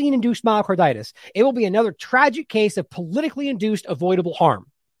vaccine-induced myocarditis, it will be another tragic case of politically induced avoidable harm.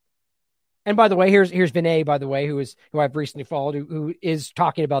 And by the way, here's Vinay, by the way, who I've recently followed, who is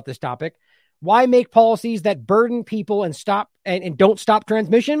talking about this topic. Why make policies that burden people and don't stop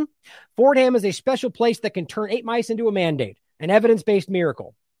transmission? Fordham is a special place that can turn 8 mice into a mandate, an evidence-based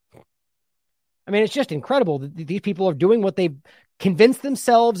miracle. I mean, it's just incredible that these people are doing what they've convinced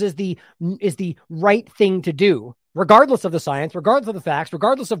themselves is the right thing to do, regardless of the science, regardless of the facts,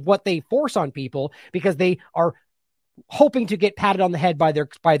 regardless of what they force on people, because they are hoping to get patted on the head by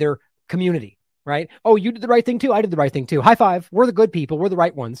their community, right? Oh, you did the right thing too. I did the right thing too. High five. We're the good people. We're the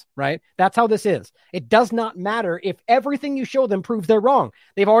right ones, right? That's how this is. It does not matter if everything you show them proves they're wrong.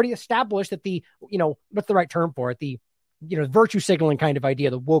 They've already established that what's the right term for it? The, virtue signaling kind of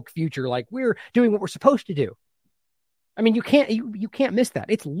idea, the woke future, like we're doing what we're supposed to do. I mean, you can't miss that.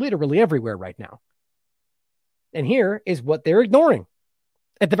 It's literally everywhere right now. And here is what they're ignoring,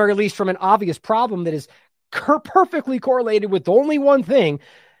 at the very least, from an obvious problem that is perfectly correlated with only one thing.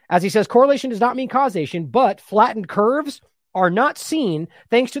 As he says, correlation does not mean causation, but flattened curves are not seen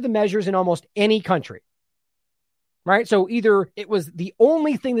thanks to the measures in almost any country. Right? So either it was the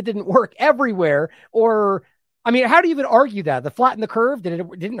only thing that didn't work everywhere, or, I mean, how do you even argue that? The flatten the curve, that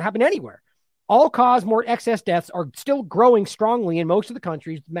it didn't happen anywhere. All-cause more excess deaths are still growing strongly in most of the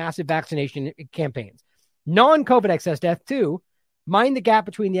countries' massive vaccination campaigns. Non-COVID excess death, too. Mind the gap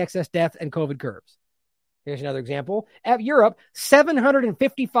between the excess death and COVID curves. Here's another example. At Europe,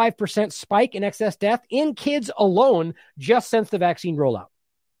 755% spike in excess death in kids alone just since the vaccine rollout.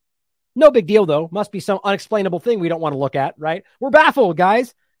 No big deal, though. Must be some unexplainable thing we don't want to look at, right? We're baffled,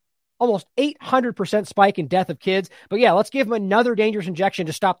 guys. Almost 800% spike in death of kids. But yeah, let's give them another dangerous injection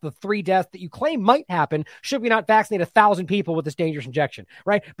to stop the 3 deaths that you claim might happen should we not vaccinate 1,000 people with this dangerous injection,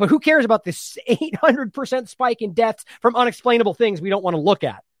 right? But who cares about this 800% spike in deaths from unexplainable things we don't want to look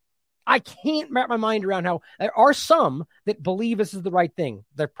at? I can't wrap my mind around how there are some that believe this is the right thing.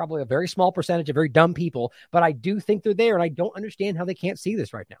 They're probably a very small percentage of very dumb people, but I do think they're there, and I don't understand how they can't see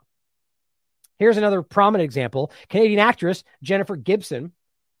this right now. Here's another prominent example. Canadian actress Jennifer Gibson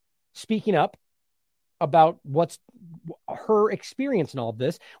speaking up about what's her experience in all of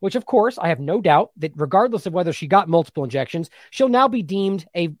this, which, of course, I have no doubt that regardless of whether she got multiple injections, she'll now be deemed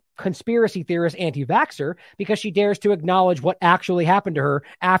a conspiracy theorist anti-vaxxer because she dares to acknowledge what actually happened to her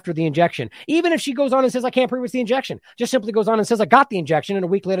after the injection. Even if she goes on and says, I can't prove it's the injection, just simply goes on and says, I got the injection and a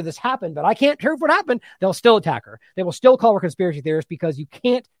week later this happened, but I can't prove what happened, they'll still attack her. They will still call her conspiracy theorist because you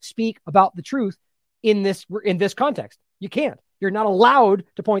can't speak about the truth in this context. You can't. You're not allowed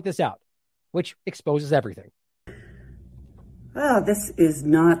to point this out, which exposes everything. Well, this is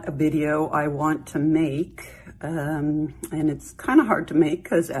not a video I want to make, and it's kind of hard to make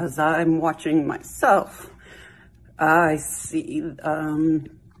because as I'm watching myself, I see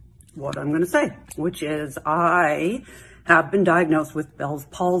what I'm going to say, which is I have been diagnosed with Bell's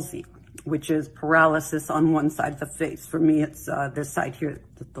palsy, which is paralysis on one side of the face. For me, it's this side here,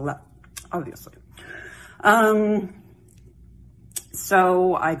 the left, obviously.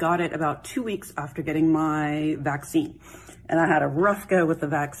 So I got it about 2 weeks after getting my vaccine. And I had a rough go with the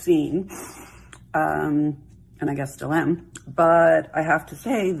vaccine, and I guess still am. But I have to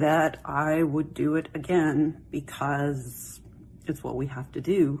say that I would do it again because it's what we have to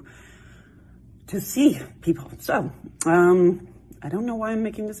do to see people. So I don't know why I'm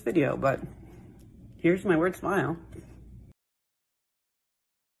making this video, but here's my word smile.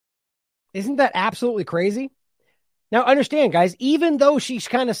 Isn't that absolutely crazy? Now, understand, guys, even though she's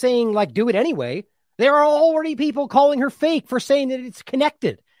kind of saying, like, do it anyway, there are already people calling her fake for saying that it's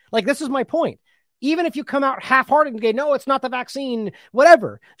connected. Like, this is my point. Even if you come out half-hearted and go, no, it's not the vaccine,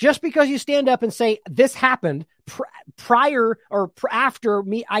 whatever, just because you stand up and say this happened prior or after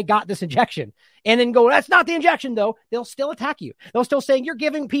me, I got this injection, and then go, that's not the injection, though, they'll still attack you. They'll still say you're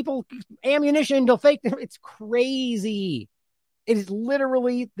giving people ammunition to fake them. It's crazy. It is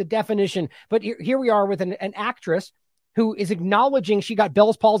literally the definition. But here we are with an actress who is acknowledging she got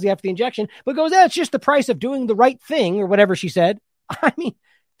Bell's palsy after the injection, but goes, it's just the price of doing the right thing, or whatever she said. I mean,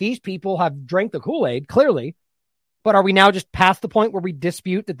 these people have drank the Kool-Aid, clearly. But are we now just past the point where we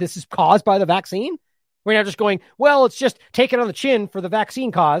dispute that this is caused by the vaccine? We're now just going, well, it's just take it on the chin for the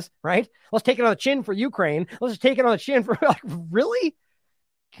vaccine cause, right? Let's take it on the chin for Ukraine. Let's just take it on the chin for, like, really?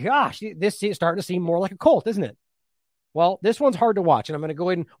 Gosh, this is starting to seem more like a cult, isn't it? Well, this one's hard to watch, and I'm going to go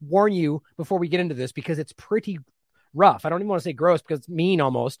ahead and warn you before we get into this because it's pretty rough. I don't even want to say gross because it's mean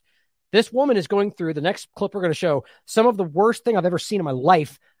almost. This woman is going through, the next clip we're going to show, some of the worst thing I've ever seen in my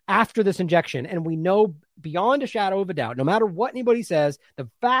life after this injection. And we know beyond a shadow of a doubt, no matter what anybody says, the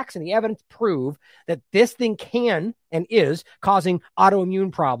facts and the evidence prove that this thing can and is causing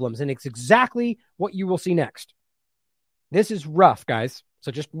autoimmune problems. And it's exactly what you will see next. This is rough, guys.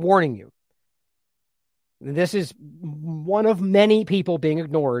 So just warning you. This is one of many people being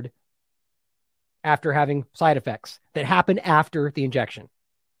ignored after having side effects that happen after the injection.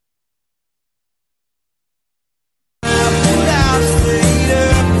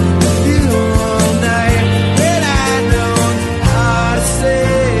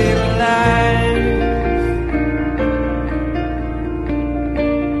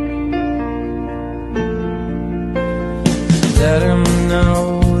 Let him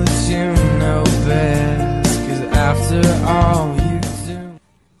know that you know best, 'cause after all you do.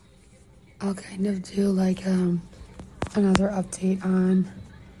 I'll kind of do like another update on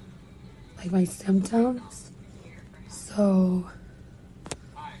like my symptoms. So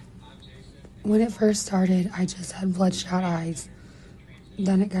when it first started, I just had bloodshot eyes.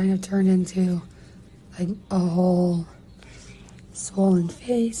 Then it kind of turned into like a whole swollen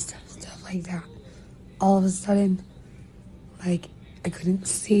face, stuff like that. All of a sudden, like, I couldn't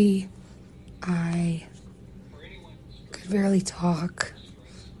see. I could barely talk.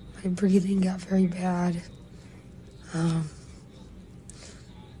 My breathing got very bad.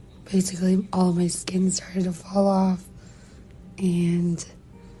 Basically, all of my skin started to fall off. And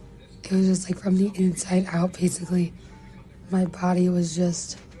it was just like from the inside out, basically. My body was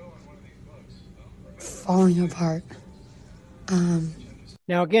just falling apart.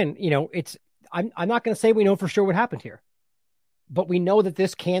 Now, again, you know, I'm not going to say we know for sure what happened here, but we know that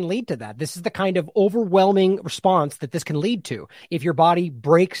this can lead to that. This is the kind of overwhelming response that this can lead to. If your body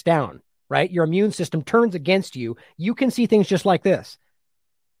breaks down, right? Your immune system turns against you. You can see things just like this.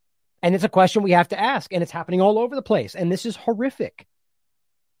 And it's a question we have to ask, and it's happening all over the place. And this is horrific.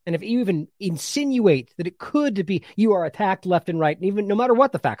 And if you even insinuate that it could be, you are attacked left and right, and even no matter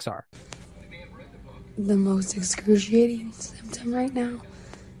what the facts are. The most excruciating symptom right now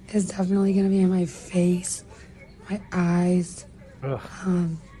is definitely going to be in my face, my eyes.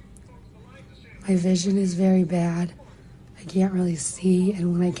 My vision is very bad. I can't really see,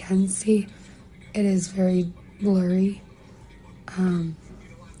 and when I can see, it is very blurry.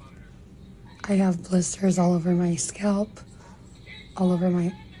 I have blisters all over my scalp, all over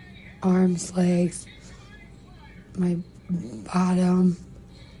my arms, legs, my bottom,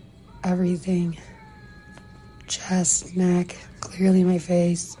 everything. Chest, neck, clearly my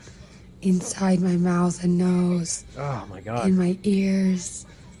face, inside my mouth and nose. Oh my God. In my ears.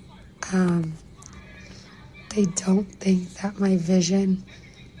 They don't think that my vision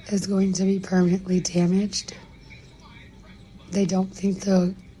is going to be permanently damaged. They don't think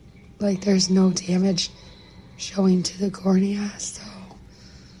there's no damage showing to the cornea, so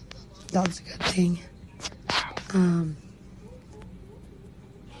that's a good thing.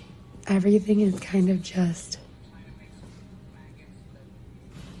 Everything is kind of just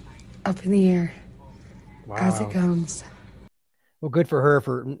up in the air as it comes. Well, good for her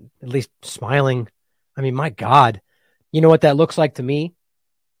for at least smiling. I mean, my God, you know what that looks like to me?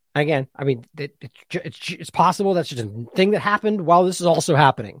 Again, I mean, it's possible that's just a thing that happened while this is also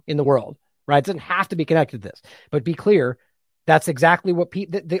happening in the world, right? It doesn't have to be connected to this, but be clear. That's exactly what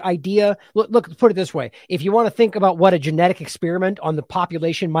the idea. Look, put it this way. If you want to think about what a genetic experiment on the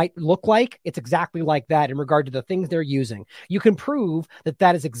population might look like, it's exactly like that in regard to the things they're using. You can prove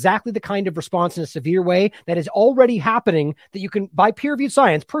that is exactly the kind of response in a severe way that is already happening, that you can, by peer-reviewed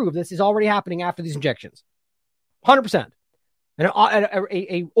science, prove this is already happening after these injections. 100%.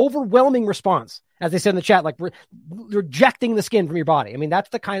 An overwhelming response, as they said in the chat, like rejecting the skin from your body. I mean, that's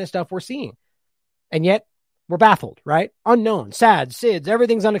the kind of stuff we're seeing. And yet, we're baffled, right? Unknown, SAD, SIDS,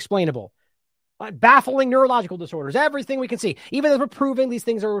 everything's unexplainable. Baffling neurological disorders, everything we can see. Even as we're proving these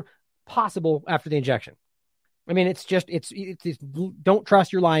things are possible after the injection. I mean, it's don't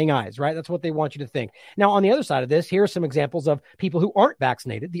trust your lying eyes, right? That's what they want you to think. Now, on the other side of this, here are some examples of people who aren't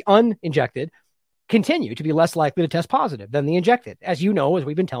vaccinated, the uninjected, continue to be less likely to test positive than the injected. As you know, as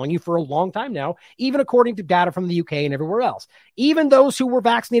we've been telling you for a long time now, even according to data from the UK and everywhere else, even those who were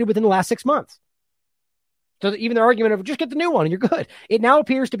vaccinated within the last 6 months. So even the argument of just get the new one and you're good. It now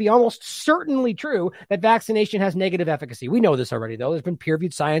appears to be almost certainly true that vaccination has negative efficacy. We know this already, though. There's been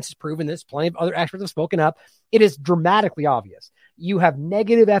peer-reviewed science has proven this. Plenty of other experts have spoken up. It is dramatically obvious. You have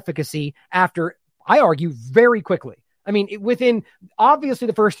negative efficacy after, I argue, very quickly. I mean, within obviously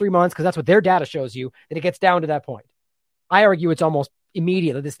the first 3 months, because that's what their data shows you, that it gets down to that point. I argue it's almost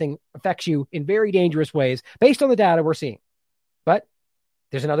immediate that this thing affects you in very dangerous ways based on the data we're seeing. But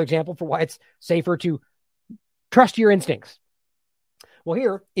there's another example for why it's safer to trust your instincts. Well,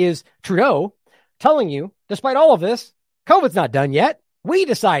 here is Trudeau telling you, despite all of this, COVID's not done yet. We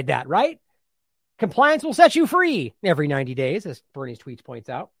decide that, right? Compliance will set you free every 90 days, as Bernie's tweets points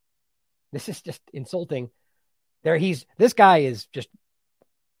out. This is just insulting. This guy is just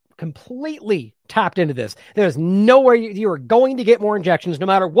completely tapped into this. There's nowhere you are going to get more injections, no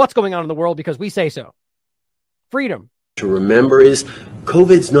matter what's going on in the world, because we say so. Freedom. To remember is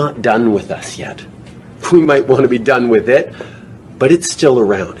COVID's not done with us yet. We might want to be done with it, but it's still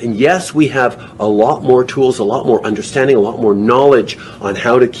around. And yes, we have a lot more tools, a lot more understanding, a lot more knowledge on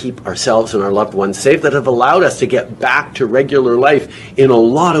how to keep ourselves and our loved ones safe that have allowed us to get back to regular life in a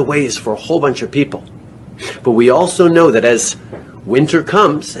lot of ways for a whole bunch of people. But we also know that as winter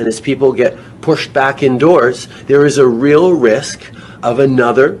comes and as people get pushed back indoors, there is a real risk of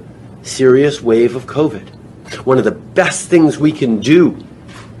another serious wave of COVID. One of the best things we can do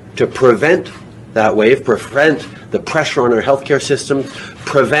to prevent that wave, prevent the pressure on our healthcare system,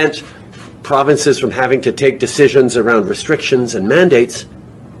 prevent provinces from having to take decisions around restrictions and mandates,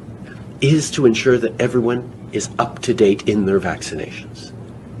 is to ensure that everyone is up to date in their vaccinations.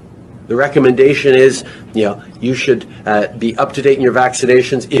 The recommendation is, you should be up to date in your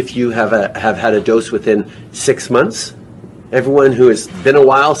vaccinations if you have had a dose within 6 months. Everyone who has been a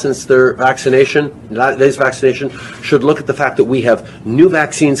while since their vaccination should look at the fact that we have new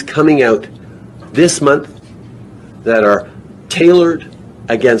vaccines coming out this month that are tailored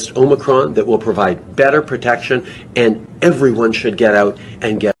against Omicron, that will provide better protection, and everyone should get out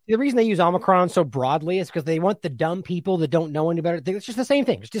and get. The reason they use Omicron so broadly is because they want the dumb people that don't know any better. It's just the same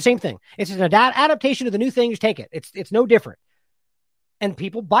thing. It's the same thing. It's just an adaptation to the new thing. Just take it. It's no different. And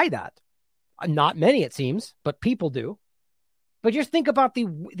people buy that. Not many, it seems, but people do. But just think about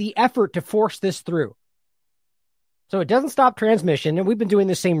the effort to force this through. So it doesn't stop transmission, and we've been doing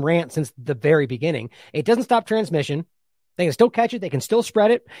the same rant since the very beginning. It doesn't stop transmission. They can still catch it. They can still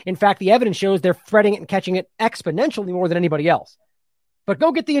spread it. In fact, the evidence shows they're spreading it and catching it exponentially more than anybody else. But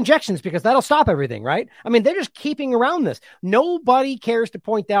go get the injections, because that'll stop everything, right? I mean, they're just keeping around this. Nobody cares to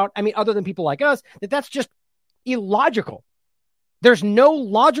point out, other than people like us, that that's just illogical. There's no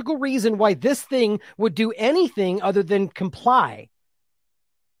logical reason why this thing would do anything other than comply.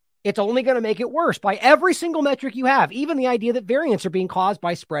 It's only going to make it worse by every single metric you have, even the idea that variants are being caused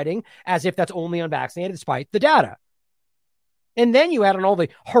by spreading, as if that's only unvaccinated, despite the data. And then you add on all the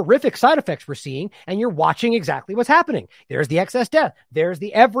horrific side effects we're seeing, and you're watching exactly what's happening. There's the excess death. There's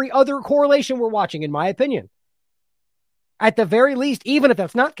the every other correlation we're watching, in my opinion. At the very least, even if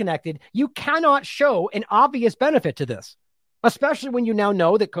that's not connected, you cannot show an obvious benefit to this. Especially when you now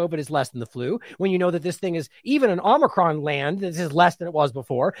know that COVID is less than the flu, when you know that this thing is, even in Omicron land, this is less than it was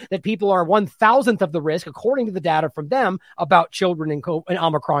before, that people are 1,000th of the risk, according to the data from them, about children in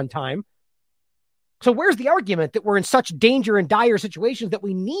Omicron time. So where's the argument that we're in such danger and dire situations that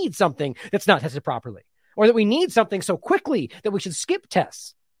we need something that's not tested properly? Or that we need something so quickly that we should skip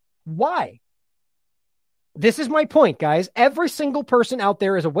tests? Why? This is my point, guys. Every single person out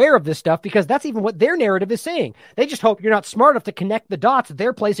there is aware of this stuff, because that's even what their narrative is saying. They just hope you're not smart enough to connect the dots that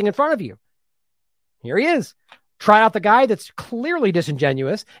they're placing in front of you. Here he is. Try out the guy that's clearly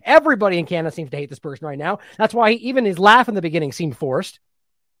disingenuous. Everybody in Canada seems to hate this person right now. That's why even his laugh in the beginning seemed forced.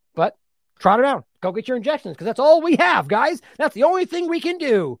 But trot it out. Go get your injections, because that's all we have, guys. That's the only thing we can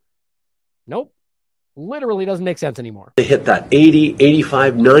do. Nope. Literally doesn't make sense anymore. They hit that 80,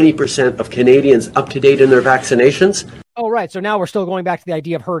 85, 90% of Canadians up to date in their vaccinations. Oh, right. So now we're still going back to the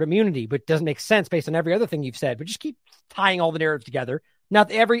idea of herd immunity, but it doesn't make sense based on every other thing you've said. But just keep tying all the narratives together. Now,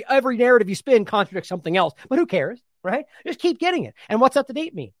 every narrative you spin contradicts something else, but who cares, right? Just keep getting it. And what's up to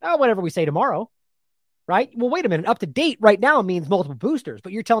date mean? Oh, whatever we say tomorrow, right? Well, wait a minute. Up to date right now means multiple boosters,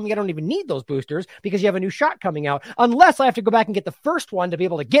 but you're telling me I don't even need those boosters because you have a new shot coming out, unless I have to go back and get the first one to be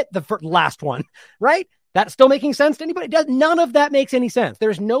able to get the last one, right? That's still making sense to anybody? None of that makes any sense.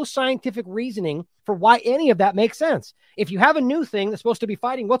 There's no scientific reasoning for why any of that makes sense. If you have a new thing that's supposed to be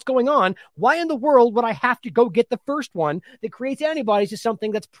fighting what's going on, why in the world would I have to go get the first one that creates antibodies to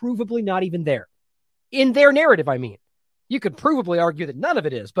something that's provably not even there? In their narrative, I mean. You could provably argue that none of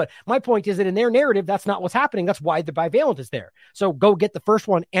it is, but my point is that in their narrative, that's not what's happening. That's why the bivalent is there. So go get the first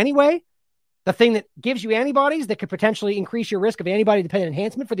one anyway. The thing that gives you antibodies that could potentially increase your risk of antibody-dependent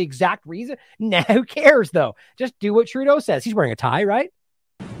enhancement for the exact reason. Nah, who cares, though? Just do what Trudeau says. He's wearing a tie, right?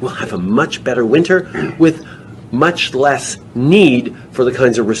 We'll have a much better winter with much less need for the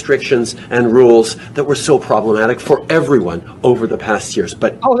kinds of restrictions and rules that were so problematic for everyone over the past years.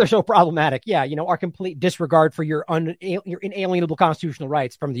 But they're so problematic. Yeah, our complete disregard for your inalienable constitutional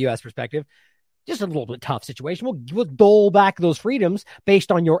rights from the U.S. perspective. Just a little bit tough situation. We'll dole back those freedoms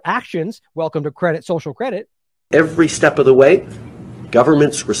based on your actions. Welcome to social credit. Every step of the way,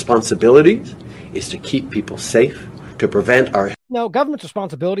 Government's responsibility is to keep people safe, to prevent our... No, government's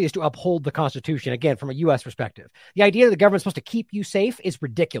responsibility is to uphold the Constitution, again, from a U.S. perspective. The idea that the government's supposed to keep you safe is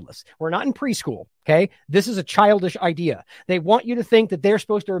ridiculous. We're not in preschool, okay? This is a childish idea. They want you to think that they're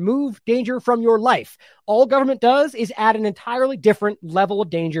supposed to remove danger from your life. All government does is add an entirely different level of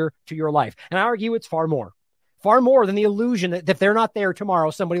danger to your life. And I argue it's far more than the illusion that if they're not there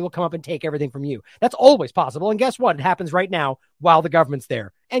tomorrow, somebody will come up and take everything from you. That's always possible. And guess what? It happens right now while the government's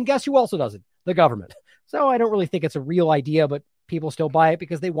there. And guess who also does it? The government. So I don't really think it's a real idea, but people still buy it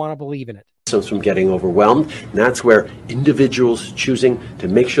because they want to believe in it. From getting overwhelmed. And that's where individuals choosing to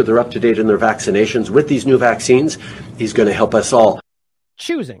make sure they're up to date in their vaccinations with these new vaccines is going to help us all.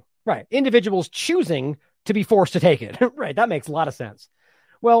 Choosing, right. Individuals choosing to be forced to take it. Right. That makes a lot of sense.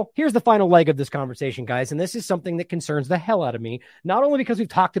 Well, here's the final leg of this conversation, guys. And this is something that concerns the hell out of me, not only because we've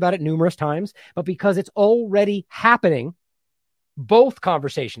talked about it numerous times, but because it's already happening. Both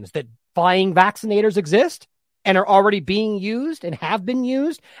conversations that buying vaccinators exist and are already being used and have been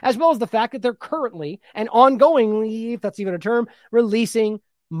used, as well as the fact that they're currently and ongoingly, if that's even a term, releasing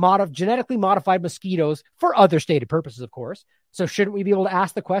genetically modified mosquitoes for other stated purposes, of course. So shouldn't we be able to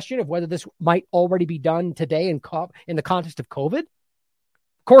ask the question of whether this might already be done today in the context of COVID?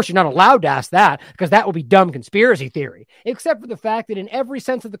 Of course, you're not allowed to ask that because that will be dumb conspiracy theory, except for the fact that in every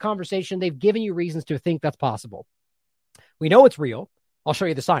sense of the conversation, they've given you reasons to think that's possible. We know it's real. I'll show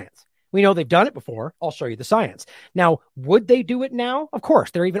you the science. We know they've done it before. I'll show you the science. Now, would they do it now? Of course,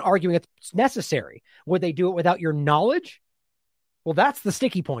 they're even arguing it's necessary. Would they do it without your knowledge? Well, that's the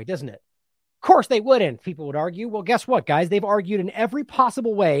sticky point, isn't it? Of course they wouldn't, people would argue. Well, guess what, guys? They've argued in every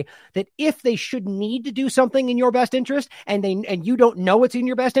possible way that if they should need to do something in your best interest and you don't know it's in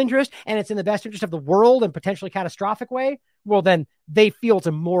your best interest and it's in the best interest of the world and potentially catastrophic way, well, then they feel it's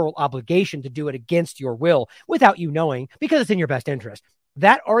a moral obligation to do it against your will without you knowing because it's in your best interest.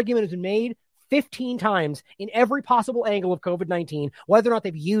 That argument has been made 15 times in every possible angle of COVID-19, whether or not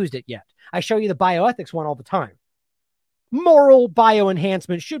they've used it yet. I show you the bioethics one all the time. Moral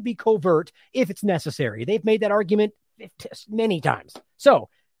bioenhancement should be covert if it's necessary. They've made that argument many times. So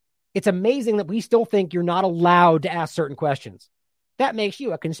it's amazing that we still think you're not allowed to ask certain questions. That makes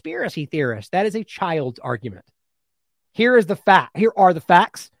you a conspiracy theorist. That is a child's argument. Here are the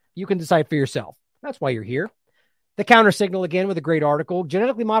facts. You can decide for yourself. That's why you're here. The counter signal again with a great article.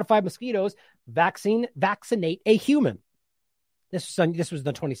 Genetically modified mosquitoes vaccinate a human. This was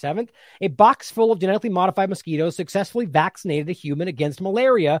the 27th. A box full of genetically modified mosquitoes successfully vaccinated a human against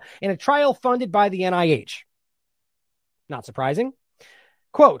malaria in a trial funded by the NIH. Not surprising.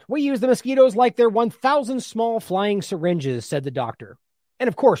 Quote, "We use the mosquitoes like they're 1,000 small flying syringes," said the doctor. And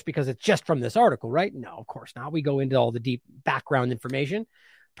of course, because it's just from this article, right? No, of course not. We go into all the deep background information.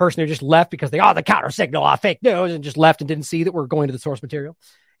 Person who just left because the counter signal, fake news, and just left and didn't see that we're going to the source material.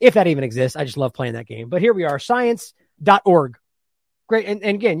 If that even exists, I just love playing that game. But here we are, science.org. Great. And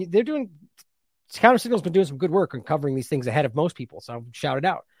again, counter signal's been doing some good work on covering these things ahead of most people. So I'll shout it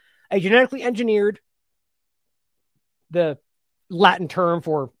out. A genetically engineered, the Latin term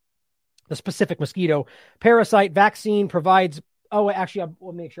for the specific mosquito, parasite vaccine provides, I'll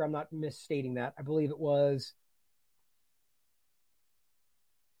make sure I'm not misstating that. I believe it was,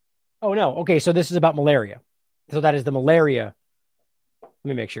 okay, so this is about malaria. So that is the malaria. Let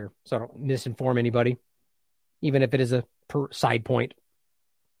me make sure so I don't misinform anybody, even if it is a side point.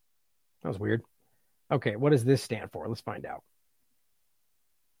 That was weird. Okay, what does this stand for? Let's find out.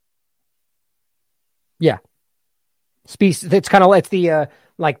 Yeah. Species. It's kind of, it's the,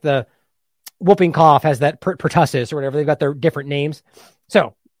 like the whooping cough has that pertussis or whatever. They've got their different names.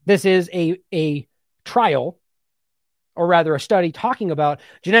 So this is a trial, or rather a study talking about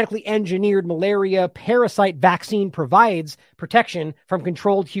genetically engineered malaria parasite vaccine provides protection from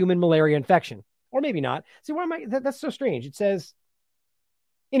controlled human malaria infection. Or maybe not. See, that's so strange. It says,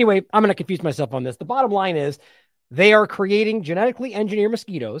 anyway, I'm going to confuse myself on this. The bottom line is they are creating genetically engineered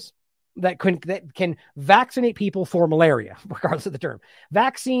mosquitoes that can vaccinate people for malaria, regardless of the term.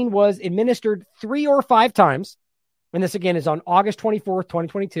 Vaccine was administered 3 or 5 times, and this again is on August 24th,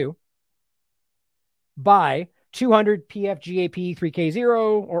 2022, by 200 PFGAP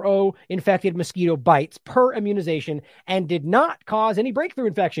 3K0 or O infected mosquito bites per immunization and did not cause any breakthrough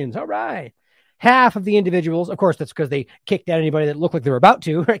infections. All right. Half of the individuals, of course, that's because they kicked out anybody that looked like they were about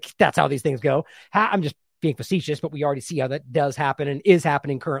to. Right? That's how these things go. I'm just being facetious, but we already see how that does happen and is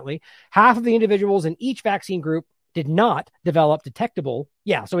happening currently. Half of the individuals in each vaccine group did not develop detectable.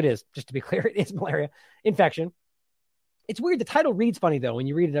 Yeah, so it is, just to be clear, it is malaria infection. It's weird. The title reads funny, though, when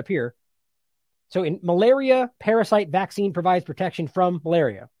you read it up here. So in malaria, parasite vaccine provides protection from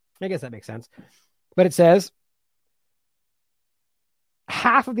malaria. I guess that makes sense. But it says,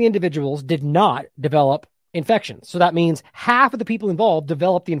 half of the individuals did not develop infections. So that means half of the people involved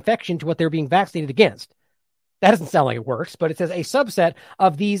developed the infection to what they're being vaccinated against. That doesn't sound like it works, but it says a subset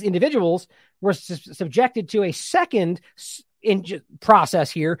of these individuals were subjected to a second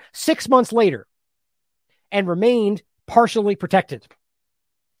process here 6 months later and remained partially protected.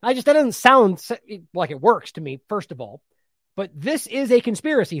 That doesn't sound like it works to me, first of all. But this is a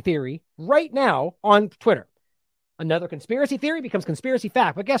conspiracy theory right now on Twitter. Another conspiracy theory becomes conspiracy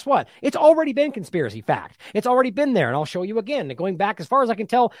fact. But guess what? It's already been conspiracy fact. It's already been there. And I'll show you again. Going back as far as I can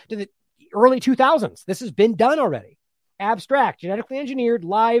tell to the early 2000s. This has been done already. Abstract, genetically engineered,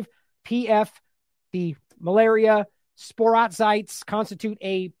 live PF, the malaria sporozoites constitute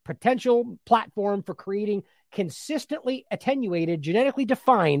a potential platform for creating consistently attenuated, genetically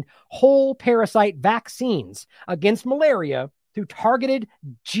defined whole parasite vaccines against malaria through targeted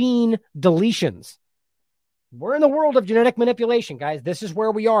gene deletions. We're in the world of genetic manipulation, guys. This is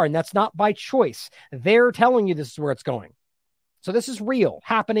where we are, and that's not by choice. They're telling you this is where it's going. So this is real,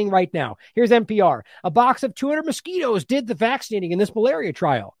 happening right now. Here's NPR. A box of 200 mosquitoes did the vaccinating in this malaria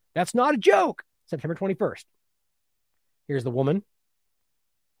trial. That's not a joke. September 21st. Here's the woman.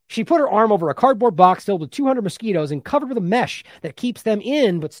 She put her arm over a cardboard box filled with 200 mosquitoes and covered with a mesh that keeps them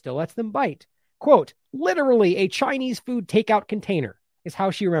in but still lets them bite. Quote, literally a Chinese food takeout container is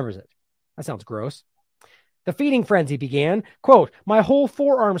how she remembers it. That sounds gross. The feeding frenzy began. Quote, my whole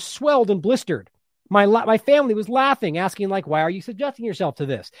forearm swelled and blistered. My family was laughing, asking, like, why are you subjecting yourself to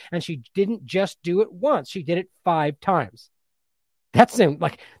this? And she didn't just do it once. She did it 5 times. That's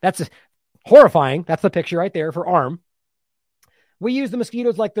horrifying. That's the picture right there for arm. We use the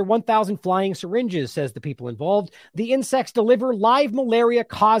mosquitoes like they're 1,000 flying syringes, says the people involved. The insects deliver live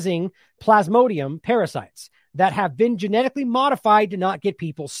malaria-causing plasmodium parasites that have been genetically modified to not get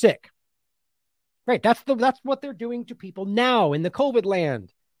people sick. Right, that's what they're doing to people now in the COVID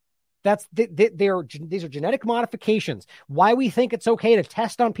land. These are genetic modifications. Why we think it's okay to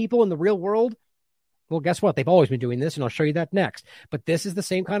test on people in the real world? Well, guess what? They've always been doing this, and I'll show you that next. But this is the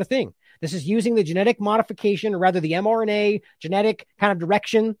same kind of thing. This is using the genetic modification, or rather the mRNA genetic kind of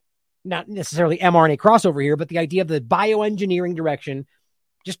direction, not necessarily mRNA crossover here, but the idea of the bioengineering direction,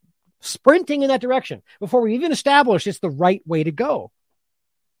 just sprinting in that direction before we even establish it's the right way to go.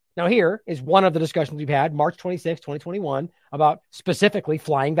 Now, here is one of the discussions we've had, March 26, 2021, about specifically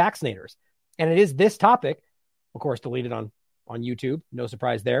flying vaccinators. And it is this topic, of course, deleted on YouTube. No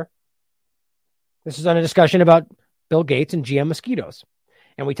surprise there. This is on a discussion about Bill Gates and GM mosquitoes.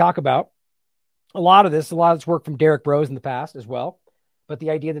 And we talk about a lot of this work from Derek Bros in the past as well. But the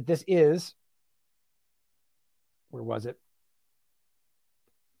idea that this is, where was it?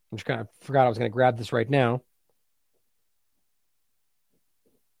 I just kind of forgot I was going to grab this right now.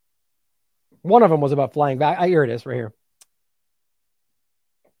 One of them was about flying back. Here it is, right here.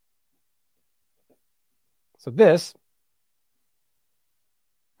 So this,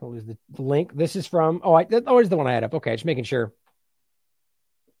 what was the link? This is from, is the one I had up. Okay, just making sure.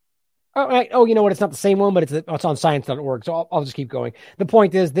 Oh, you know what? It's not the same one, but it's on science.org. So I'll just keep going. The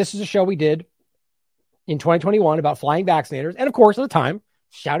point is, this is a show we did in 2021 about flying vaccinators. And of course, at the time,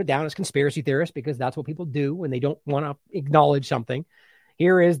 shouted down as conspiracy theorists because that's what people do when they don't want to acknowledge something.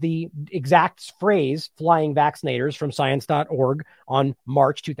 Here is the exact phrase, flying vaccinators, from science.org on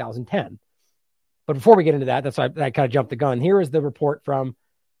March 2010. But before we get into that, that's why I kind of jumped the gun. Here is the report from,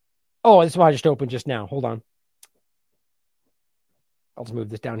 this is what I just opened just now. Hold on. I'll just move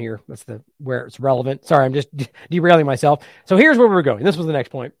this down here. That's where it's relevant. Sorry, I'm just derailing myself. So here's where we're going. This was the next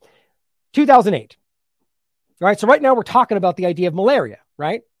point. 2008. All right, so right now we're talking about the idea of malaria,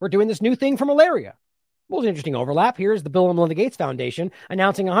 right? We're doing this new thing for malaria. Well, it's an interesting overlap. Here's the Bill and Melinda Gates Foundation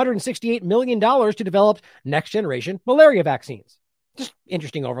announcing $168 million to develop next-generation malaria vaccines. Just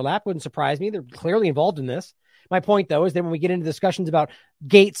interesting overlap. Wouldn't surprise me. They're clearly involved in this. My point, though, is that when we get into discussions about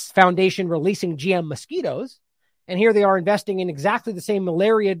Gates Foundation releasing GM mosquitoes, and here they are investing in exactly the same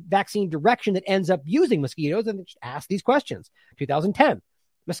malaria vaccine direction that ends up using mosquitoes, and just ask these questions. 2010.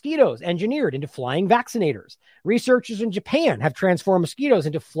 Mosquitoes engineered into flying vaccinators. Researchers in Japan have transformed mosquitoes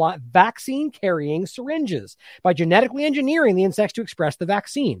into vaccine-carrying syringes by genetically engineering the insects to express the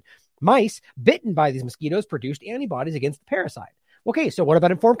vaccine. Mice bitten by these mosquitoes produced antibodies against the parasite. Okay, so what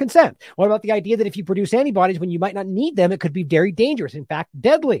about informed consent? What about the idea that if you produce antibodies when you might not need them, it could be very dangerous, in fact,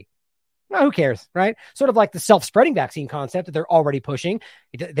 deadly? Well, who cares, right? Sort of like the self-spreading vaccine concept that they're already pushing.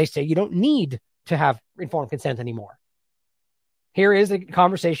 They say you don't need to have informed consent anymore. Here is a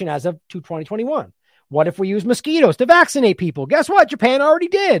conversation as of 2021. What if we use mosquitoes to vaccinate people? Guess what? Japan already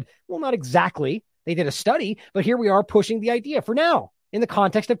did. Well, not exactly. They did a study, but here we are pushing the idea for now in the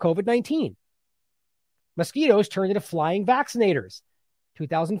context of COVID-19. Mosquitoes turned into flying vaccinators.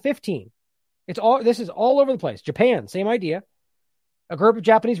 2015. This is all over the place. Japan, same idea. A group of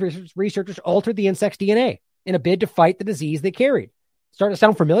Japanese researchers altered the insect's DNA in a bid to fight the disease they carried. Starting to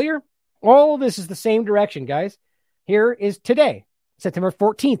sound familiar? All this is the same direction, guys. Here is today, September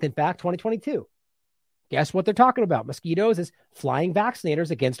 14th, in fact, 2022. Guess what they're talking about? Mosquitoes as flying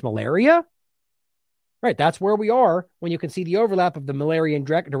vaccinators against malaria? Right, that's where we are when you can see the overlap of the malaria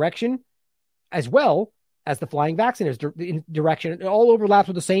direction as well as the flying vaccinators direction. It all overlaps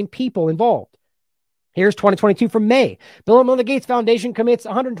with the same people involved. Here's 2022 from May. Bill and Melinda Gates Foundation commits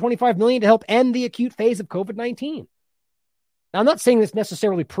 $125 million to help end the acute phase of COVID-19. Now, I'm not saying this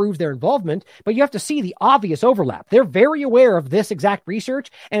necessarily proves their involvement, but you have to see the obvious overlap. They're very aware of this exact research,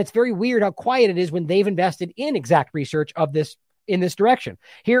 and it's very weird how quiet it is when they've invested in exact research of this in this direction.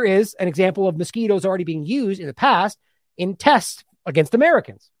 Here is an example of mosquitoes already being used in the past in tests against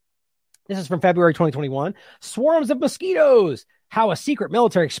Americans. This is from February 2021. Swarms of mosquitoes. How a secret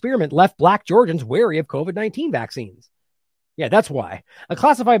military experiment left Black Georgians wary of COVID-19 vaccines. Yeah, that's why. A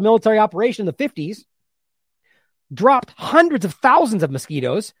classified military operation in the 50s dropped hundreds of thousands of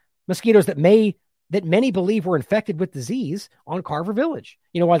mosquitoes that many believe were infected with disease on Carver Village.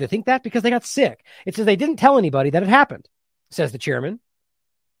 You know why they think that? Because they got sick. It says they didn't tell anybody that it happened, says the chairman.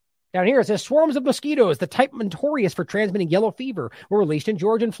 Down here, it says swarms of mosquitoes, the type notorious for transmitting yellow fever, were released in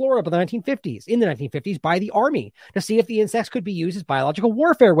Georgia and Florida in the 1950s by the Army to see if the insects could be used as biological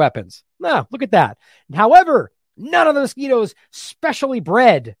warfare weapons. Now, look at that. However, none of the mosquitoes specially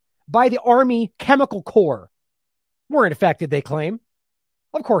bred by the Army Chemical Corps weren't affected, they claim.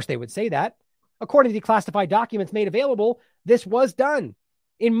 Of course they would say that. According to declassified documents made available, this was done.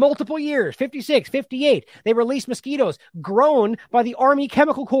 In multiple years, 56, 58, they released mosquitoes grown by the Army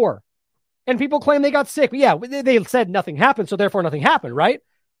Chemical Corps. And people claim they got sick. But yeah, they said nothing happened, so therefore nothing happened, right?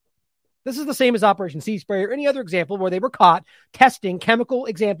 This is the same as Operation Sea Spray or any other example where they were caught testing chemical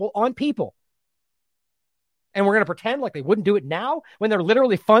example on people. And we're going to pretend like they wouldn't do it now when they're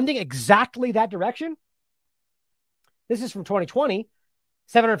literally funding exactly that direction? This is from 2020.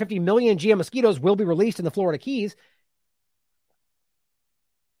 750 million GM mosquitoes will be released in the Florida Keys.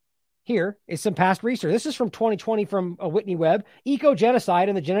 Here is some past research. This is from 2020 from Whitney Webb. Eco-genocide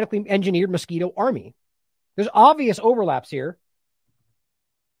and the genetically engineered mosquito army. There's obvious overlaps here.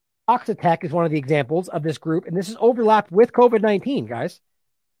 Oxitec is one of the examples of this group, and this is overlapped with COVID-19, guys.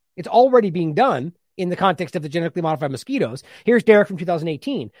 It's already being done in the context of the genetically modified mosquitoes. Here's Derek from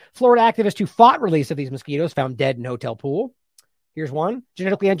 2018. Florida activists who fought release of these mosquitoes found dead in hotel pool. Here's one.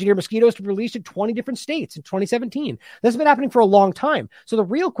 Genetically engineered mosquitoes to be released in 20 different states in 2017. This has been happening for a long time. So the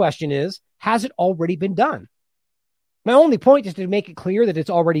real question is, has it already been done? My only point is to make it clear that it's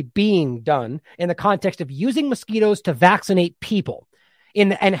already being done in the context of using mosquitoes to vaccinate people.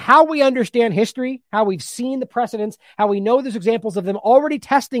 And how we understand history, how we've seen the precedents, how we know there's examples of them already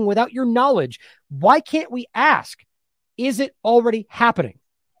testing without your knowledge. Why can't we ask, is it already happening?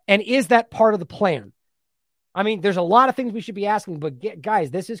 And is that part of the plan? I mean, there's a lot of things we should be asking, but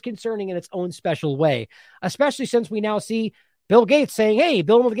guys, this is concerning in its own special way, especially since we now see Bill Gates saying, hey,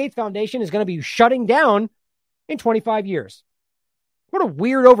 Bill and Melinda Gates Foundation is going to be shutting down in 25 years. What a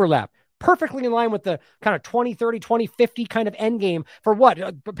weird overlap. Perfectly in line with the kind of 2030, 2050 kind of end game for what?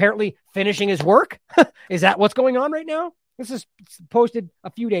 Apparently finishing his work? Is that what's going on right now? This is posted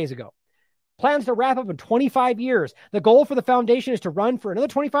a few days ago. Plans to wrap up in 25 years. The goal for the foundation is to run for another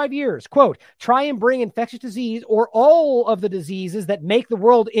 25 years. Quote, try and bring infectious disease or all of the diseases that make the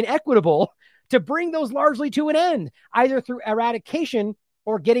world inequitable to bring those largely to an end, either through eradication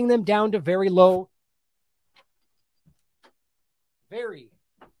or getting them down to very low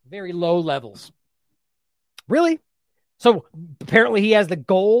levels. Really? So apparently he has the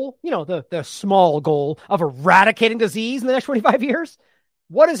goal, the small goal of eradicating disease in the next 25 years.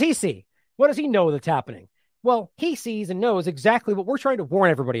 What does he see? What does he know that's happening? Well, he sees and knows exactly what we're trying to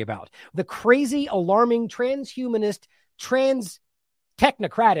warn everybody about. The crazy, alarming, transhumanist,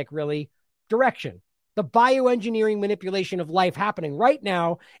 technocratic, really, direction. The bioengineering manipulation of life happening right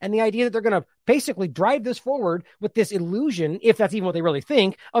now, and the idea that they're going to basically drive this forward with this illusion, if that's even what they really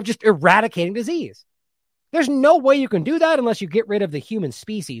think, of just eradicating disease. There's no way you can do that unless you get rid of the human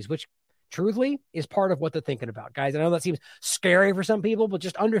species, which truthfully is part of what they're thinking about, guys. I know that seems scary for some people, but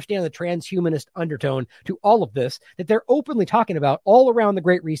just understand the transhumanist undertone to all of this that they're openly talking about all around the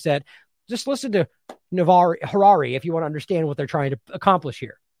Great Reset. Just listen to Harari if you want to understand what they're trying to accomplish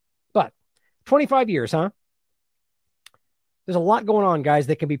here. But 25 years, huh? There's a lot going on, guys,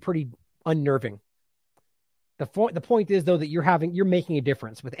 that can be pretty unnerving. The point is, though, that you're making a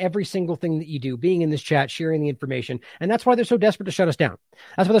difference with every single thing that you do, being in this chat, sharing the information. And that's why they're so desperate to shut us down.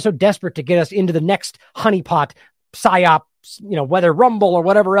 That's why they're so desperate to get us into the next honeypot, PSYOP, whether Rumble or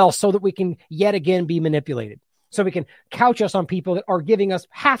whatever else, so that we can yet again be manipulated. So we can couch us on people that are giving us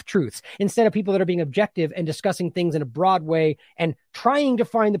half-truths instead of people that are being objective and discussing things in a broad way and trying to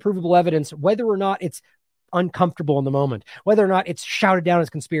find the provable evidence, whether or not it's uncomfortable in the moment, whether or not it's shouted down as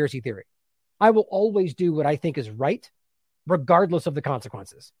conspiracy theory. I will always do what I think is right, regardless of the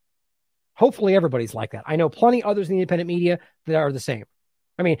consequences. Hopefully everybody's like that. I know plenty others in the independent media that are the same.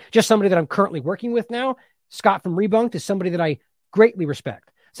 I mean, just somebody that I'm currently working with now, Scott from Rebunked, is somebody that I greatly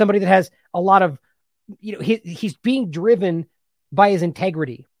respect. Somebody that has a lot of, he's being driven by his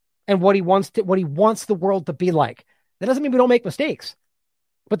integrity and what he wants the world to be like. That doesn't mean we don't make mistakes,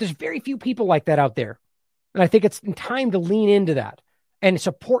 but there's very few people like that out there. And I think it's time to lean into that and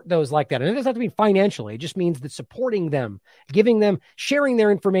support those like that. And it doesn't have to be financially. It just means that supporting them, giving them, sharing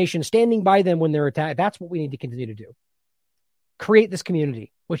their information, standing by them when they're attacked. That's what we need to continue to do. Create this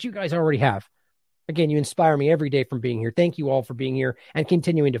community, which you guys already have. Again, you inspire me every day from being here. Thank you all for being here and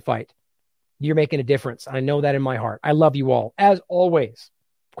continuing to fight. You're making a difference. I know that in my heart. I love you all. As always,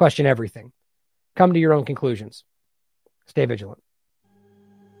 question everything. Come to your own conclusions. Stay vigilant.